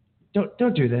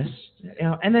 don't do this.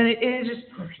 And then it just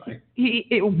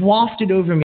it wafted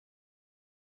over me.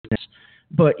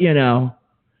 But he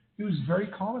was very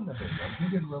calm in the video. He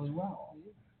did really well.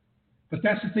 But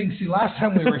that's the thing. See, last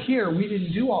time we were here, we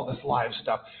didn't do all this live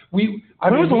stuff. When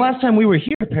was the last time we were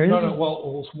here, Perry? No.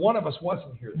 Well, one of us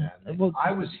wasn't here then. Well,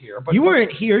 I was here. But you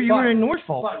weren't here. You were in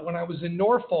Norfolk. But when I was in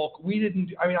Norfolk, we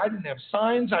didn't. I didn't have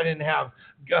signs. I didn't have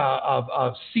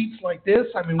seats like this.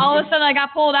 All of a sudden, I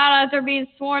got pulled out as they're being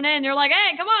sworn in. You're like,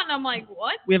 "Hey, come on!" And I'm like,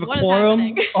 "What? We have a what quorum."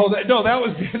 Is that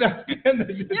was.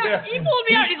 Yeah, he pulled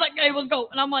me out. He's like, "Hey, let's go,"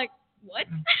 and I'm like, "What?"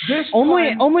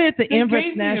 Only at the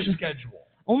AMVETS National schedule.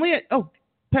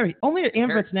 Perry, only at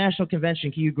AMVETS National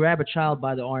Convention can you grab a child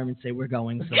by the arm and say, we're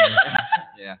going somewhere.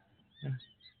 Yeah.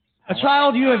 A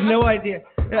child, you have no idea.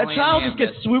 A Only child in just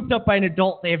gets swooped up by an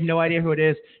adult. They have no idea who it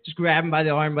is. Just grab him by the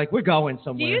arm, like, we're going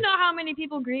somewhere. Do you know how many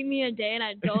people greet me a day and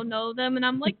I don't know them? And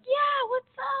I'm like, yeah, what's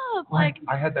up? Like,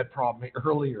 I had that problem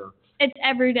earlier. It's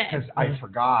every day. Because I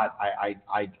forgot.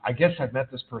 I guess I've met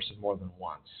this person more than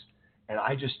once. And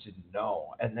I just didn't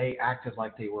know. And they acted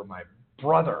like they were my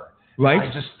brother. Right.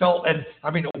 I just felt, and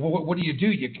what do?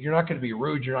 You're not going to be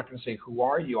rude. You're not going to say, who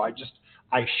are you? I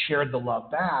shared the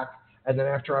love back. And then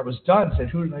after I was done, said,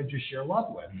 who did I just share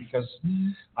love with? Because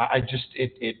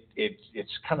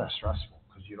it's kind of stressful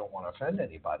because you don't want to offend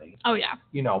anybody. Oh, yeah.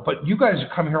 But you guys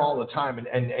come here all the time,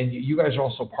 and you guys are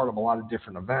also part of a lot of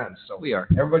different events. So we are.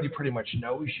 Everybody pretty much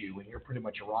knows you, and you're pretty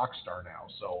much a rock star now.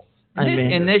 So.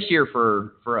 And this year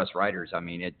for us writers,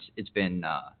 it's been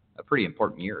a pretty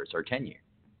important year. It's our 10 year.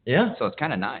 Yeah. So it's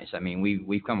kind of nice.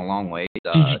 We've come a long way.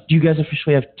 Do you guys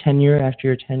officially have tenure after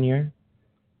your tenure?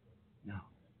 No,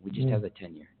 we just have a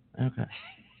tenure. Okay.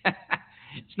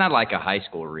 It's not like a high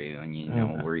school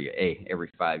reunion, where you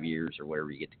every 5 years or whatever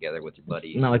you get together with your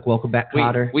buddies. Not like Welcome Back,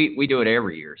 Cotter. We do it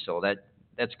every year, so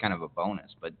that's kind of a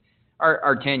bonus. But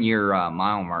our 10-year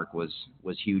mile mark was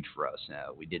huge for us.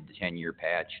 We did the 10-year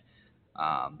patch.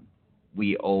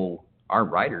 We owe our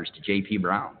writers to J.P.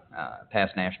 Brown.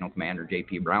 Past national commander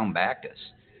J.P. Brown backed us.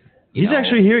 He's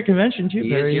actually here at convention too.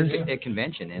 He is here at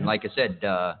convention, and like I said,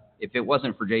 if it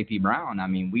wasn't for J.P. Brown,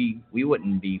 we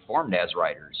wouldn't be formed as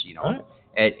writers.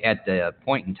 Right. At the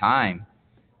point in time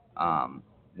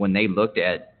when they looked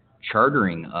at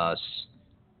chartering us,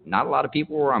 not a lot of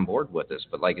people were on board with us.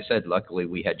 But like I said, luckily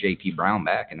we had J.P. Brown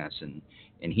backing us, and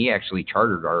he actually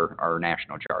chartered our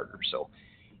national charter. So.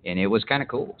 And it was kind of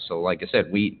cool. So, like I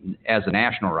said, we, as the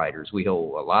national writers, we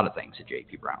owe a lot of things to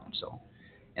J.P. Brown. So,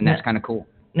 and that's kind of cool.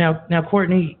 Now,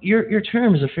 Courtney, your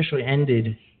term has officially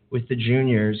ended with the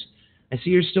juniors. I see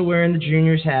you're still wearing the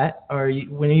juniors hat.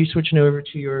 When are you switching over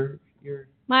to your?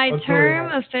 My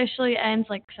term officially ends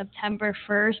like September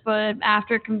 1st, but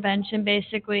after convention,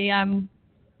 basically, I'm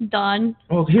done.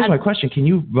 Well, here's my question: can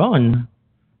you run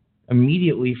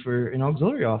immediately for an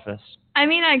auxiliary office?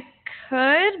 I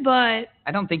could, but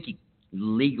I don't think you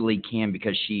legally can,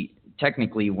 because she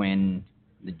technically, when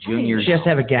the juniors, she has to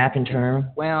have a gap in term.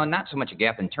 Well, not so much a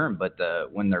gap in term, but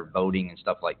when they're voting and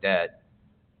stuff like that,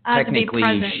 technically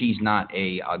she's not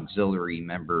a auxiliary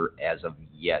member as of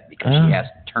yet, because she has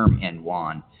term end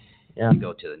one and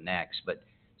go to the next. But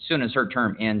as soon as her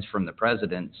term ends from the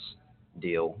president's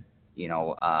deal,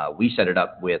 we set it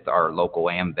up with our local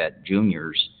AMVET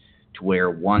juniors to where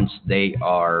once they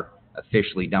are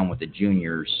officially done with the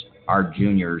juniors, our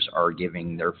juniors are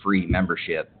giving their free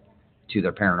membership to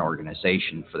their parent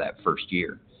organization for that first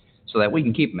year so that we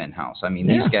can keep them in-house. I mean,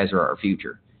 these guys are our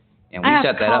future. And we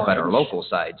set that up at our local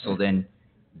side. So then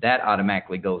that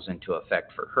automatically goes into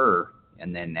effect for her.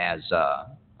 And then as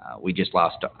we just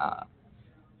lost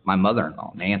my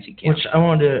mother-in-law, Nancy Kemp. Which I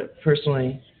wanted to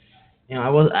personally,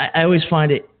 I always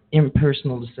find it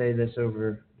impersonal to say this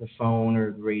over the phone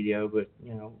or the radio, but,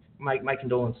 my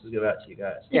condolences go out to you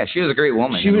guys. Yeah, she was a great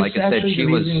woman. She was like I said, she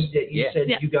was. That you said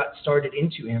you got started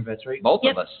into AMVETS, right? Both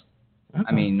of us. Okay.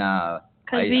 I mean, I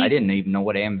didn't even know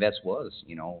what AMVETS was,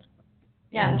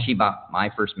 Yeah. And she bought my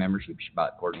first membership. She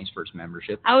bought Courtney's first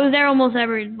membership. I was there almost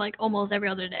every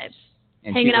other day,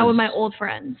 And hanging out with my old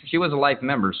friends. She was a life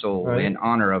member, so Right. in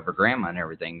honor of her grandma and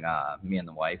everything, me and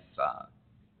the wife,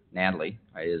 Natalie,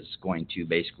 is going to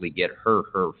basically get her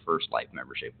first life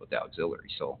membership with the auxiliary.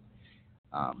 So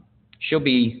she'll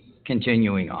be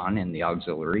continuing on in the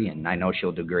auxiliary, and I know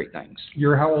she'll do great things.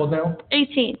 You're how old now?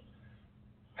 18.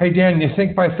 Hey, Dan, you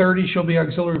think by 30 she'll be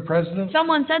auxiliary president?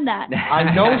 Someone said that.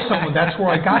 I know someone. That's where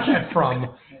I got that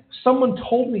from. Someone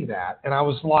told me that, and I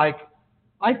was like,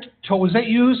 was that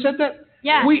you who said that?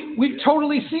 Yeah. We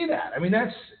totally see that. I mean,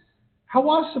 that's, how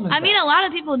awesome is that? I mean, a lot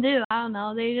of people do. I don't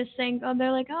know. They just think,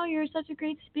 they're like, oh, you're such a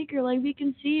great speaker. Like, we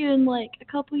can see you in, like, a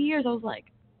couple of years. I was like,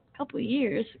 a couple of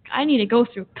years? I need to go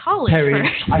through college Perry,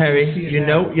 first. Perry, you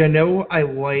know I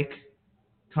like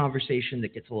conversation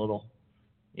that gets a little,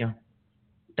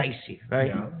 dicey,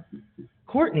 right? Yeah.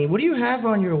 Courtney, what do you have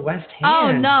on your left hand?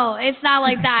 Oh, no, it's not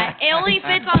like that. It only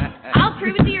fits on, I'll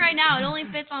prove it to you right now. It only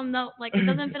fits on, it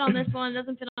doesn't fit on this one. It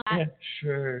doesn't fit on that. Yeah,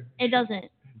 sure. It doesn't.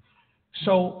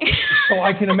 So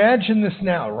I can imagine this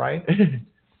now, right?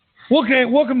 Okay,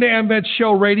 welcome to AMVETS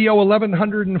Show Radio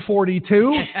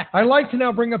 1142. I'd like to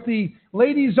now bring up the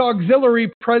Ladies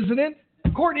Auxiliary President,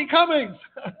 Courtney Cummings.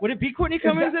 Would it be Courtney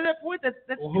Cummings at that point? That's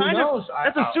Well, kind who knows?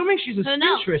 of, that's assuming she's a Who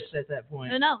knows? speechless at that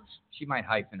point. Who knows? She might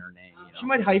hyphen her name. She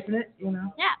might hyphen it, Yeah,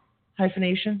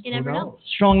 hyphenation. you never know.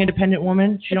 Strong, independent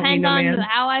woman. She don't need Depends no on man.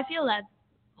 how I feel that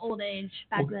old age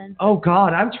back then. Oh,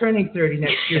 God, I'm turning 30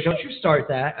 next year. Don't you start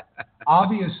that.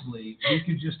 Obviously, we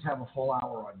could just have a full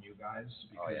hour on you guys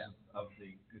because of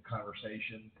the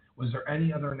conversation. Was there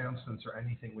any other announcements or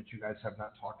anything which you guys have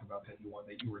not talked about that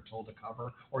you were told to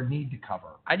cover or need to cover?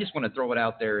 I just want to throw it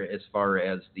out there as far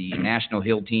as the National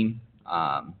Hill Team.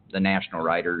 The National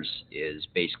Riders is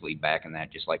basically back in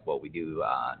that, just like what we do,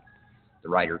 the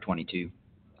Rider 22,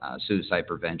 suicide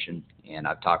prevention. And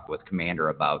I've talked with Commander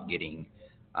about getting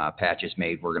patches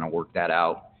made. We're going to work that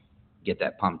out, get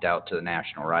that pumped out to the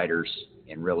National Riders,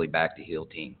 and really back the Hill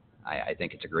Team. I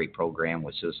think it's a great program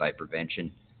with suicide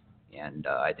prevention, and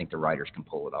I think the Riders can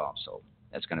pull it off. So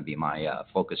that's going to be my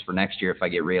focus for next year if I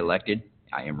get reelected.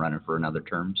 I am running for another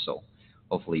term, so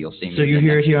hopefully you'll see me. So you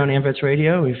hear it here on AMVETS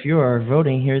Radio. If you are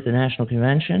voting here at the National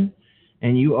Convention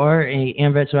and you are a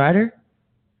AMVETS rider,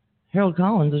 Harold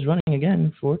Collins is running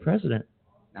again for president.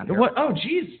 What? Oh,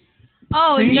 jeez.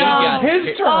 Oh, See, no.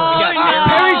 his turn. Oh, no.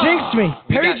 Perry jinxed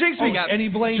me. Perry jinxed me. And he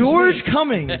blames George me.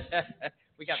 Cummings.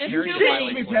 We got It's Perry too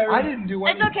Wiley. many. I didn't do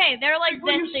It's anything. okay. They're like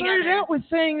Well, this you started together. out with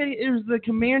saying that it was the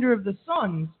commander of the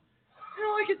Suns. And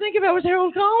all I could think about was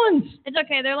Harold Collins. It's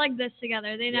okay. They're like this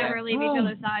together. They never leave each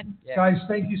other's side. Yeah. Guys,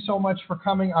 thank you so much for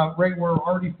coming. Ray, we're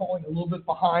already falling a little bit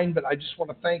behind, but I just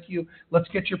want to thank you. Let's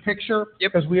get your picture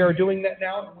because we are doing that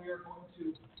now, and we are going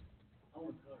to.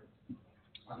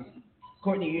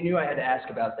 Courtney, you knew I had to ask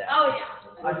about that. Oh,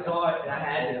 yeah. I saw it and I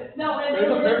had to. No, and There's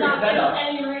a there's not setup.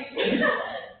 any reason.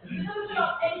 It doesn't show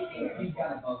anything.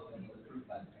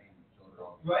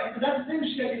 Right? Because that's the thing,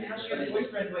 she doesn't have a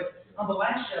boyfriend, like, on the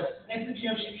last show. Next thing you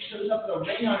know, she shows up with a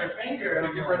ring on her finger, and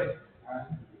I'm Get ready.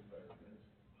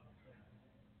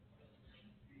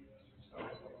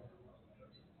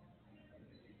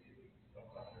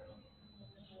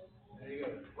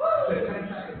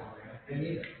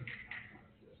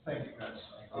 Thank you, guys.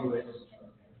 Always.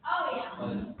 Oh,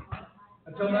 yeah.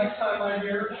 Until next time, I'm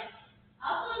here.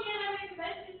 Also, again, I'm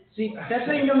excited. See, that's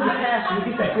how you know he's a pastor.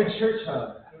 You get that good church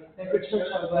hug. That good church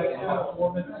hug, like,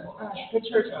 good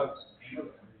church hug.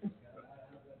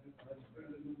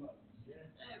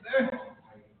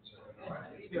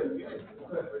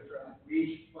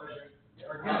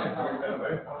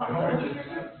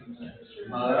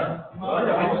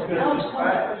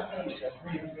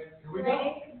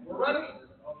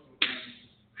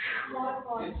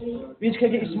 We just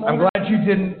gotta get you some more. I'm glad you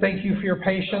didn't. Thank you for your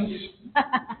patience.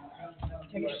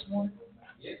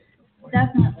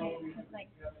 Definitely. Like,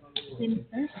 in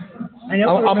person. I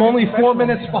know I'm only 4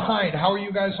 minutes behind. How are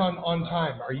you guys on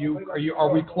time? Are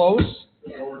we close?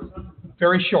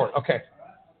 Very short. Okay.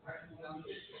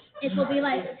 It will be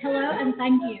like, hello and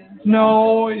thank you.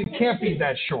 No, it can't be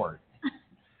that short.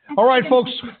 All right,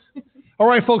 folks.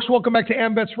 Welcome back to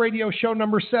AMVETS Radio, show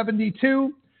number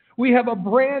 72. We have a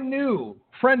brand new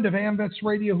friend of AMVETS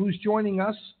Radio who's joining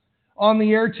us on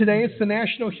the air today. It's the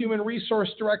National Human Resource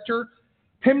Director,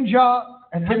 Pimja.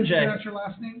 And how do you pronounce your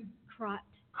last name? Krot.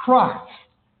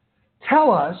 Tell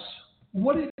us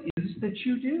what it is that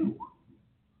you do.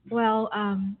 Well,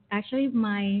 actually,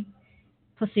 my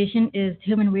position is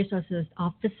Human Resources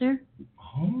Officer.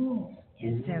 Oh.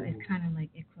 And so it's kind of like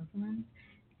equivalent.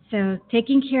 So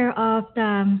taking care of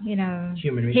the,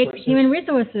 human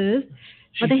resources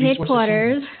for the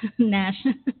headquarters,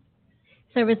 National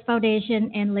Service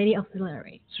Foundation, and Lady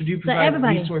Auxiliary. So do you provide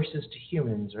resources to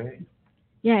humans, right?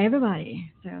 Yeah,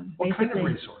 everybody. So what kind of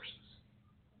resources?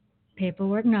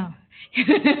 Paperwork, no.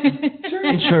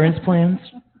 Insurance plans?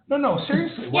 No,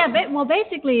 seriously. Yeah,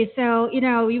 basically, so,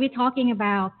 we were talking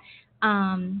about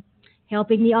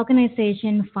helping the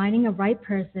organization, finding a right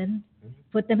person,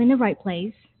 put them in the right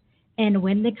place, and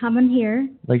when they come in here.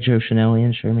 Like Joe Chanelli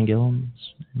and Sherman Gillums.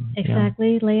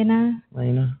 Exactly, Lena.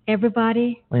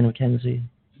 Everybody. Lena McKenzie.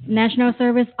 National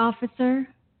Service Officer,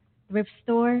 thrift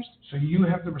stores. So you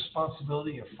have the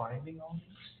responsibility of finding all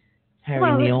these?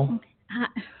 Harry Neal.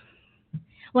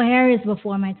 Well, Harry is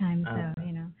before my time, so,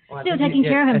 Well, still taking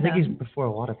care of him, I think he's before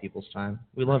a lot of people's time.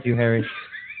 We love you, Harry.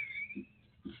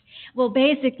 Well,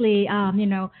 basically,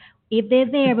 if they're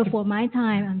there before my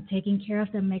time, I'm taking care of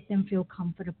them, make them feel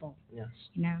comfortable. Yes.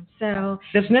 So.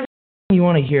 That's never you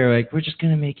want to hear, like, we're just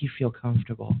going to make you feel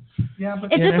comfortable. Yeah,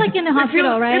 but it's just like in the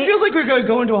hospital, right? It feels like we're going to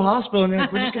go into a hospital and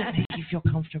we're just going to make you feel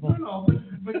comfortable. No,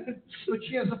 but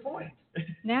she has a point.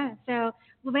 Yeah, so,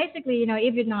 well, basically,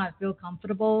 if you're not feel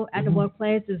comfortable at the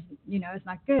workplace, it's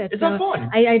not good. It's not fun.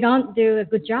 I don't do a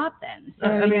good job then. So,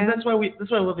 that's why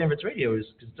I love AMVETS Radio, is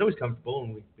because it's always comfortable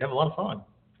and we have a lot of fun.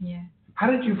 Yeah.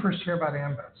 How did you first hear about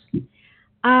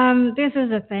AMVETS? This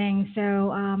is a thing.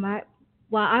 So,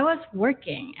 I was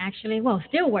working, actually,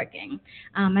 still working,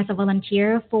 as a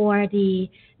volunteer for the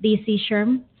DC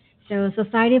SHRM, so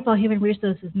Society for Human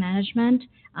Resources Management,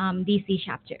 DC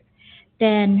chapter.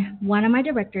 Then one of my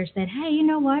directors said, hey, you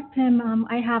know what, Pim,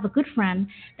 I have a good friend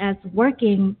that's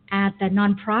working at the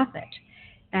nonprofit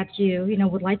that you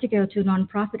would like to go to a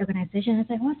nonprofit organization. I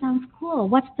said, well, sounds cool.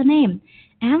 What's the name?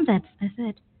 AMVETS. I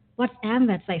said, what's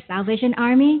AMVETS, like Salvation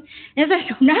Army? And it's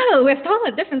like, no, it's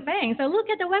totally different thing. So look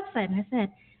at the website. And I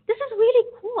said, this is really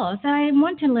cool. So I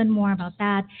want to learn more about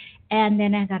that. And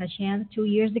then I got a chance 2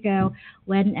 years ago,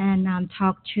 went and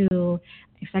talked to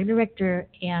executive director,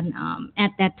 and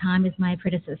at that time is my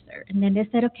predecessor. And then they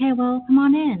said, okay, well, come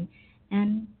on in.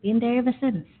 And been there ever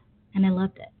since. And I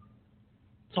loved it.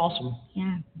 It's awesome.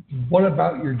 Yeah. What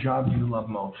about your job do you love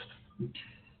most?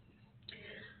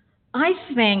 I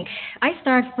think I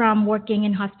start from working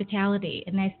in hospitality,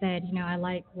 and I said, I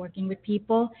like working with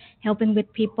people, helping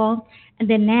with people, and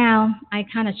then now I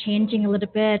kind of changing a little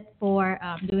bit for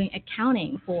doing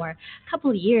accounting for a couple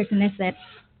of years, and I said,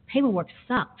 paperwork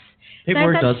sucks.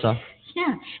 Paperwork does suck.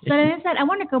 Yeah. So then I said, I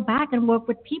want to go back and work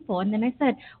with people, and then I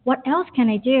said, what else can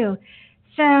I do?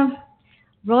 So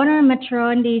wrote on Metro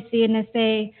in DC, and I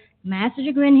say, Master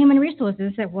degree in human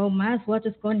resources. I said, well, might as well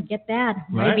just go and get that.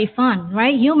 Right. It'd be fun,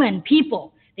 right? Human,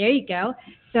 people. There you go.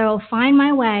 So find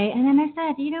my way. And then I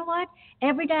said, you know what?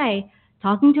 Every day,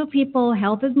 talking to people,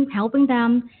 helping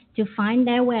them to find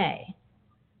their way.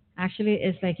 Actually,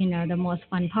 it's like, the most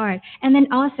fun part. And then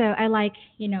also, I like,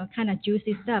 kind of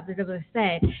juicy stuff, as I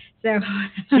said.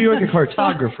 So you're like a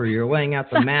cartographer. You're laying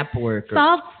out the map work.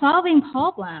 Solving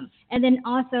problems. And then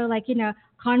also, like,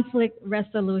 conflict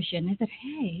resolution. I said,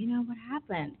 hey, what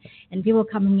happened? And people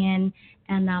coming in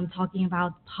and talking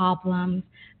about problems,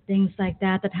 things like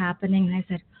that happening. And I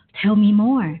said, tell me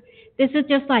more. This is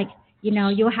just like,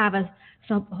 you'll have a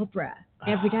soap opera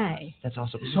every day. That's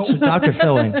awesome. So Dr.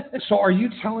 Filling. So are you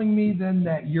telling me then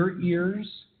that your ears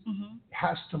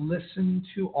has to listen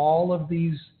to all of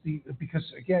these, because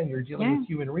again, you're dealing with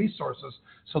human resources,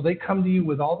 so they come to you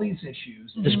with all these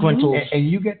issues, and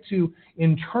you get to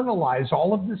internalize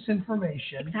all of this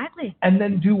information, exactly, and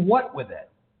then do what with it?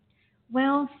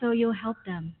 Well, so you'll help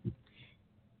them.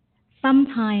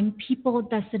 Sometimes people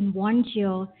doesn't want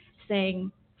you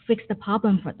saying fix the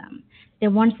problem for them. They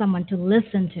want someone to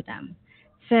listen to them.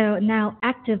 So now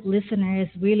active listener is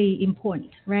really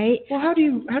important, right? Well, how do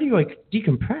you like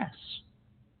decompress?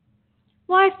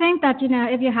 Well, I think that,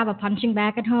 if you have a punching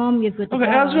bag at home, you're good to go.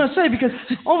 I was going to say, because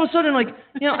all of a sudden, like,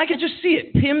 I could just see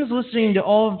it. Pim's listening to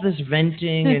all of this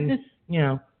venting and,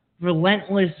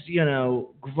 relentless,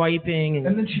 griping. And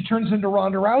then she turns into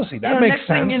Ronda Rousey. That makes next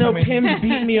sense. thing, Pim's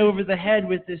beating me over the head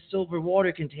with this silver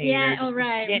water container. Yeah, all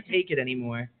right. Can't take it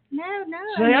anymore. No.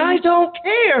 Say, I don't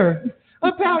care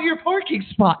about your parking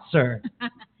spot, sir.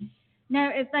 No,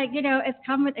 it's like, it's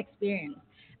come with experience.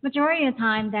 Majority of the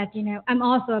time that, I'm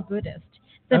also a Buddhist.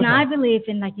 So now I believe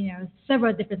in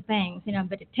several different things,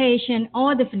 meditation,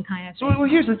 all different kind of things. So, well,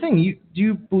 here's the thing. Do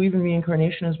you believe in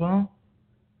reincarnation as well?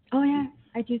 Oh, yeah,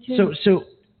 I do too. So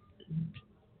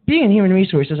being in human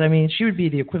resources, she would be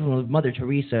the equivalent of Mother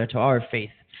Teresa to our faith.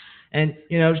 And,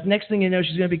 next thing you know,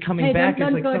 she's going to be coming back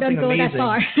as something amazing. That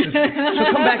far. She'll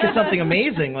come back as something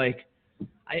amazing. Like,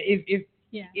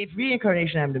 if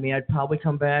reincarnation happened to me, I'd probably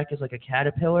come back as like a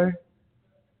caterpillar.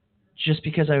 Just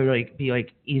because I would be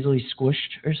easily squished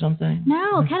or something?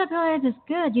 No, caterpillars is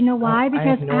good. You know why?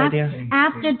 Because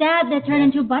after that they turn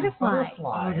into butterflies.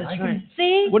 Oh, that's right.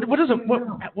 See?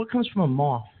 What comes from a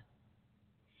moth?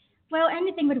 Well,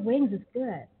 anything with wings is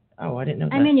good. Oh, I didn't know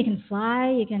that. You can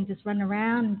fly. You can just run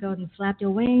around and go and flap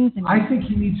your wings. I think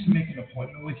he needs to make an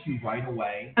appointment with you right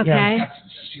away. Okay. Yeah. That's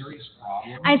a serious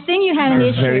problem. I think you have an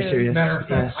issue. Very serious. Matter of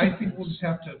fact, I think we'll just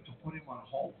have to put him on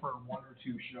hold for 1 or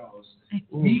 2 shows.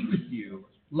 Meet with you.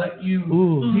 Let you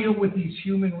deal with these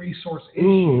human resource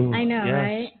issues. I know,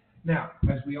 right? Now,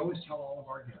 as we always tell all of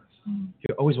our guests,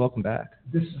 you're always welcome back.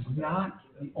 This is not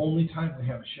the only time we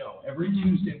have a show. Every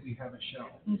Tuesday we have a show.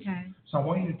 Okay. So I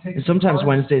want you to take. And sometimes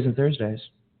Wednesdays and Thursdays.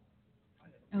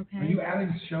 Okay. Are you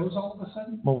adding shows all of a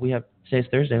sudden? Well, we have today's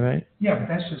Thursday, right? Yeah, but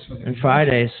that's just for the. And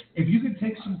Fridays. If you could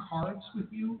take some cards with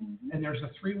you, and there's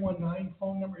a 319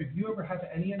 phone number. If you ever have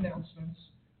any announcements,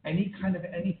 any kind of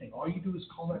anything, all you do is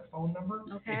call that phone number.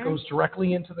 Okay. It goes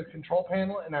directly into the control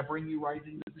panel, and I bring you right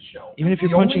into the show. Even if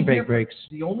your punching bag breaks.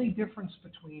 The only difference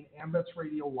between AMVETS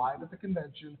Radio live at the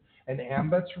convention and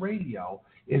AMVETS Radio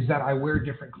is that I wear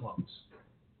different clothes.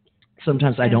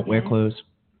 Sometimes I don't wear clothes.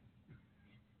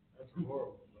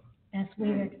 That's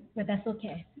weird, but that's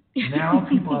okay. Now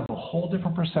people have a whole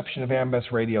different perception of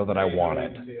AMVETS Radio that I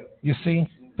wanted. You see?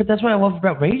 But that's what I love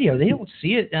about radio. They don't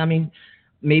see it.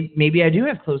 Maybe I do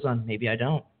have clothes on. Maybe I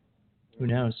don't. Who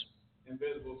knows?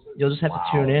 You'll just have to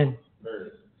tune in.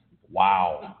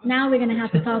 Wow. Now we're going to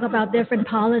have to talk about different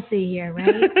policy here,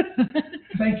 right?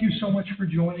 Thank you so much for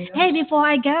joining us. Hey, before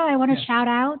I go, I want to shout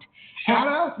out. Shout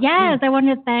out? Yes, I want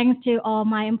to thank to all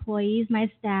my employees, my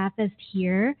staff is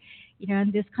here,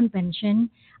 in this convention.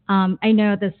 I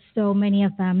know there's so many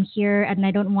of them here, and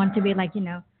I don't want to be thank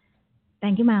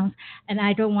you, Mouse. And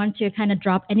I don't want to kind of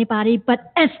drop anybody,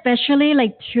 but especially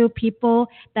 2 people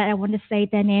that I want to say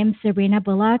their names, Serena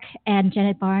Bullock and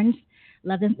Janet Barnes.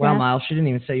 Love them. Wow, Miles, she didn't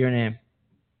even say your name.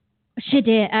 She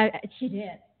did. She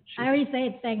did. I already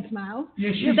said thanks, Miles.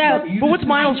 Yeah, but what's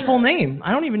Miles' full name?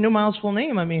 I don't even know Miles' full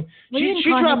name. She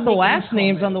dropped the last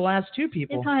names on the last 2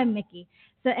 people. They call him Mickey.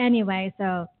 So anyway,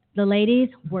 the ladies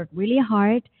work really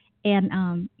hard, and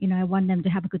I want them to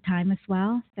have a good time as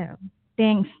well. So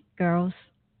thanks, girls.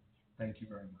 Thank you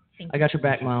very much. I got your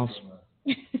back, Miles.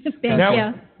 Thank now,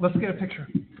 you. Let's get a picture.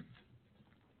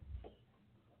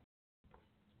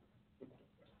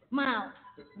 Miles.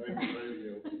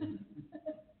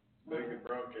 Naked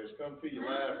broadcast. Come to you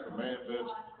live from AMVETS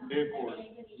headquarters.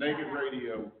 Naked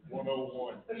Radio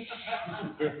 101.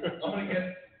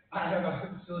 I'll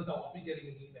be getting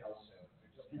an email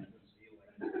soon.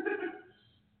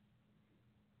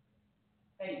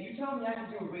 Hey, you tell me I can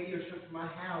do a radio show from my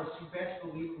house. You best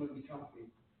believe it would be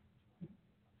comfy.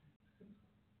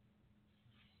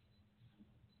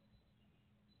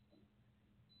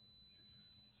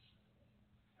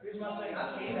 Here's my thing.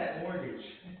 I pay that mortgage.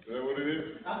 Is that what it is?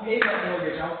 I paid that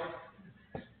mortgage.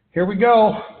 Here we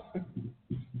go.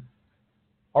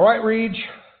 All right, Reed.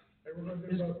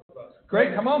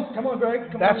 Greg, come on, Greg.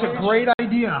 That's a great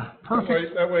idea.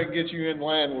 Perfect. That way it gets you in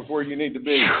line with where you need to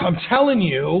be. I'm telling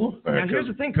you. Now, here's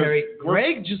the thing, Perry.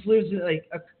 Greg just lives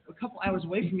a couple hours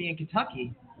away from me in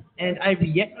Kentucky, and I've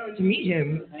yet to meet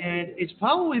him, and it's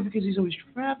probably because he's always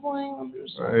traveling.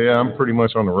 Yeah, I'm pretty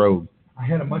much on the road. I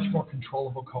had a much more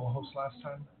controllable co-host last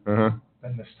time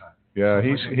than this time. Yeah,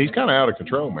 he's kind of out of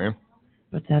control, man.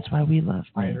 But that's why we love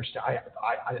him. I understand.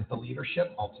 I the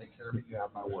leadership, I'll take care of it. You have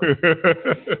my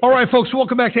word. All right, folks,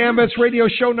 welcome back to AMVETS Radio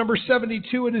Show number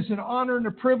 72. It is an honor and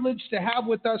a privilege to have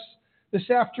with us this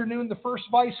afternoon the first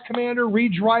Vice Commander,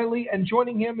 Reed Riley, and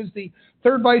joining him is the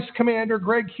third Vice Commander,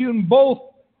 Greg Kuhn,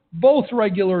 both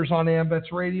regulars on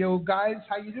AMVETS Radio. Guys,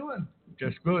 how you doing?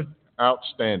 Just good.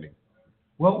 Outstanding.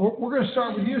 Well, we're going to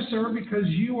start with you, sir, because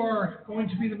you are going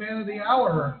to be the man of the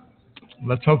hour.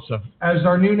 Let's hope so. As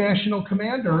our new national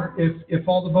commander, if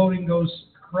all the voting goes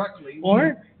correctly.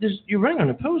 Or you're running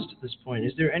unopposed at this point.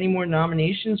 Is there any more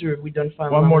nominations, or have we done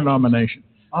final? One more nomination.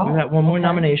 We've got one more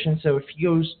nomination. So if he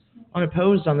goes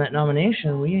unopposed on that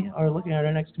nomination, we are looking at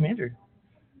our next commander.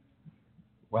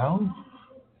 Well,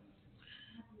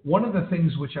 one of the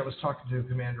things which I was talking to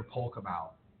Commander Polk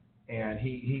about, and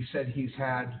he said he's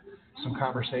had some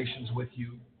conversations with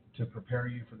you to prepare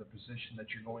you for the position that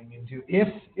you're going into. If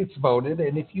it's voted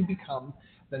and if you become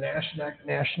the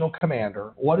national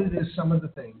commander, what it is some of the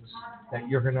things that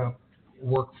you're going to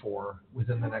work for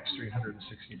within the next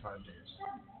 365 days?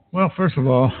 Well, first of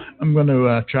all, I'm going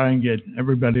to try and get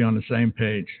everybody on the same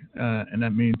page, and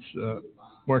that means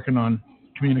working on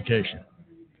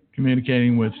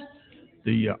communicating with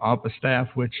the office staff,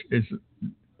 which is,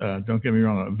 don't get me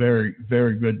wrong, a very,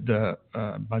 very good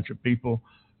bunch of people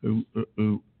who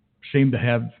seem to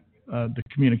have the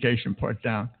communication part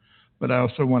down. But I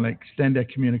also want to extend that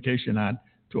communication out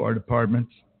to our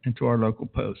departments and to our local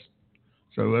posts.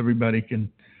 So everybody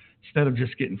can, instead of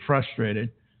just getting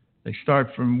frustrated, they start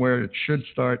from where it should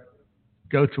start,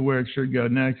 go to where it should go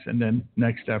next, and then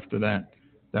next after that.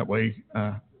 That way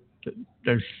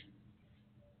there's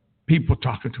people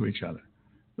talking to each other,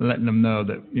 letting them know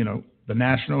that, the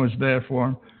national is there for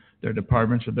them, their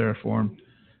departments are there for them,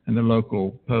 and the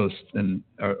local posts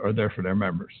are there for their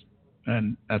members.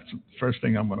 And that's the first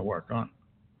thing I'm going to work on.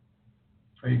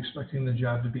 Are you expecting the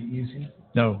job to be easy?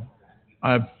 No.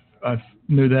 I've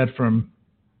knew that from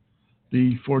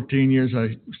the 14 years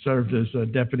I served as a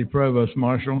deputy provost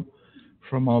marshal,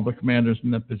 from all the commanders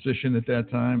in that position at that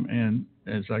time. And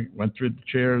as I went through the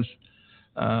chairs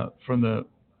from the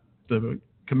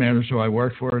commanders who I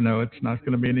worked for, no, it's not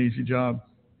going to be an easy job.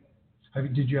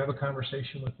 Did you have a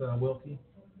conversation with Wilkie?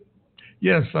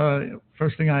 Yes.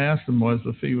 First thing I asked him was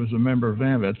if he was a member of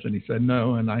AMVETS, and he said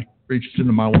no. And I reached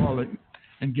into my wallet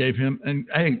and gave him, and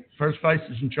hey, First Vice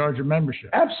is in charge of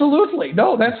membership. Absolutely.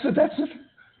 No, that's it. That's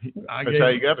how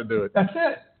you got to do it. That's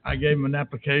it. I gave him an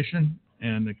application,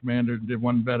 and the commander did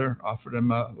one better, offered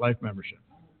him a life membership.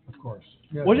 Of course.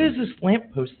 Yeah. What is this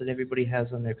lamppost that everybody has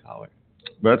on their collar?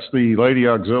 That's the Lady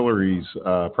Auxiliaries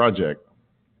project.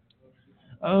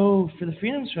 Oh, for the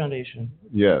Freedoms Foundation.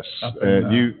 Yes,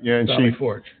 and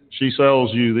she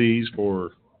sells you these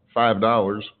for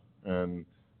 $5, and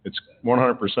it's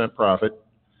 100% profit.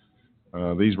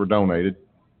 These were donated,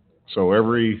 so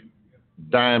every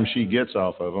dime she gets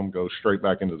off of them goes straight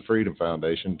back into the Freedom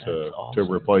Foundation to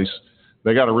replace.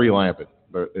 They got to relamp it,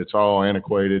 but it's all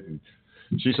antiquated. And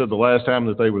she said the last time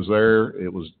that they was there,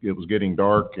 it was getting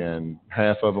dark, and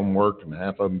half of them worked and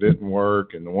half of them didn't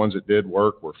work, and the ones that did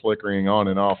work were flickering on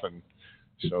and off, and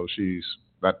so she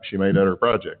made that her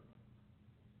project.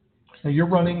 Now you're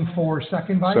running for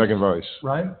second vice? Second vice.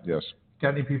 Right? Yes.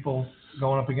 Got any people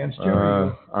going up against you?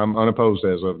 I'm unopposed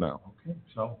as of now. Okay,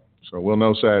 so we'll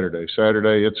know Saturday.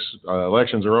 Saturday, it's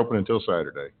elections are open until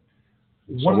Saturday.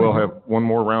 So we'll have one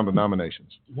more round of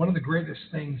nominations. One of the greatest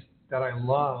things that I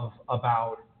love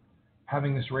about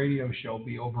having this radio show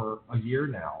be over a year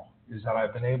now is that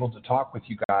I've been able to talk with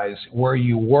you guys where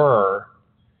you were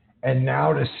and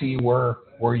now to see where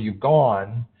you've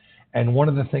gone. And one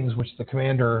of the things which the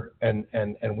commander and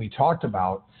we talked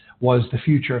about was the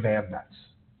future of AMVETS.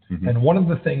 Mm-hmm. And one of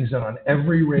the things that on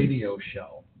every radio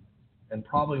show, and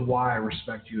probably why I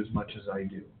respect you as much as I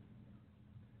do,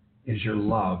 is your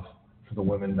love for the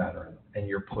women veteran and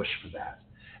your push for that.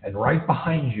 And right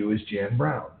behind you is Jan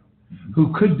Brown,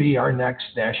 who could be our next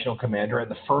national commander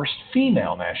and the first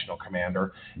female national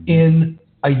commander in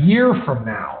a year from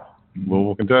now.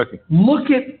 Louisville, Kentucky.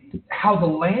 Look at how the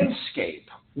landscape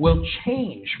will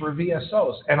change for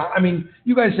VSOs. And I mean,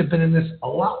 you guys have been in this a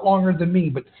lot longer than me,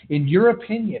 but in your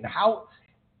opinion, how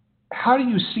do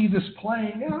you see this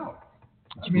playing out?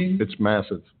 It's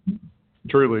massive.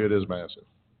 Truly, it is massive.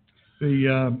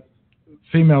 The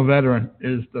female veteran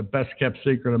is the best kept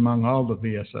secret among all the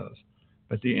VSOs.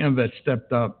 But the AMVETS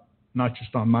stepped up, not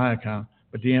just on my account,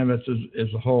 but the AMVETS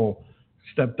as a whole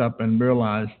stepped up and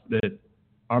realized that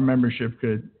our membership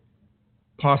could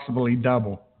possibly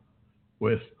double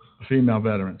with female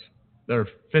veterans. There are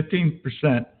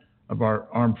 15% of our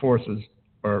armed forces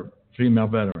are female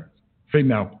veterans,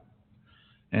 female.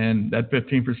 And that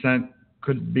 15%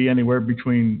 could be anywhere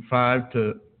between 50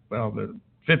 to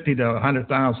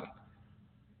 100,000.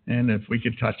 And if we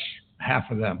could touch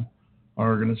half of them, our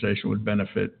organization would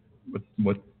benefit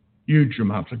with huge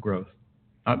amounts of growth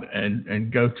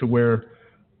and go to where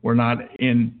we're not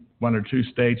in one or two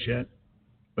states yet,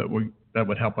 but that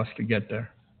would help us to get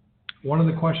there. One of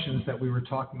the questions that we were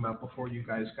talking about before you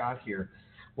guys got here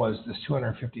was this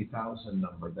 250,000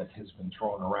 number that has been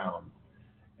thrown around.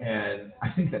 And I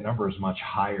think that number is much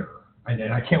higher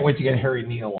And I can't wait to get Harry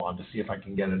Neal on to see if I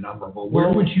can get a number. But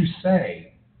where would you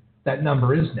say that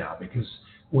number is now? Because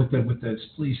with the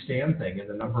Please Stand thing and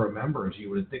the number of members, you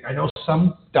would think, I know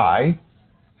some die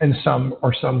and some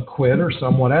quit or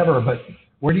some whatever, but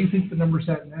where do you think the number's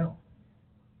at now?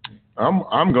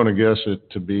 I'm going to guess it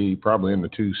to be probably in the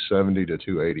 270 to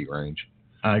 280 range.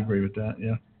 I agree with that.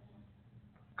 Yeah.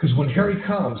 Because when Harry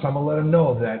comes, I'm gonna let him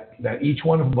know that each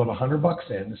one of them put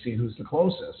 $100 in to see who's the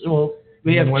closest. Well,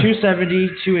 we have 270,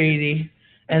 280,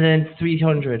 and then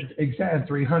 300. Exactly,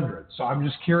 300. So I'm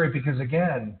just curious because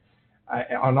again,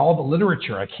 on all the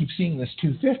literature, I keep seeing this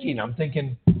 250, and I'm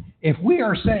thinking, if we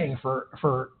are saying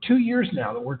for 2 years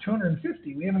now that we're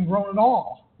 250, we haven't grown at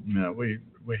all. No, we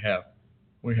have.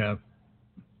 We've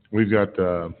got,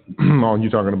 you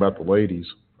talking about the ladies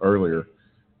earlier,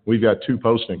 we've got 2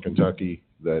 posts in Kentucky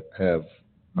that have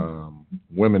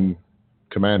women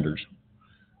commanders,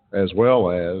 as well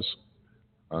as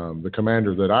the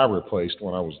commander that I replaced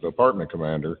when I was the department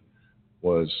commander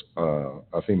was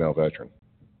a female veteran.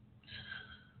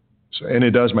 So, and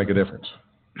it does make a difference.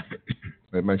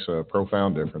 It makes a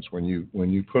profound difference when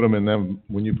you put them in them,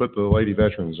 when you put the lady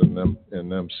veterans in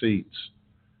them seats.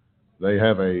 They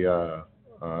have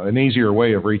an easier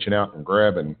way of reaching out and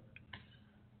grabbing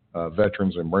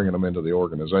veterans and bringing them into the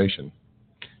organization.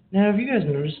 Now, have you guys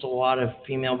noticed a lot of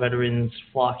female veterans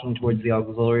flocking towards the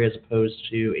auxiliary as opposed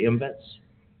to AMVETS?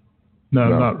 No,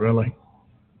 not really.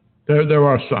 There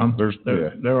are some.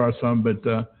 There are some, but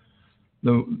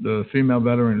the female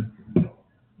veteran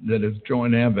that has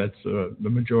joined AMVETS, the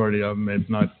majority of them, if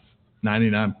not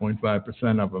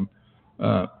 99.5% of them,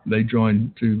 they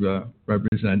join to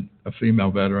represent a female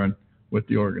veteran with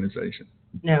the organization.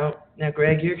 Now,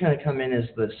 Greg, you're kind of come in as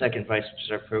the second vice, which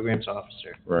is our programs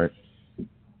officer. Right.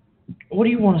 What do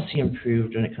you want to see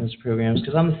improved when it comes to programs?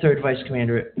 Because I'm the third vice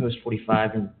commander at Post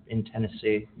 45 in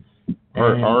Tennessee.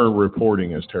 Our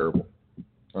reporting is terrible.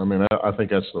 I mean, I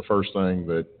think that's the first thing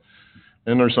that,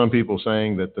 and there's some people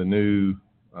saying that the new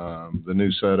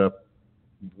setup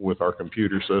with our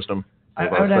computer system, I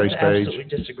would have to absolutely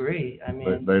disagree. I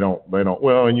mean, they don't.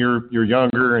 Well, and you're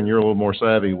younger and you're a little more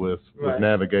savvy with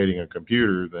navigating a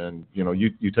computer than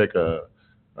you take a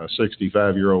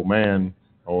 65-year-old man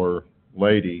or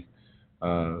lady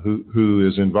who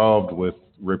is involved with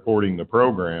reporting the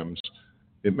programs.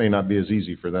 It may not be as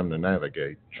easy for them to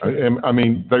navigate. I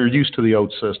mean, they're used to the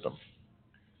old system,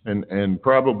 and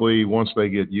probably once they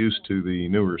get used to the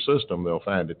newer system, they'll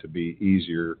find it to be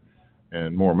easier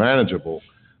and more manageable.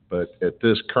 But at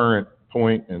this current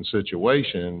point and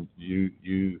situation, you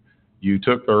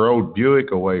took their old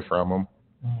Buick away from them,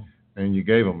 and you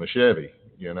gave them a Chevy.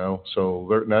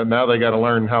 So now they got to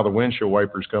learn how the windshield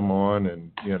wipers come on,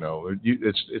 and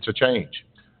it's a change.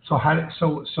 So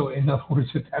so in other words,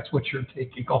 if that's what you're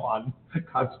taking on,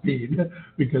 Godspeed,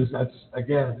 because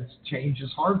this change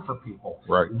is hard for people.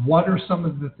 Right. What are some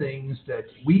of the things that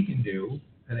we can do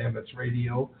at AMVETS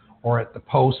Radio or at the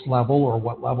post level, or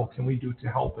what level can we do to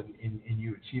help in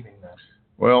you achieving that?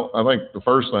 Well, I think the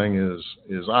first thing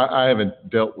is I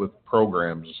haven't dealt with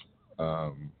programs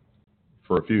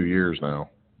for a few years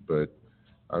now, but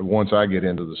once I get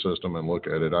into the system and look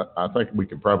at it, I think we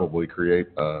can probably create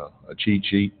a cheat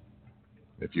sheet,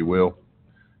 if you will,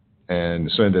 and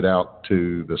send it out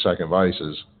to the second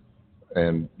vices.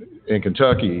 And in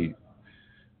Kentucky,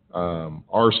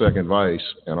 our second vice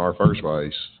and our first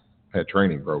vice had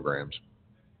training programs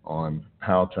on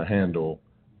how to handle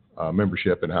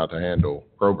membership and how to handle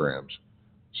programs.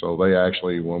 So they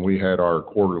actually, when we had our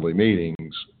quarterly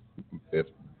meetings, if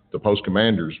the post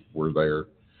commanders were there,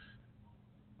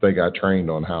 they got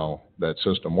trained on how that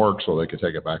system works so they could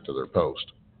take it back to their post.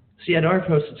 See, at our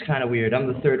post, it's kind of weird. I'm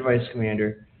the third vice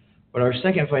commander, but our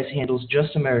second vice handles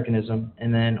just Americanism,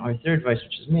 and then our third vice,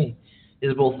 which is me,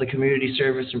 is both the community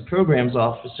service and programs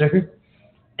officer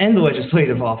and the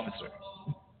legislative officer.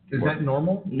 Is that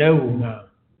normal? No.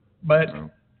 But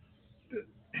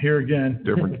here again,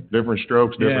 different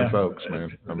strokes, different folks,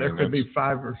 man. There could be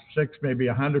 5 or 6, maybe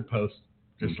 100 posts,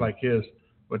 just like his,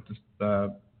 with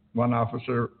one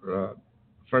officer,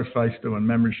 first vice doing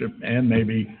membership and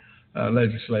maybe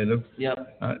legislative.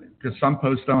 Yep. Because some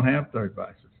posts don't have third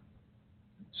vices.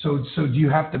 So do you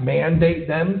have to mandate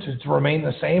them to remain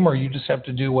the same, or you just have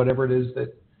to do whatever it is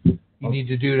that you need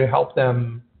to do to help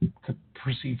them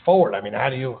proceed forward? I mean, how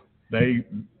do you?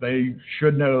 They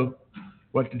should know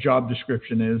what the job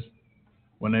description is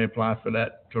when they apply for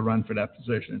that, to run for that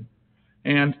position.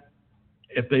 And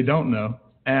if they don't know,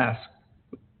 ask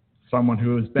someone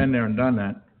who has been there and done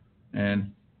that,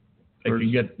 and they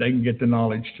can get the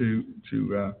knowledge to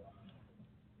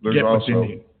get what they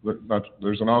need.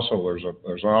 there's an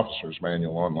officer's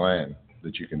manual online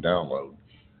that you can download.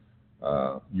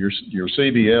 Your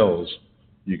CBLs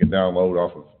you can download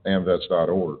off of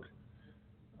AMVETS.org.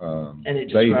 And it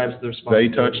describes the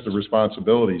responsibilities. They touch the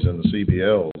responsibilities in the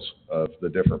CBLs of the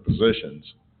different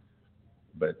positions.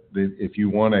 But if you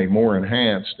want a more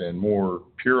enhanced and more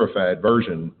purified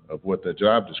version of what the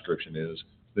job description is,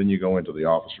 then you go into the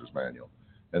officer's manual.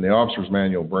 And the officer's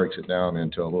manual breaks it down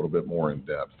into a little bit more in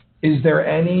depth. Is there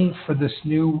any, for this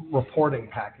new reporting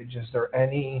package, is there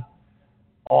any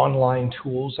online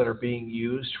tools that are being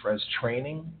used as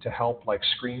training to help, like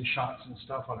screenshots and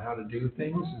stuff on how to do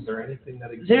things? Is there anything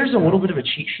that exists? There's a little bit of a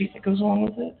cheat sheet that goes along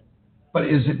with it. But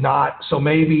is it not? So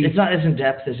maybe it's not as in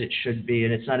depth as it should be,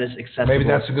 and it's not as accessible. Maybe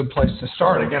that's a good place to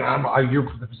start. Again, you're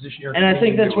the position you're. And I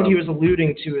think that's what he was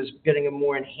alluding to, is getting a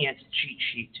more enhanced cheat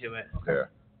sheet to it.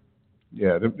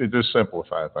 Yeah, it just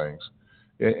simplify things,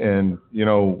 and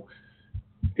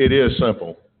it is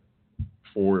simple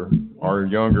for our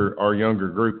younger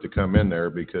group to come in there,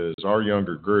 because our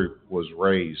younger group was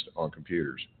raised on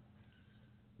computers.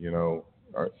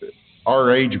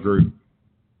 Our age group,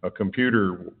 a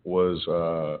computer was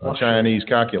a Chinese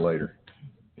calculator,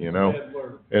 and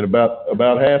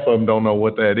about half of them don't know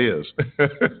what that is.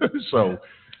 So,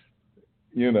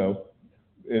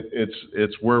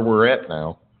 it's where we're at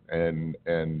now, and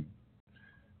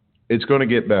it's going to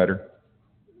get better.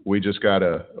 We just got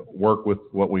to work with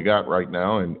what we got right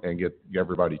now and get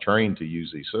everybody trained to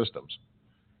use these systems.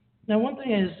 Now, one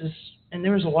thing is, and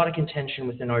there was a lot of contention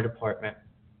within our department.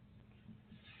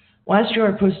 Last year,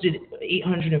 I posted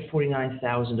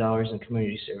 $849,000 in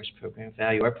community service program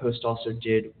value. Our post also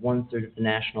did 1/3 of the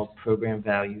national program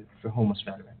value for homeless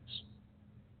veterans.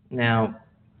 Now,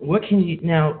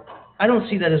 I don't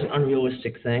see that as an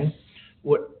unrealistic thing.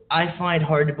 What I find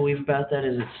hard to believe about that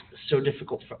is it's so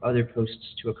difficult for other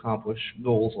posts to accomplish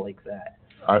goals like that.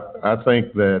 I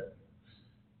think that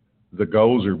the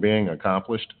goals are being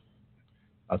accomplished.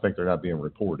 I think they're not being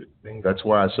reported. That's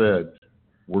why I said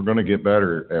we're going to get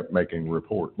better at making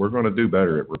report. We're going to do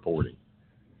better at reporting.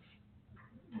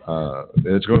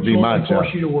 It's going to be my job.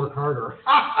 Force you to work harder.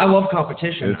 I love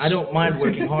competition. I don't mind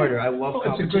working harder. I love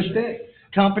competition. It's a good thing.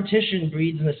 Competition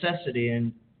breeds necessity,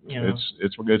 and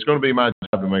it's going to be my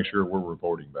job to make sure we're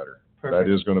reporting better. Perfect.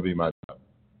 That is going to be my job.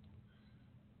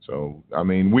 So, I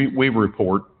mean, we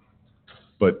report,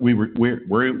 but we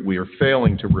are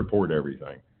failing to report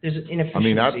everything. There's an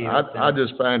inefficiency. I mean, I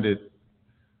just find it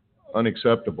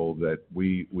unacceptable that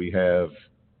we have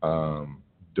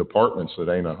departments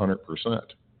that ain't 100%.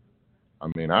 I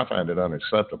mean, I find it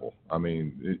unacceptable. I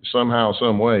mean, somehow,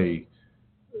 some way,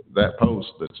 that post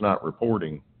that's not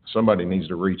reporting, somebody needs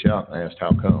to reach out and ask how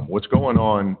come. What's going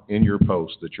on in your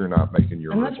post that you're not making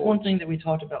your reports? And that's one thing that we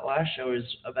talked about last show, is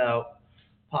about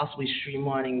possibly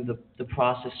streamlining the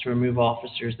process to remove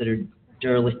officers that are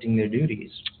derelicting their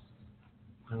duties.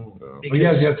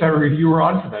 Yes, you were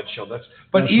on for that show.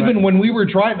 But even right. When we were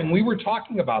driving, we were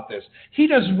talking about this. He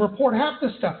doesn't report half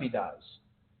the stuff he does.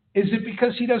 Is it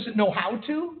because he doesn't know how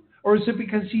to, or is it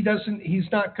because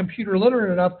he's not computer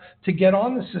literate enough to get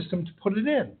on the system to put it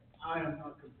in? I'm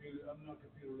not computer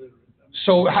literate.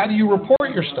 So how do you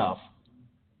report your stuff?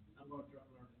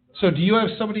 So do you have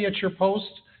somebody at your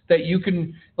post that you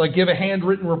can give a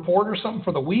handwritten report or something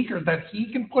for the week, or that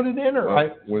he can put it in?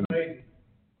 Or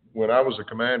when I was a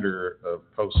commander of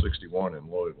Post 61 in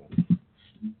Louisville,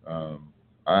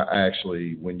 I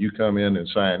actually, when you come in and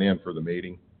sign in for the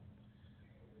meeting,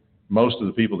 most of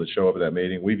the people that show up at that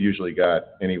meeting, we've usually got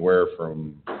anywhere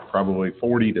from probably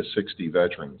 40 to 60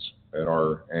 veterans at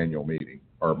our annual meeting,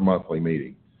 our monthly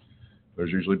meeting.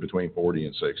 There's usually between 40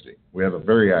 and 60. We have a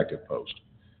very active post.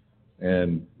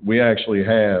 And we actually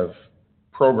have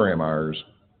program hours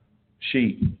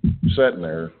sheet sitting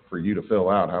there for you to fill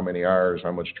out, how many hours,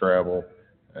 how much travel,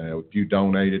 if you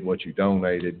donated, what you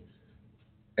donated,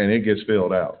 and it gets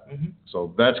filled out. Mm-hmm.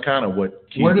 So that's kind of what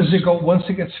keeps. Where does it go? Once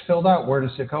it gets filled out, where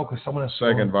does it go? Because someone has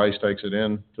Second vice takes it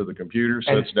in to the computer,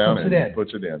 sits down and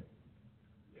puts it in.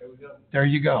 There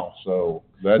you go. So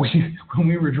that's when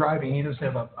we were driving, he doesn't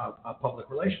have a public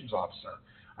relations officer.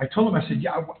 I told him, I said,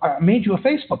 yeah, I made you a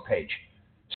Facebook page.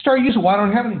 Start using it. Well, I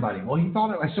don't have anybody. Well, he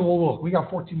thought it. I said, well, look, we got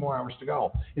 14 more hours to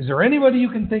go. Is there anybody you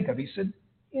can think of? He said,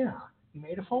 yeah. He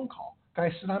made a phone call.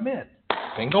 Guy said, I'm in.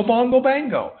 Bingo, bongo,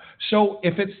 bango. So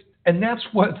that's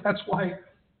why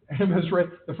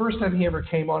the first time he ever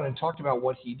came on and talked about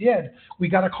what he did, we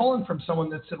got a call in from someone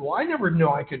that said, well, I never knew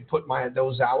I could put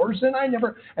those hours in.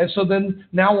 And so then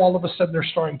now all of a sudden they're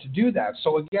starting to do that.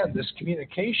 So again, this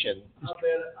communication. I'll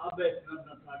bet I'm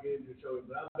not trying to get into the show,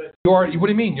 but I bet. What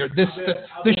do you mean?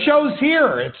 The show's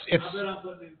here. I bet I'm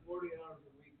putting in 40 hours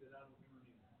a week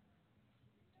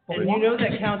And you know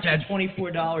that counts at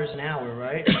 $24 an hour,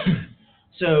 right?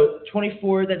 So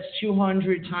 24, that's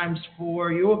 200 times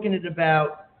 4. You're looking at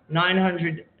about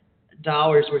 $900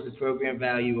 worth of program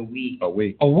value a week. A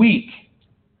week. A week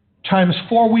times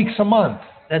 4 weeks a month.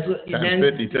 That's what. Times then,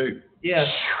 52. Yeah.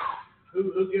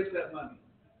 Who gets that money?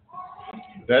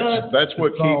 That's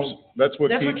what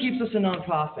keeps us a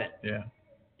nonprofit. Yeah.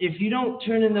 If you don't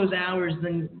turn in those hours,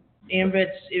 then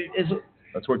AMVETS is.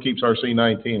 That's what keeps our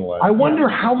C-19 alive. I wonder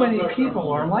how many people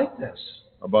are like this.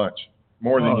 A bunch.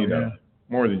 More than you know. Yeah.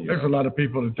 More than you There's know. a lot of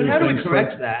people that do But how do we things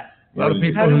correct that? A lot of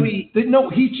people. How do we?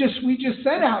 No, we just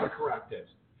said how to correct it.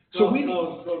 So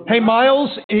hey, Miles,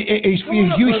 if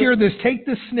you hear this, take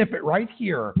this snippet right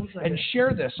here and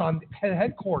share this on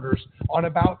headquarters on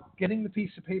about getting the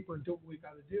piece of paper and do what we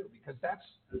got to do, because that's.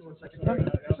 You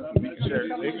can share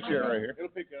right here. It'll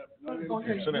pick up.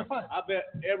 Sit down. I bet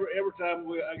every time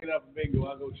I get out of bingo,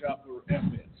 I go shop for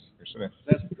AMVETS. Sit down.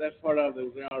 That's part of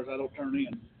those hours I don't turn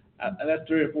in. That's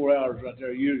 3 or 4 hours right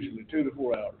there, usually 2 to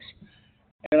 4 hours.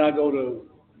 And I go to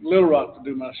Little Rock to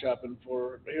do my shopping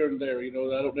for here and there,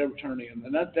 that I don't ever turn in.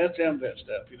 And that's AMVET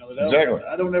stuff, Exactly.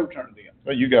 I don't ever turn it in.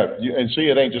 Well, and see,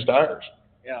 it ain't just ours.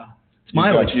 Yeah. It's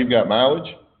mileage. You've got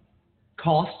mileage.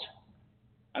 Cost.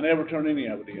 I never turn any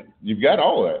of it in. You've got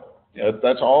all that. Yeah.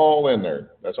 That's all in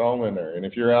there. That's all in there. And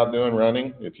if you're out doing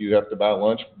running, if you have to buy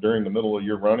lunch during the middle of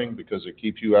your running because it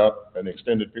keeps you out an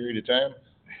extended period of time,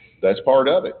 that's part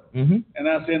of it. Mm-hmm. And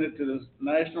I send it to the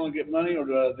National and get money, or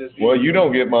do I just? Well, you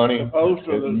don't get money. The Post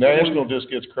or the National just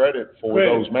gets credit for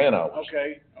those man hours.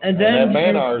 Okay. And that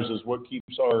man hours is what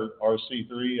keeps our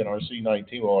C3 and our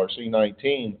C19, our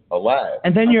C19 alive.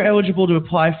 And then you're eligible to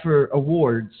apply for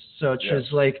awards, such as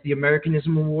like the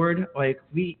Americanism Award. Like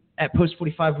we at Post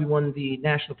 45, we won the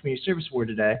National Community Service Award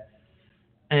today,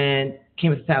 and came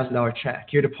with a $1,000 check.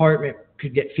 Your department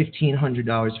could get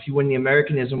 $1,500 if you win the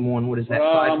Americanism one. What is that?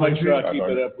 Well, I'll $500. make sure I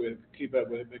keep up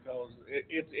with it because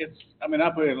it's. I mean,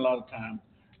 I put in a lot of time,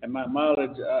 and my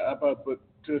mileage. I probably put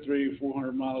 200, 300,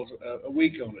 400 miles a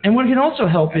week on it. And what can also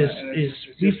help is it's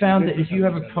we just found that ridiculous if you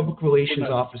have a public relations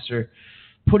officer,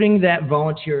 putting that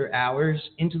volunteer hours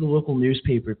into the local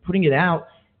newspaper, putting it out,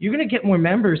 you're going to get more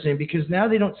members in, because now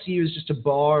they don't see you as just a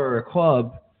bar or a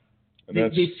club.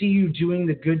 They see you doing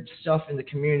the good stuff in the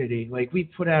community. Like we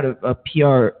put out a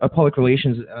PR, a public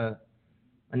relations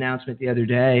announcement the other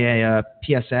day, a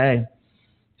PSA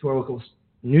to our local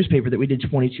newspaper that we did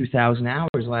 22,000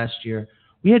 hours last year.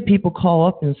 We had people call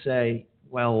up and say,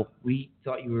 well, we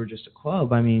thought you were just a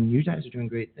club. I mean, you guys are doing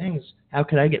great things. How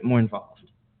could I get more involved?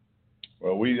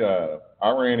 Well, I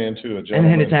ran into a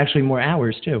gentleman. And then it's actually more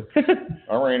hours too.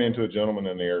 I ran into a gentleman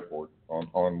in the airport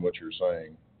on what you're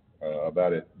saying.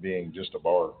 About it being just a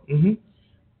bar. Mm-hmm.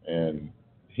 And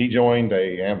he joined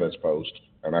a AMVETS post,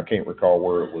 and I can't recall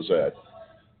where it was at.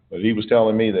 But he was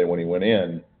telling me that when he went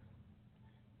in,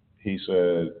 he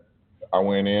said, I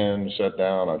went in, sat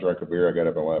down, I drank a beer, I got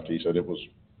up and left. He said it was,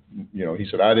 he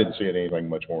said, I didn't see it anything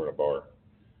much more than a bar.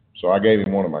 So I gave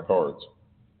him one of my cards.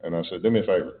 And I said, do me a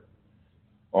favor.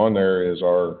 On there is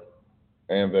our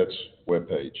AMVETS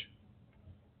webpage.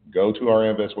 Go to our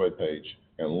AMVETS webpage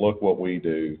and look what we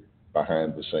do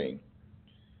behind the scene.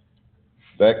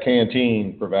 That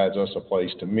canteen provides us a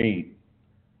place to meet,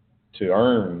 to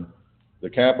earn the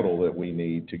capital that we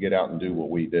need to get out and do what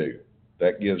we do.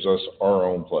 That gives us our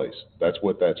own place. That's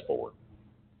what that's for.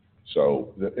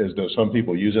 So, do some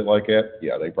people use it like that?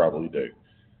 Yeah, they probably do.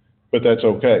 But that's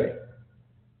okay.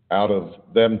 Out of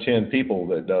them 10 people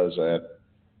that does that,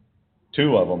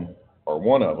 2 of them, or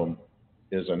 1 of them,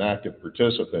 is an active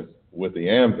participant with the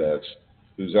AMVETS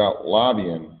who's out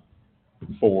lobbying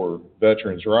for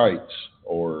veterans' rights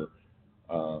or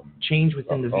change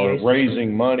within the VA or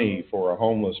raising money for a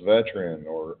homeless veteran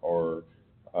or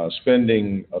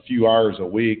spending a few hours a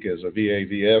week as a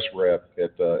VAVS rep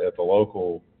at the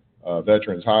local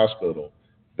veterans hospital.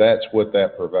 That's what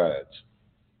that provides.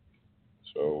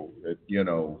 So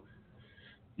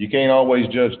you can't always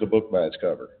judge the book by its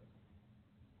cover.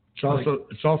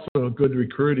 It's also a good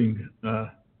recruiting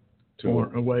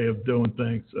tool, a way of doing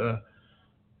things.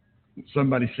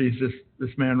 Somebody sees this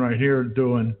man right here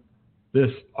doing this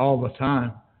all the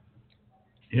time.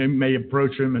 He may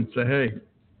approach him and say, hey,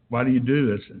 why do you do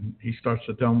this? And he starts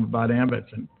to tell him about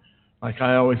AMVETS. And like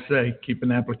I always say, keep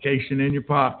an application in your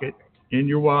pocket, in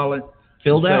your wallet.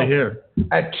 Filled out. Here.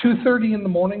 At 2:30 in the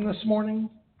morning this morning,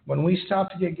 when we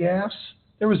stopped to get gas,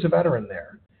 there was a veteran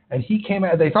there. And he came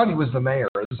out, they thought he was the mayor.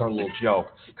 This is our little joke,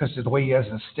 because the way he has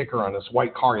his sticker on his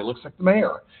white car, he looks like the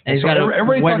mayor. And he's got a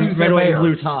red, white, and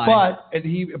blue tie.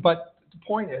 But the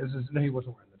point is no, he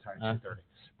wasn't wearing the tie at 2:30.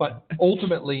 But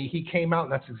ultimately, he came out,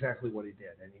 and that's exactly what he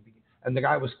did. And And the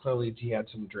guy was clearly, he had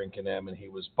some drink in him, and he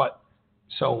was, but,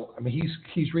 so, I mean,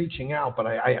 he's reaching out, but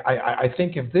I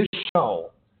think if this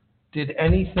show did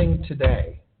anything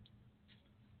today,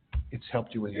 it's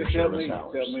helped you with your service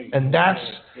hours. And that's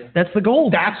the goal.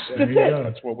 That's the thing.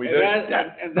 That's what we do.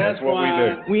 And that's what why we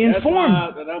do. We inform.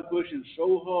 That's why that I'm pushing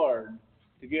so hard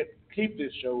to keep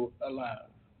this show alive,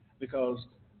 because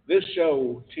this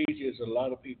show teaches a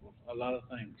lot of people a lot of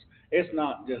things. It's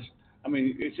not just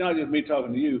me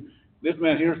talking to you. This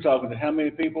man here is talking to how many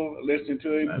people listening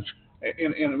to him?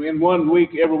 In 1 week,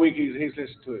 every week he's listening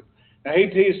to it. Now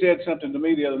he said something to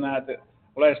me the other night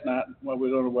last night while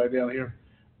we were on the way down here,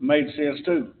 made sense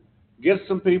too. Get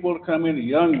some people to come in,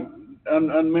 young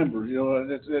unmembers,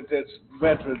 that's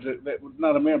veterans that was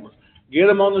not a member. Get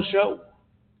them on the show.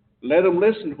 Let them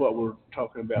listen to what we're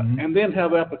talking about, and then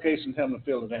have applications, have them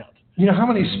fill it out. You know how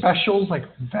many specials, like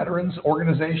veterans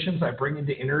organizations, I bring in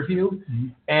to interview,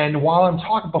 and while I'm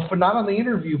talking, but not on the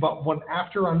interview, but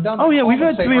after I'm done. Oh yeah, we've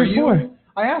had 3 or 4.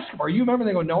 I ask them, "Are you a member?"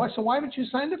 They go, "No." I said, "Why haven't you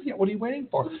signed up yet? What are you waiting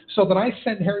for?" So then I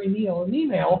sent Harry Neal an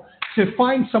email to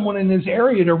find someone in his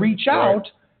area to reach out.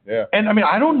 Yeah. And I mean,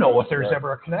 I don't know if there's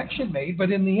ever a connection made,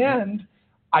 but in the end,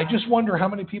 I just wonder how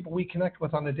many people we connect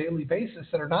with on a daily basis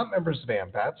that are not members of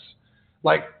AMVETS,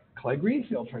 like Clay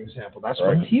Greenfield, for example. That's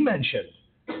what he mentioned.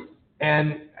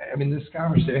 And I mean, this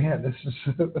conversation, this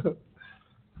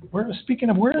is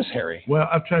speaking of, where is Harry? Well,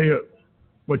 I'll tell you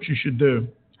what you should do.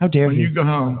 How dare when you? You go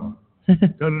home,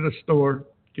 go to the store,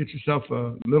 get yourself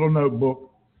a little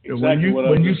notebook. Exactly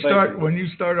when you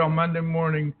start on Monday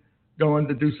morning going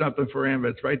to do something for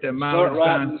AMVETS, write that mileage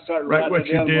down, write what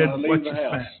you did, what you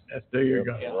spent. There you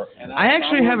go. Yeah. I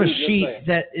actually have a sheet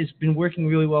that has been working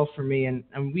really well for me, and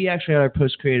we actually at our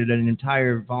post created an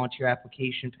entire volunteer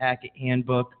application packet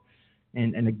handbook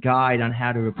and a guide on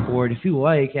how to report. If you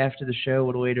like, after the show, a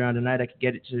little later on tonight, I could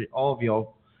get it to all of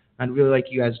y'all. I'd really like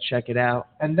you guys to check it out.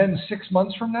 And then 6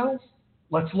 months from now,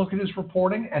 let's look at his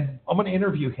reporting, and I'm going to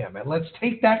interview him. And let's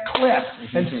take that clip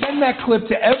and send that clip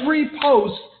to every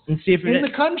post and see if in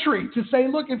the country to say,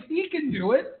 look, if he can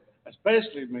do it,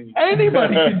 especially me,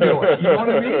 anybody can do it. You know what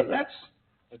I mean?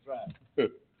 That's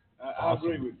right. I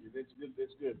agree with you.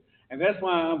 It's good. And that's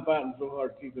why I'm fighting so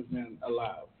hard to keep this man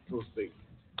alive, so to speak.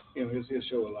 His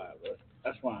show alive.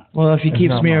 That's why. Well, if he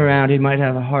keeps me around, he might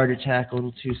have a heart attack a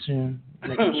little too soon.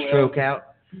 Make him stroke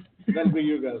out. That'll be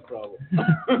your guys' problem.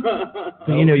 But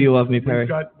you know you love me, Perry.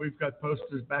 We've got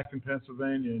posters back in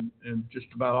Pennsylvania and just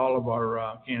about all of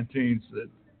our canteens that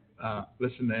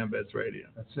listen to AMVETS radio.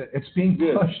 That's it. It's being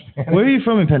pushed, man. Where are you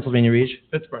from in Pennsylvania, Reach?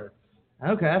 Pittsburgh.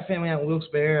 Okay, I have family out in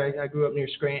Wilkes-Barre. I grew up near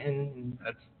Scranton.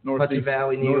 That's northeast,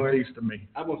 Valley, New York. northeast of me.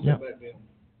 I'm going to step back then.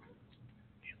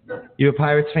 You a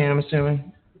Pirates fan, I'm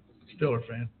assuming? Steeler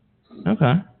fan.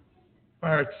 Okay.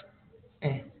 Pirates.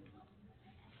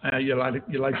 You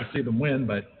like to see them win,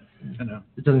 but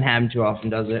it doesn't happen too often,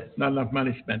 does it? Not enough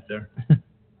money spent there.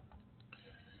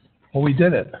 Well, we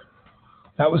did it.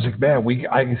 That was bad.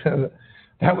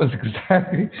 That was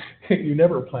exactly. You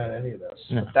never plan any of this.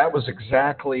 No. That was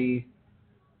exactly.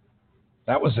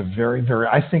 That was a very, very.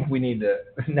 I think we need to.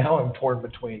 Now I'm torn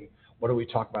between what do we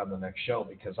talk about in the next show,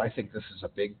 because I think this is a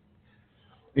big.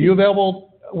 Are you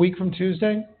available a week from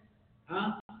Tuesday?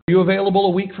 Huh? Are you available a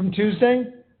week from Tuesday?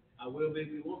 I will be if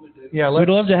you want me to. Yeah, we'd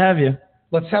love to have you.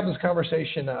 Let's have this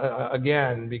conversation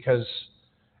again, because,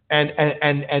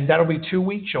 and that'll be 2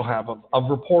 weeks you'll have of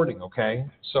reporting. Okay,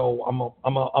 so I'm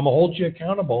gonna hold you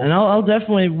accountable. And I'll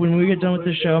definitely, when we get done with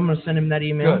this show, I'm gonna send him that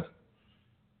email. Good.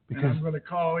 Because I'm going to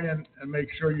call in and make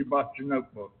sure you bought your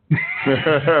notebook. 2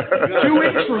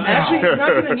 weeks from now. Actually, you're not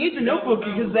going to need the notebook,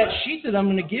 because that sheet that I'm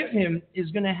going to give him is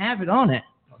going to have it on it.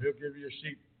 He'll give you a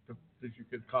sheet that you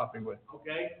could copy with.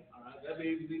 Okay. All right.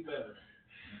 That'd be better.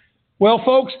 Well,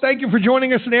 folks, thank you for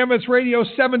joining us at AMVETS Radio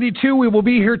 72. We will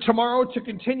be here tomorrow to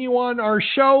continue on our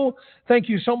show. Thank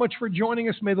you so much for joining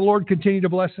us. May the Lord continue to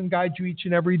bless and guide you each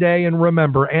and every day. And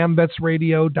remember,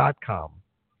 AMVETSradio.com.